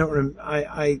 I don't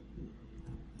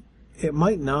it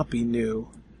might not be new.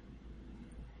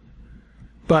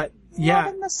 But, yeah.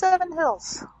 Not in the Seven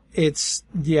Hills. It's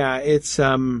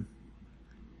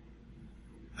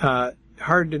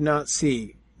hard to not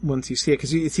see once you see it,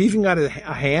 because it's even got a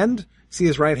hand. See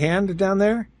his right hand down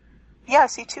there? Yeah, I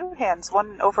see two hands,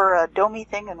 one over a domey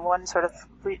thing and one sort of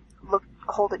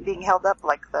being held up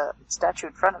like the statue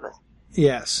in front of us.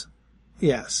 Yes.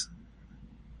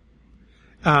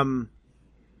 Wow.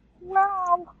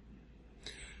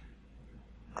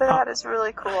 That is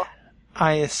really cool.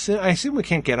 I assume we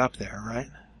can't get up there, right?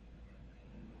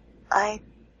 I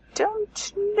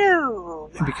don't know.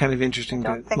 It'd be kind of interesting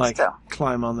to so.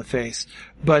 climb on the face.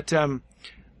 But I'm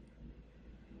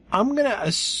gonna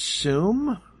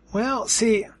assume, well,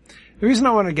 see, the reason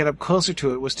I wanted to get up closer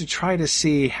to it was to try to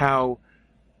see how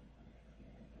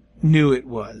new it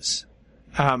was.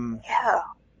 Yeah.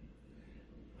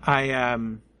 I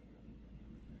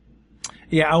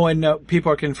know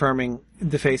people are confirming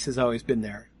the face has always been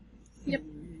there. Yep.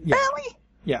 Yeah. Really?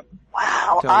 Yep.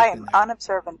 Wow, I am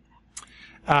unobservant.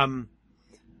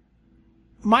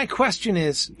 My question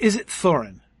is it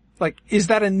Thorin? Like, is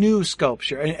that a new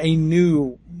sculpture? A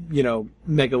new,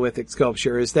 megalithic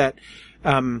sculpture? Is that,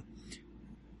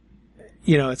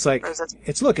 it's like,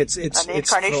 it's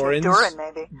Thorin's Durin,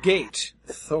 maybe. gate.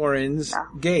 Thorin's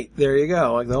gate. There you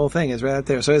go. Like, the whole thing is right up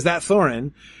there. So is that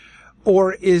Thorin?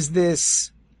 Or is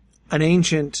this an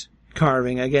ancient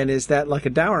carving? Again, is that like a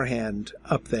Dour Hand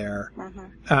up there?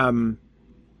 Mm-hmm.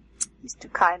 He's too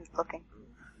kind looking.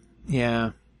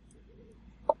 Yeah.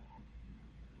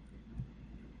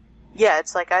 Yeah,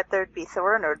 it's like either it'd be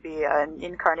Thorin or it'd be an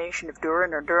incarnation of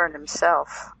Durin or Durin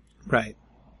himself. Right.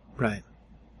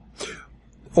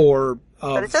 Or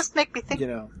but it does make me think,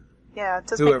 yeah, it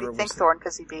does make me think Thorin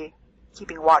because he'd be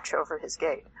keeping watch over his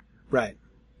gate. Right.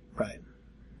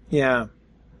 Yeah.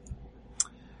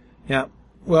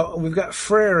 Well, we've got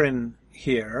Freyrin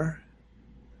here.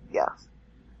 Yeah.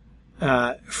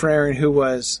 Freyrin, who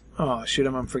was, oh, shoot,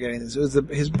 I'm forgetting this. It was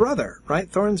his brother, right?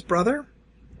 Thorin's brother?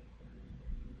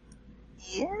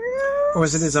 Yeah. Or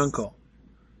was it his uncle?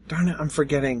 Darn it, I'm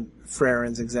forgetting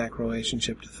Freyrin's exact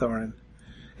relationship to Thorin.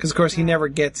 Because, of course, he never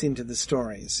gets into the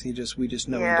stories. We just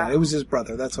know he died. It was his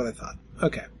brother. That's what I thought.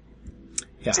 Okay.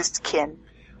 Yeah. Just kin.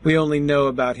 We only know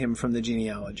about him from the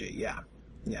genealogy. Yeah.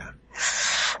 Yeah.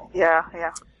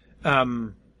 Yeah.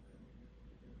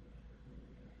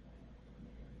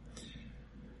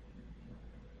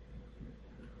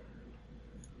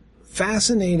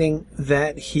 Fascinating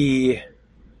that he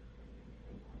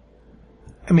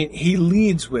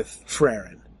leads with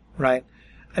Freyrin, right?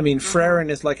 I mean, Freyrin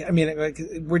is like,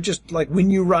 we're just like,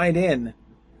 when you ride in,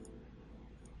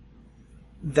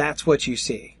 that's what you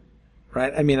see,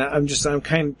 right? I mean, I'm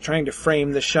kind of trying to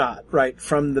frame the shot, right?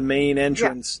 From the main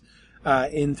entrance,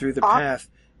 in through the path.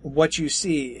 What you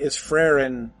see is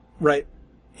Freyrin right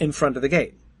in front of the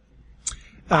gate.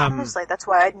 Honestly, that's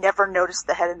why I never noticed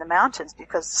the head in the mountains,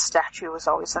 because the statue was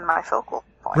always in my focal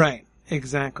point. Right,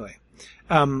 exactly.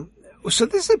 So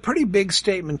this is a pretty big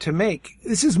statement to make.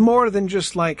 This is more than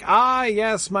just like,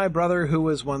 yes, my brother who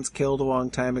was once killed a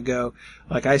long time ago.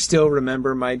 Like, I still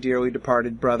remember my dearly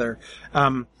departed brother.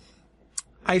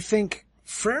 I think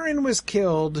Freyrin was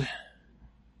killed.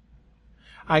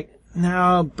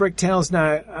 Bricktails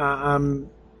now,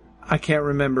 I can't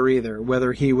remember either,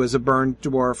 whether he was a burned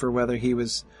dwarf or whether he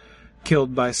was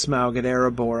killed by Smaug at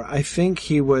Erebor. I think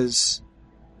he was...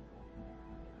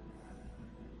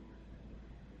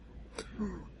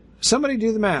 Somebody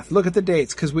do the math. Look at the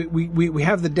dates, because we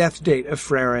have the death date of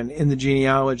Freyrin in the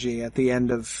genealogy at the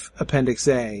end of Appendix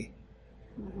A.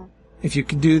 Mm-hmm. If you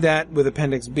could do that with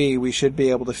Appendix B, we should be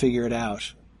able to figure it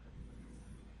out.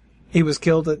 He was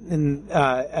killed at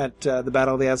the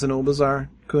Battle of the Azanul Bazaar,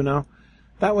 Kuno.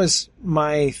 That was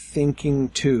my thinking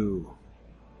too.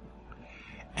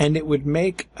 And it would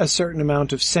make a certain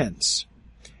amount of sense,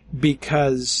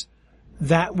 because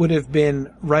that would have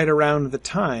been right around the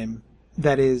time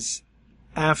that is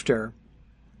after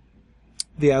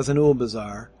the Azanul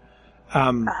Bazaar.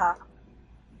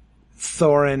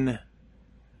 Thorin,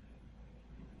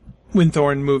 when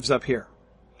Thorin moves up here,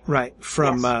 right?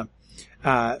 From,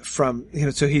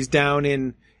 so he's down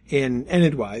in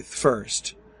Enedwaith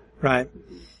first, right?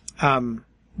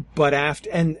 But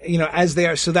as they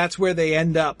are, so that's where they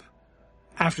end up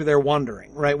after they're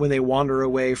wandering, right? When they wander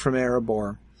away from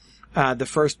Erebor. The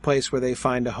first place where they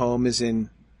find a home is in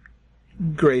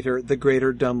the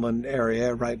greater Dunland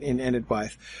area, right, in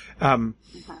Enedwaith.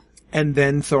 And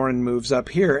then Thorin moves up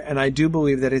here, and I do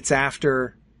believe that it's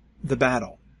after the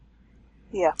battle.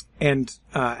 Yeah. And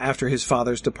after his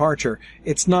father's departure.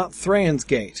 It's not Thrain's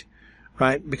Gate,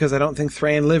 right? Because I don't think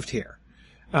Thrain lived here.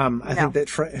 I think that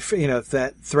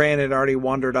that Thrain had already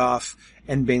wandered off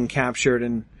and been captured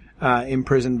and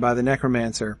imprisoned by the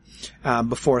Necromancer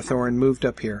before Thorin moved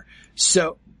up here.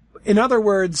 So, in other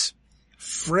words,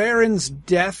 Freyrin's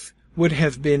death would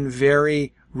have been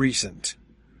very recent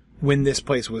when this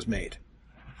place was made.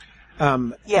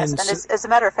 Yes, and as a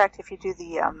matter of fact, if you do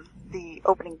the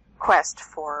opening quest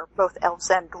for both elves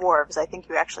and dwarves, I think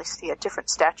you actually see a different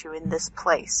statue in this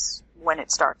place when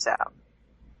it starts out.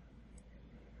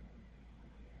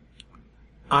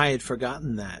 I had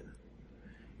forgotten that.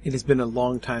 It has been a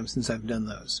long time since I've done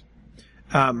those.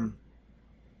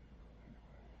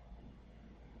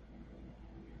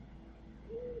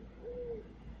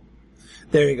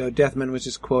 There you go. Deathman was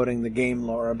just quoting the game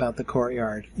lore about the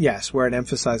courtyard. Yes, where it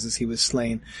emphasizes he was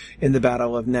slain in the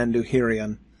Battle of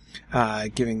Nanduhirion,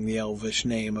 giving the elvish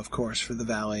name, of course, for the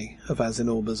Valley of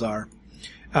Azanul Bazaar.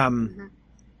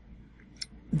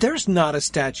 There's not a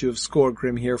statue of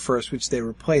Skorgrim here first, which they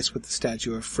replaced with the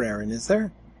statue of Freyrin, is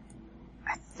there?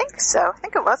 I think so. I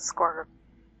think it was Skorgrim.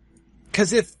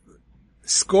 Because if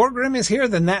Skorgrim is here,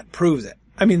 then that proves it.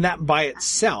 I mean, that by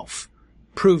itself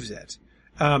proves it.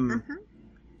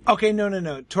 Okay,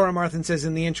 no. Tora Marthin says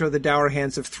in the intro, the Dour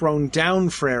Hands have thrown down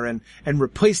Freyrin and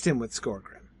replaced him with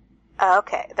Skorgrim.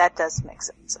 Okay, that does make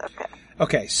sense.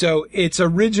 Okay, so it's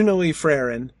originally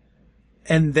Freyrin,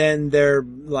 and then they're,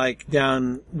 like,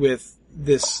 down with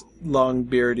this long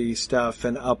beardy stuff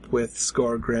and up with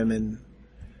Skorgrim and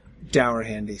Dour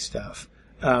Handy stuff.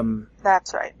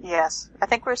 That's right, yes. I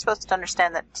think we're supposed to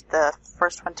understand that the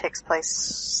first one takes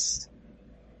place...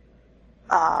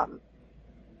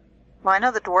 Well, I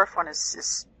know the dwarf one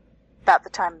is about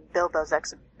the time Bilbo's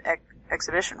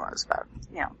exhibition was, about,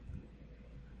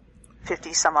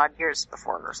 50 some odd years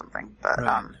before or something. But,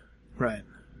 Right.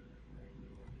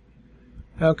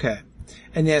 Okay.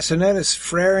 And yeah, so notice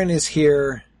Freyrin is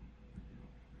here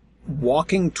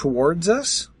walking towards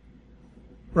us.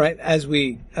 right, as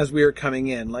we are coming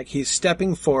in. Like, he's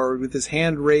stepping forward with his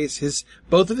hand raised,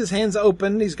 both of his hands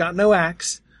open. He's got no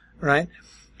axe, right?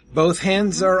 Both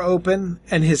hands are open,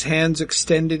 and his hands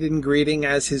extended in greeting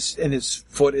and his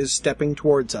foot is stepping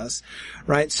towards us,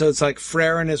 right? So it's like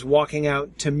Frerin is walking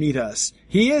out to meet us.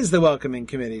 He is the welcoming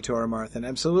committee, Tora Marthin,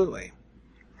 absolutely.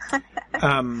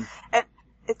 And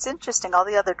it's interesting, all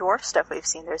the other dwarf stuff we've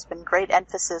seen, there's been great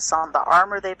emphasis on the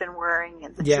armor they've been wearing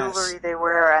and the jewelry they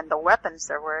wear and the weapons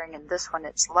they're wearing, and this one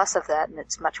it's less of that and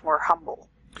it's much more humble.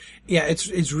 Yeah,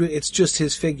 it's just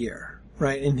his figure,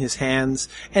 right, in his hands,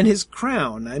 and his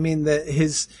crown. I mean,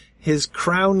 his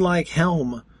crown-like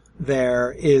helm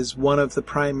there is one of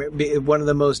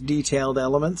the most detailed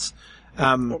elements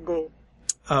Indeed.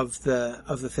 of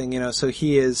the thing, you know. So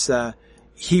he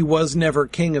was never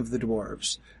king of the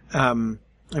dwarves.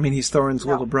 I mean, he's Thorin's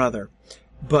little brother,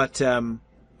 but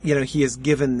you know, he is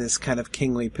given this kind of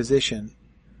kingly position.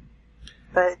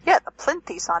 But yeah, the plinth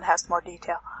he's on has more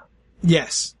detail.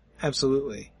 Yes,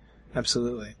 absolutely. But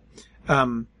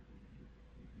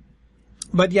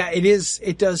yeah,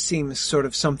 it does seem sort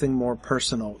of something more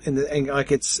personal and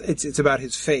like it's about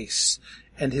his face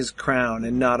and his crown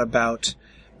and not about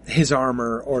his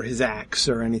armor or his axe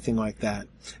or anything like that.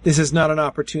 This is not an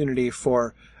opportunity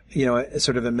for, you know, a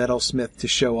sort of a metalsmith to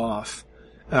show off.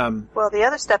 Well, the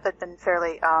other stuff had been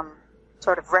fairly,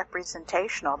 sort of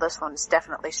representational. This one's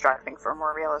definitely striving for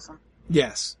more realism.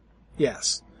 Yes,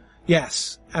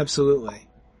 absolutely.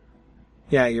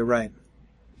 Yeah, you're right.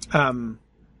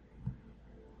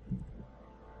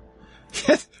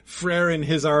 Frerin,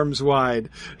 his arms wide,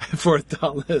 for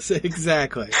Dauntless.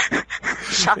 Exactly.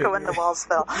 Shaka when the walls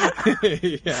fell.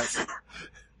 Yes.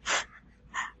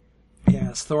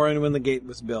 Yes, Thorin when the gate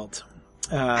was built.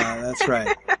 That's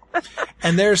right.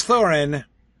 And there's Thorin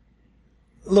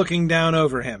looking down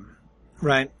over him,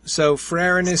 right? So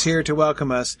Frerin is here to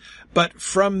welcome us, but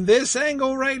from this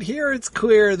angle right here, it's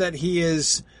clear that he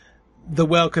is the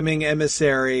welcoming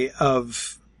emissary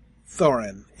of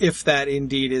Thorin, if that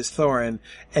indeed is Thorin,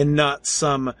 and not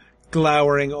some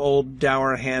glowering old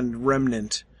Dourhand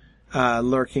remnant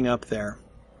lurking up there.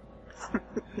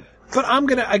 But I'm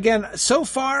gonna, again, so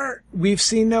far, we've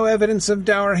seen no evidence of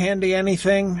Dourhandy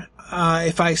anything.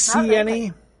 If I see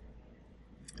any,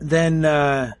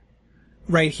 then,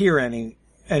 right here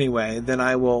anyway, then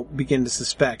I will begin to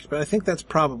suspect. But I think that's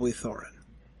probably Thorin.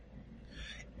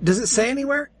 Does it say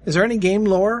anywhere? Is there any game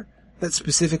lore that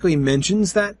specifically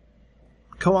mentions that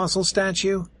colossal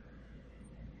statue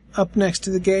up next to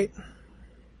the gate?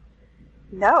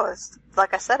 No, it's,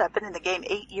 like I said, I've been in the game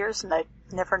 8 years and I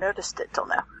never noticed it till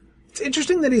now. It's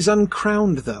interesting that he's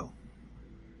uncrowned, though.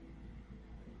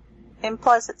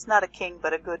 Implies it's not a king,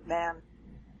 but a good man.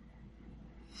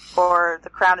 Or the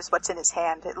crown is what's in his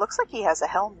hand. It looks like he has a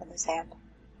helm in his hand.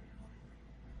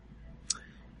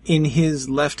 In his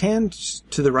left hand,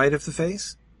 to the right of the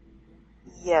face?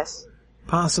 Yes.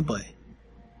 Possibly.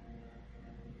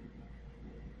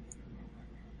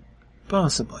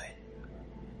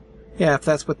 Yeah, if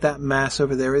that's what that mass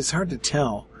over there is, it's hard to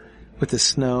tell with the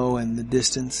snow and the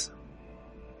distance.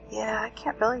 Yeah, I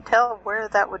can't really tell where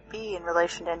that would be in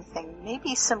relation to anything.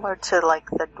 Maybe similar to, like,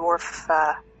 the dwarf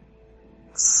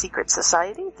secret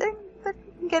society thing that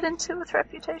you can get into with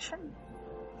reputation.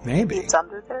 Maybe. It's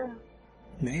under there.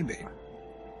 Maybe.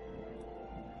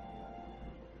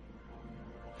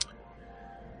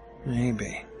 I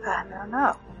don't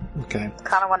know. Okay.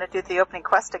 Kind of want to do the opening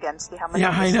quest again, see how many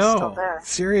I know. is still there.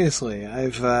 Seriously,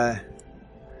 it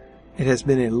has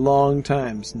been a long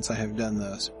time since I have done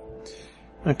those.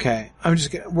 Okay,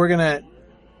 we're gonna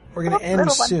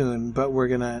end soon, but we're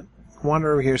gonna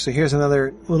wander over here. So here's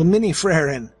another little mini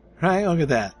Frerin, right? Look at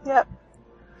that. Yep.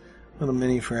 Little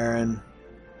mini Frerin.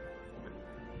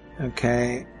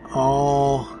 Okay,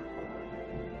 all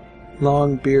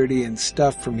long, beardy, and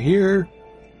stuff from here.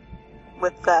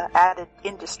 With the added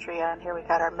industry on here, we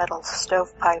got our metal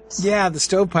stovepipes. Yeah, the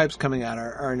stovepipes coming out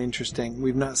are an interesting.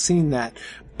 We've not seen that,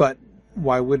 but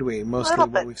why would we? Mostly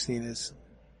what we've seen is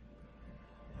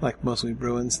like mostly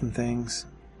ruins and things.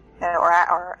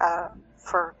 Or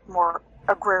for more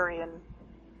agrarian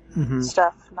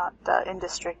stuff, not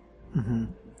industry. Mm-hmm.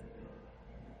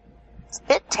 It's a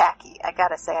bit tacky, I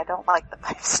gotta say. I don't like the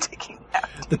pipes sticking out.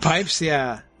 The pipes,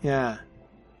 yeah. It's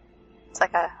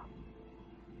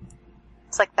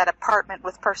like that apartment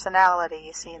with personality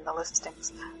you see in the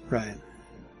listings. Right.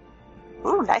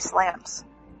 Ooh, nice lamps.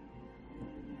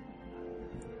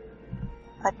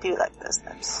 I do like those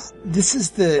lamps. This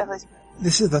is the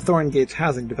Thorin Gates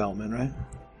housing development, right?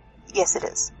 Yes, it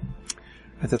is.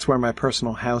 That's where my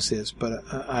personal house is,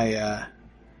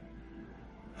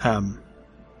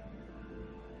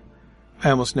 I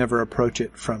almost never approach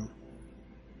it from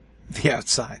the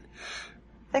outside.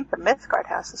 I think the Mythgard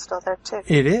house is still there, too.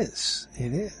 It is.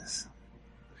 It is.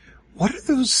 What are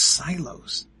those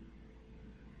silos?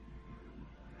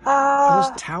 Are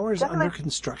those towers under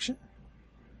construction?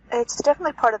 It's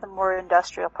definitely part of the more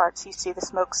industrial parts. You see the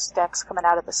smokestacks coming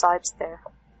out of the sides there.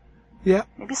 Yeah.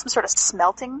 Maybe some sort of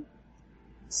smelting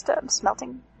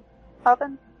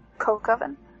oven? Coke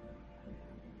oven?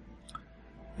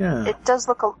 Yeah. It does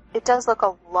look a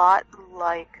lot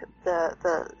like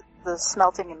the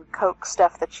smelting and coke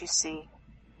stuff that you see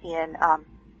in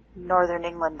northern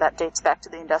England that dates back to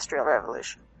the Industrial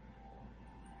Revolution.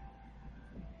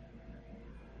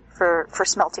 For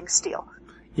smelting steel.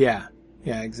 Yeah.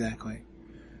 Yeah, exactly.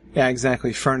 Yeah,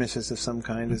 exactly. Furnaces of some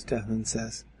kind, as Deathman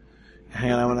says.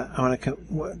 Hang on, I wanna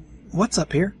what's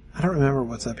up here? I don't remember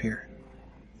what's up here.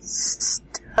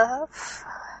 Stuff.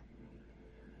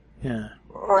 Yeah.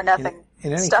 Or nothing.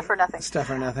 In any Stuff or nothing.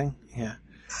 Stuff or nothing, yeah.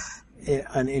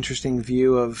 An interesting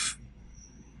view of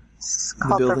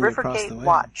the building across the way.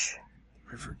 Watch.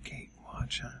 Rivergate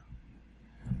Watch, huh?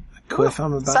 A cliff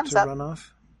I'm about to run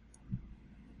off?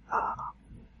 Oh,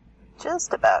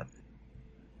 just about.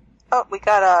 Oh, we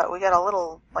got a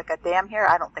little, like a dam here.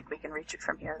 I don't think we can reach it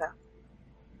from here, though.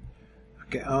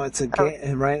 Okay. Oh, it's a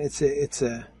gate, right? It's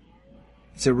a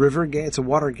river gate. It's a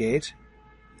water gate.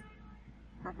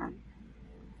 Mm-hmm.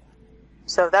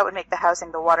 So that would make the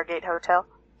housing the Watergate Hotel?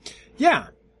 Yeah,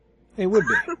 it would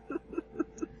be.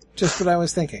 Just what I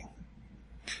was thinking.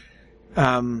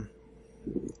 That's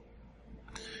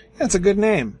a good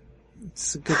name.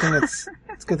 It's a good thing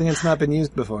it's not been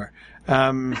used before.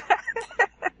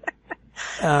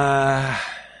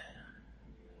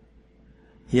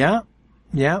 Yeah.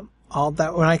 All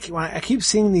that when I keep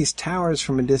seeing these towers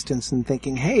from a distance and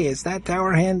thinking, hey, is that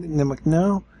tower hand? And I'm like,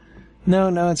 no,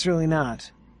 it's really not.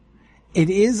 It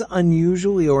is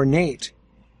unusually ornate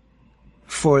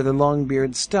for the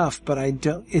Longbeard stuff, but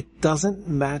it doesn't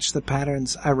match the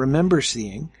patterns I remember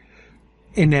seeing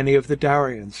in any of the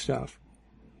Darian stuff.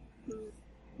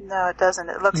 No, it doesn't.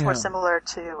 It looks more similar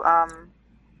to,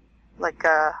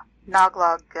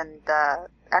 Noglog and,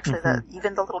 actually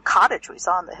even the little cottage we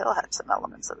saw on the hill had some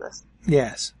elements of this.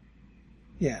 Yes.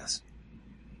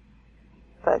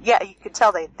 But yeah, you can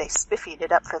tell they spiffied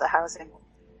it up for the housing.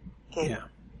 Okay. Yeah.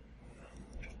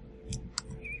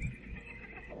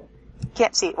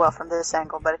 Can't see it well from this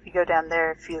angle, but if you go down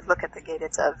there, if you look at the gate,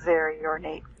 it's a very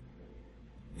ornate.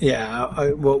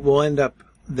 Yeah, we'll end up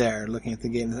there looking at the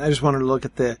gate. I just wanted to look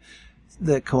at the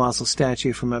colossal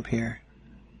statue from up here.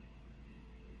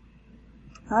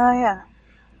 Oh, yeah.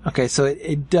 Okay, so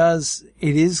it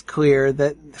is clear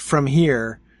that from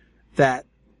here that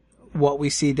what we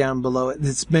see down below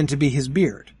it's meant to be his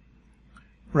beard.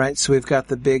 Right? So we've got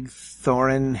the big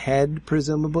Thorin head,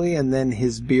 presumably, and then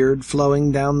his beard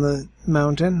flowing down the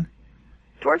mountain.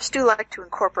 Dwarves do like to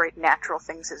incorporate natural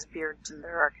things as beards in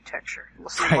their architecture. We'll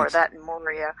see more of that in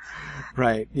Moria.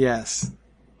 Right, yes.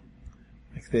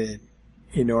 Like the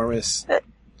enormous,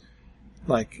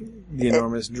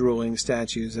 drooling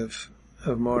statues of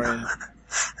Moria.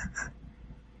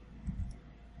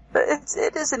 But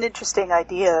it is an interesting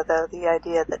idea, though, the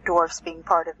idea that dwarfs being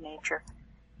part of nature.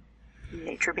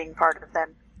 Nature being part of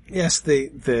them. Yes,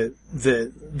 the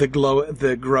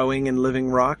growing and living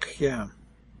rock, yeah.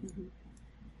 Mm-hmm.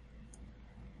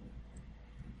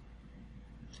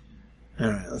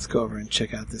 Alright, let's go over and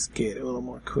check out this gate a little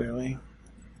more clearly.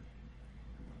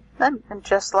 And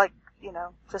just like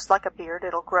a beard,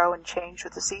 it'll grow and change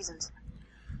with the seasons.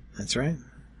 That's right.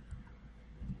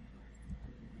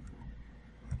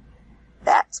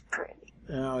 That's pretty.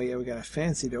 Oh yeah, we got a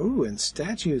fancy door. Ooh, and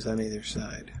statues on either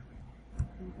side.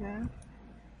 Mm-hmm.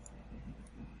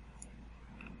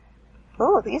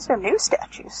 Oh, these are new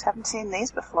statues. Haven't seen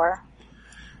these before.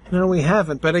 No, we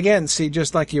haven't. But again, see,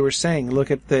 just like you were saying,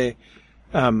 look at the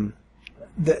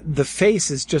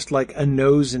face is just like a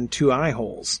nose and two eye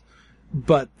holes.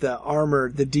 But the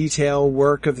armor, the detail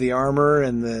work of the armor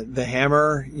and the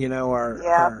hammer,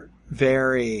 are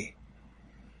very,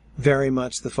 very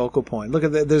much the focal point. Look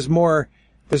at there's more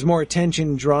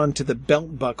attention drawn to the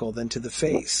belt buckle than to the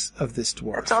face of this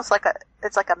dwarf. It's almost like a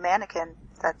mannequin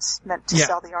that's meant to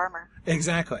sell the armor.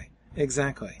 Exactly.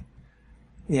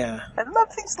 Yeah. I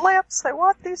love these lamps. I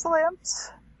want these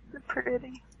lamps. They're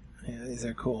pretty. Yeah, these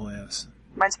are cool lamps.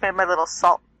 Reminds me of my little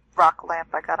salt rock lamp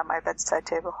I got on my bedside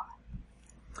table.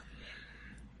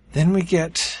 Then we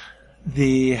get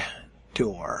the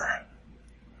door.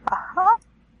 Uh-huh.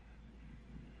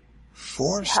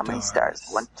 4 stars. How many stars?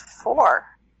 1 to 4.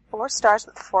 4 stars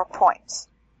with 4 points.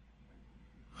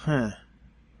 Huh.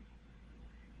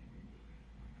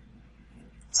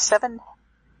 7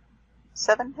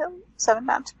 7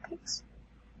 mountain peaks?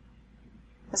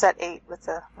 Is that 8 with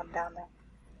the one down there?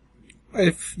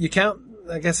 If you count,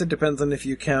 I guess it depends on if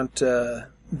you count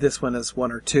this one as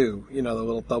 1 or 2. You know, the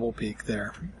little double peak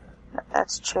there.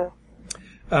 That's true.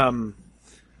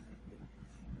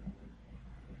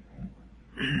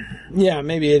 Yeah,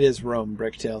 maybe it is Rome,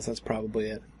 Bricktails. That's probably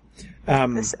it.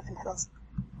 The 7 hills.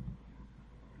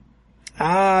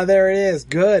 There it is.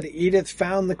 Good. Edith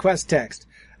found the quest text.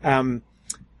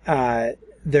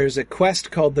 There's a quest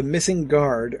called The Missing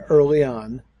Guard early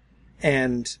on,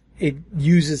 and it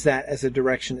uses that as a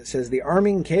direction. It says, the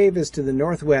Arming Cave is to the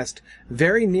northwest,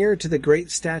 very near to the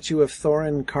great statue of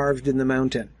Thorin carved in the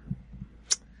mountain.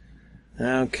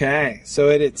 Okay, so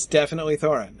it's definitely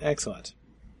Thorin. Excellent.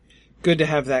 Good to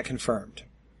have that confirmed.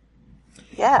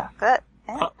 Yeah, good.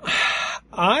 Yeah.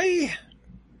 I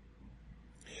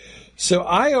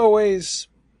always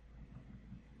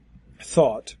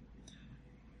thought,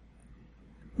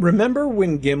 remember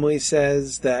when Gimli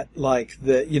says that, like,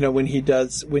 when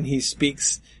he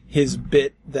speaks his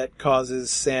bit that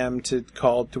causes Sam to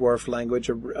call dwarf language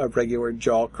a regular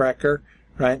jaw cracker,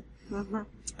 right?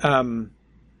 Mm-hmm.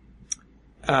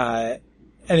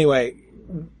 Anyway,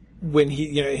 when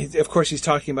he, of course he's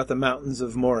talking about the mountains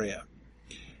of Moria.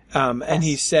 And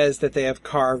he says that they have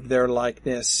carved their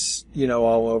likeness,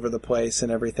 all over the place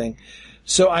and everything.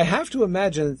 So I have to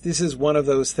imagine that this is one of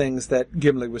those things that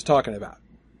Gimli was talking about.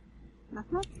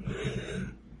 Mm-hmm.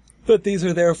 That these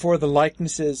are therefore the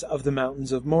likenesses of the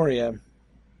mountains of Moria.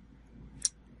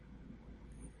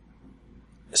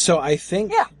 So I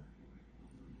think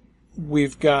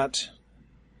we've got...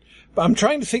 I'm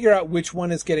trying to figure out which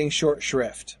one is getting short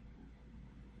shrift.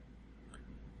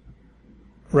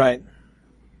 Right.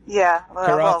 Yeah,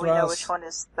 well, we know which one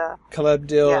is the...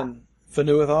 Celebdil and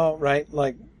Fanuathal, right?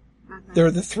 Like, There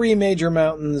are the 3 major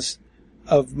mountains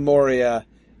of Moria,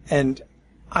 and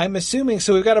I'm assuming...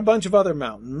 So we've got a bunch of other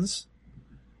mountains,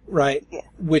 right? Yeah.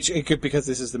 Which it could... Because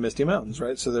this is the Misty Mountains,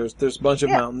 right? So there's a bunch of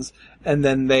mountains, and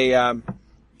then they...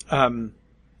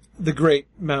 the great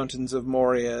mountains of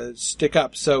Moria stick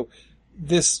up. So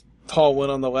this tall one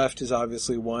on the left is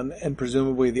obviously one, and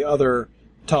presumably the other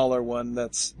taller one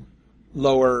that's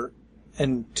lower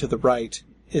and to the right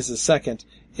is the second.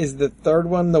 Is the third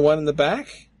one the one in the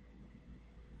back?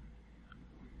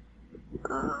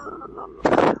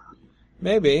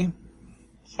 Maybe.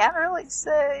 Can't really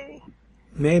say.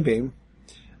 Maybe.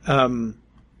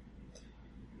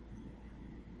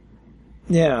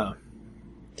 Yeah.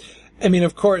 I mean,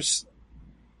 of course,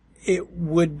 it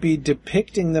would be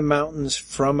depicting the mountains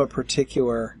from a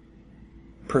particular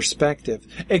perspective.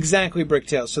 Exactly,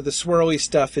 Bricktail. So the swirly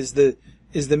stuff is the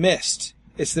mist.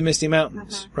 It's the Misty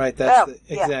Mountains, right? That's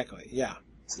exactly. Yeah.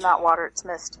 It's not water, it's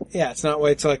mist. Yeah, it's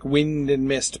like wind and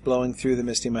mist blowing through the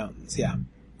Misty Mountains. Yeah.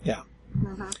 Yeah.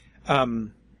 Mm-hmm.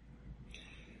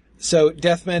 So,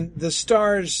 Deathman, the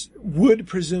stars would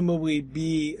presumably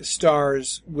be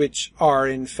stars which are,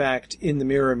 in fact, in the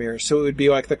Mirror. So it would be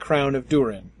like the crown of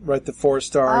Durin, right? The 4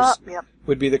 stars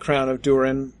would be the crown of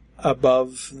Durin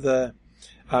above the,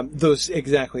 those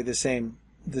exactly the same,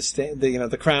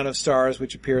 the crown of stars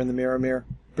which appear in the Mirror,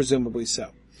 presumably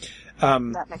so.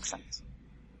 That makes sense.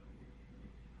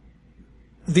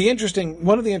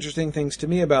 One of the interesting things to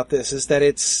me about this is that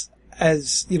it's,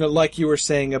 as, like you were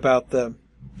saying about the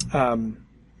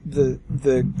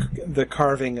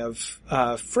carving of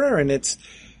Freyrin,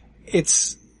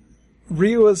 it's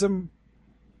realism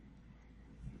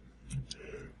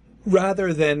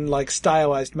rather than like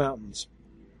stylized mountains.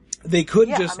 They could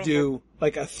do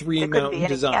like a 3 mountain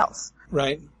design,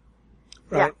 right?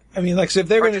 Right. Yeah. I mean, like, so if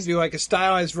they're going to do like a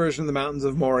stylized version of the mountains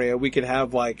of Moria, we could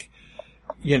have like,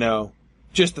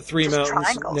 just the 3 mountains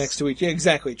triangles next to each. Yeah,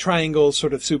 exactly. Triangles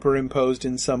sort of superimposed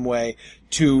in some way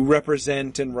to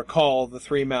represent and recall the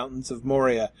 3 mountains of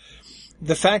Moria.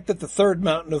 The fact that the 3rd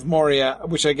mountain of Moria,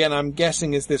 which again I'm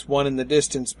guessing is this one in the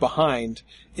distance behind,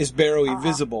 is barely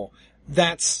visible,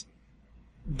 that's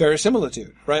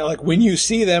verisimilitude, right? Like when you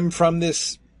see them from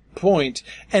this point,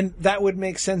 and that would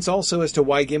make sense also as to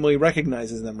why Gimli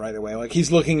recognizes them right away. Like he's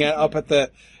looking up at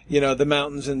the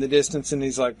mountains in the distance, and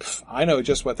he's like, I know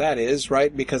just what that is,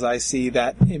 right? Because I see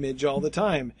that image all the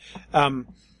time.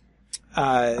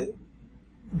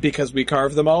 Because we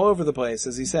carve them all over the place,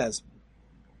 as he says.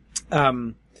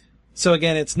 So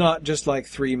again, it's not just like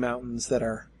 3 mountains that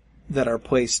are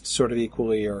placed sort of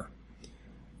equally or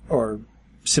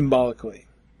symbolically.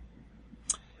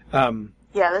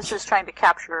 This is trying to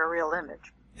capture a real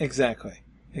image. Exactly.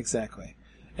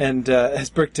 And as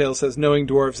Bricktail says, knowing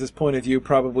dwarves, this point of view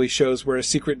probably shows where a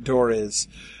secret door is.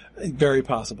 Very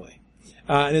possibly.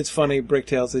 And it's funny,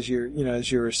 Bricktails,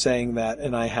 as you're saying that,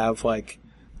 and I have like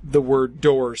the word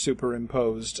door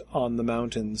superimposed on the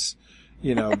mountains,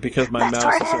 because my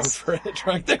mouse is over it.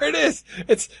 Right there it is.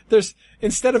 There's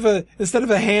instead of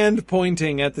a hand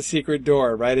pointing at the secret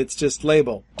door, right? It's just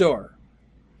label door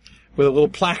with a little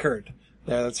placard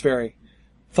there. That's very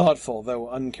thoughtful, though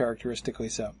uncharacteristically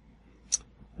so.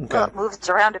 Okay. Well, it moves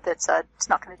around a bit, so it's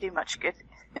not going to do much good.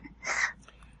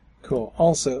 Cool.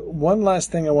 Also, one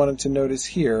last thing I wanted to notice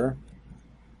here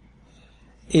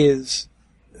is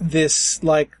this,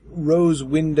 like, rose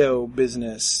window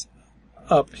business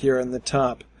up here in the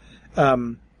top,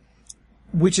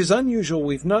 which is unusual.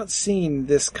 We've not seen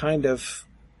this kind of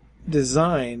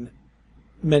design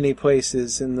many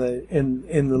places in the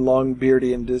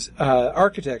Longbeardian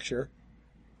architecture.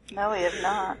 No, we have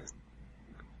not.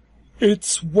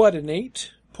 It's what, an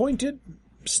 8-pointed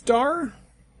star?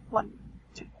 1,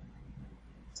 2.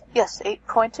 Yes,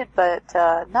 8-pointed, but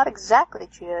not exactly.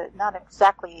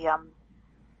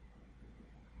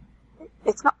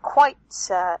 It's not quite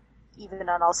even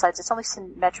on all sides. It's only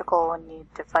symmetrical when you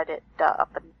divide it up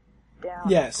and down.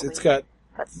 Yes, it's got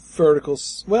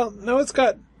verticals. Well, no, it's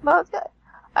got. Well,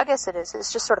 I guess it is.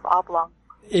 It's just sort of oblong.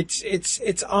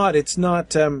 It's odd. It's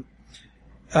not.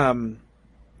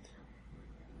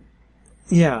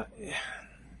 Yeah.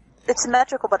 It's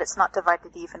symmetrical, but it's not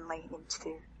divided evenly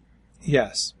into.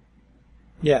 Yes.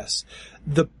 Yes.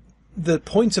 The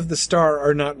points of the star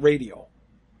are not radial.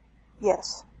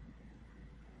 Yes.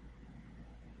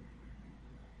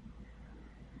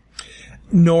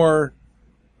 Nor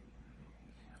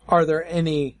are there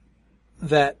any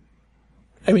that,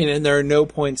 and there are no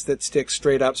points that stick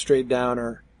straight up, straight down,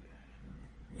 or,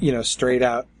 straight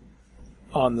out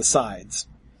on the sides.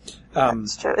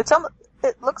 That's true.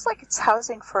 It looks like it's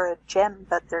housing for a gem,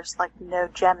 but there's like no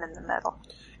gem in the middle.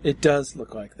 It does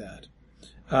look like that.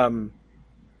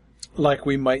 Like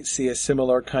we might see a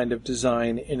similar kind of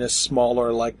design in a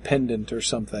smaller, like, pendant or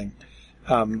something.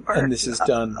 And this is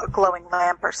done... a glowing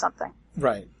lamp or something.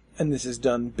 Right. And this is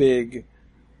done big.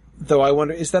 Though I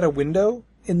wonder, is that a window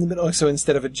in the middle? So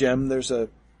instead of a gem, there's a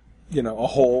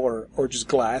hole or just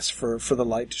glass for the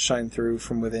light to shine through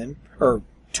from within? Or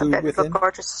to within? It look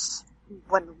gorgeous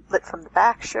when lit from the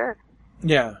back, sure.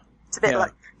 Yeah. It's a bit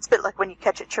like when you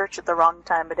catch a church at the wrong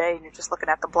time of day and you're just looking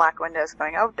at the black windows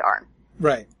going, oh, darn.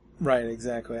 Right,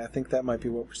 exactly. I think that might be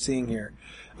what we're seeing here.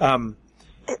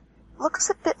 It looks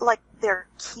a bit like their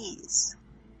keys.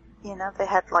 They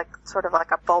had sort of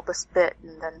like a bulbous bit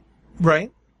and then...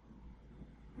 Right.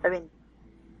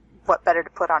 What better to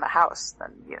put on a house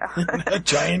than, a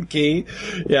giant key?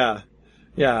 Yeah.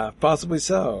 Yeah, possibly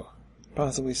so.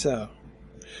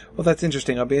 Well, that's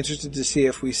interesting. I'll be interested to see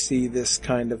if we see this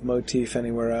kind of motif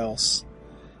anywhere else.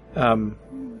 Okay,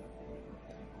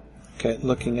 just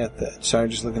looking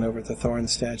over at the Thorin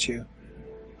statue.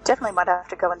 Definitely might have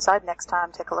to go inside next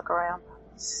time, take a look around,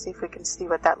 see if we can see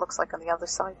what that looks like on the other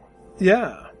side.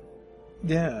 Yeah,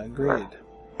 agreed. Or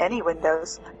any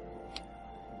windows.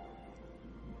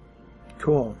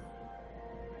 Cool.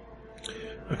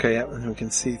 Okay, yeah, and we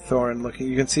can see Thorin looking.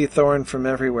 You can see Thorin from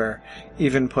everywhere,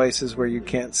 even places where you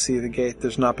can't see the gate.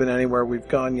 There's not been anywhere we've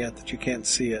gone yet that you can't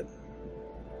see it.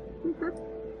 Mm-hmm.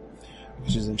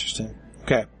 Which is interesting.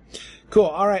 Okay. Cool.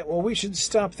 All right. Well, we should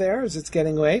stop there as it's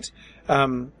getting late.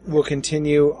 We'll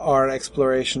continue our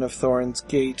exploration of Thorin's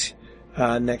Gate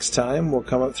next time. We'll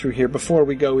come up through here before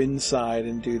we go inside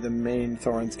and do the main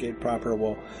Thorin's Gate proper.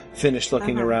 We'll finish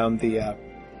looking around the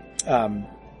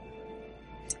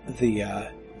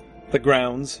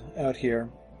grounds out here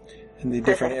and the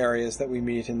different areas that we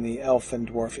meet in the elf and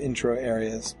dwarf intro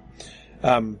areas.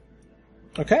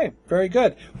 Okay, very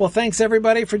good. Well, thanks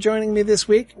everybody for joining me this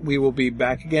week. We will be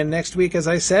back again next week, as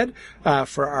I said,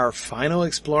 for our final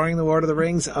Exploring the Lord of the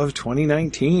Rings of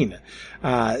 2019.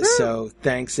 So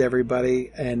thanks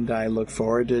everybody, and I look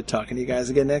forward to talking to you guys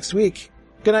again next week.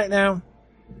 Good night now.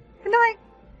 Good night.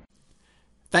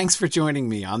 Thanks for joining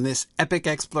me on this epic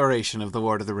exploration of The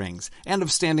Lord of the Rings and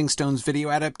of Standing Stone's video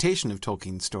adaptation of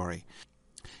Tolkien's story.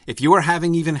 If you are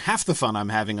having even half the fun I'm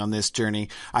having on this journey,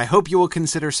 I hope you will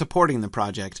consider supporting the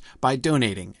project by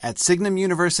donating at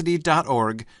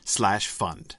signumuniversity.org/fund.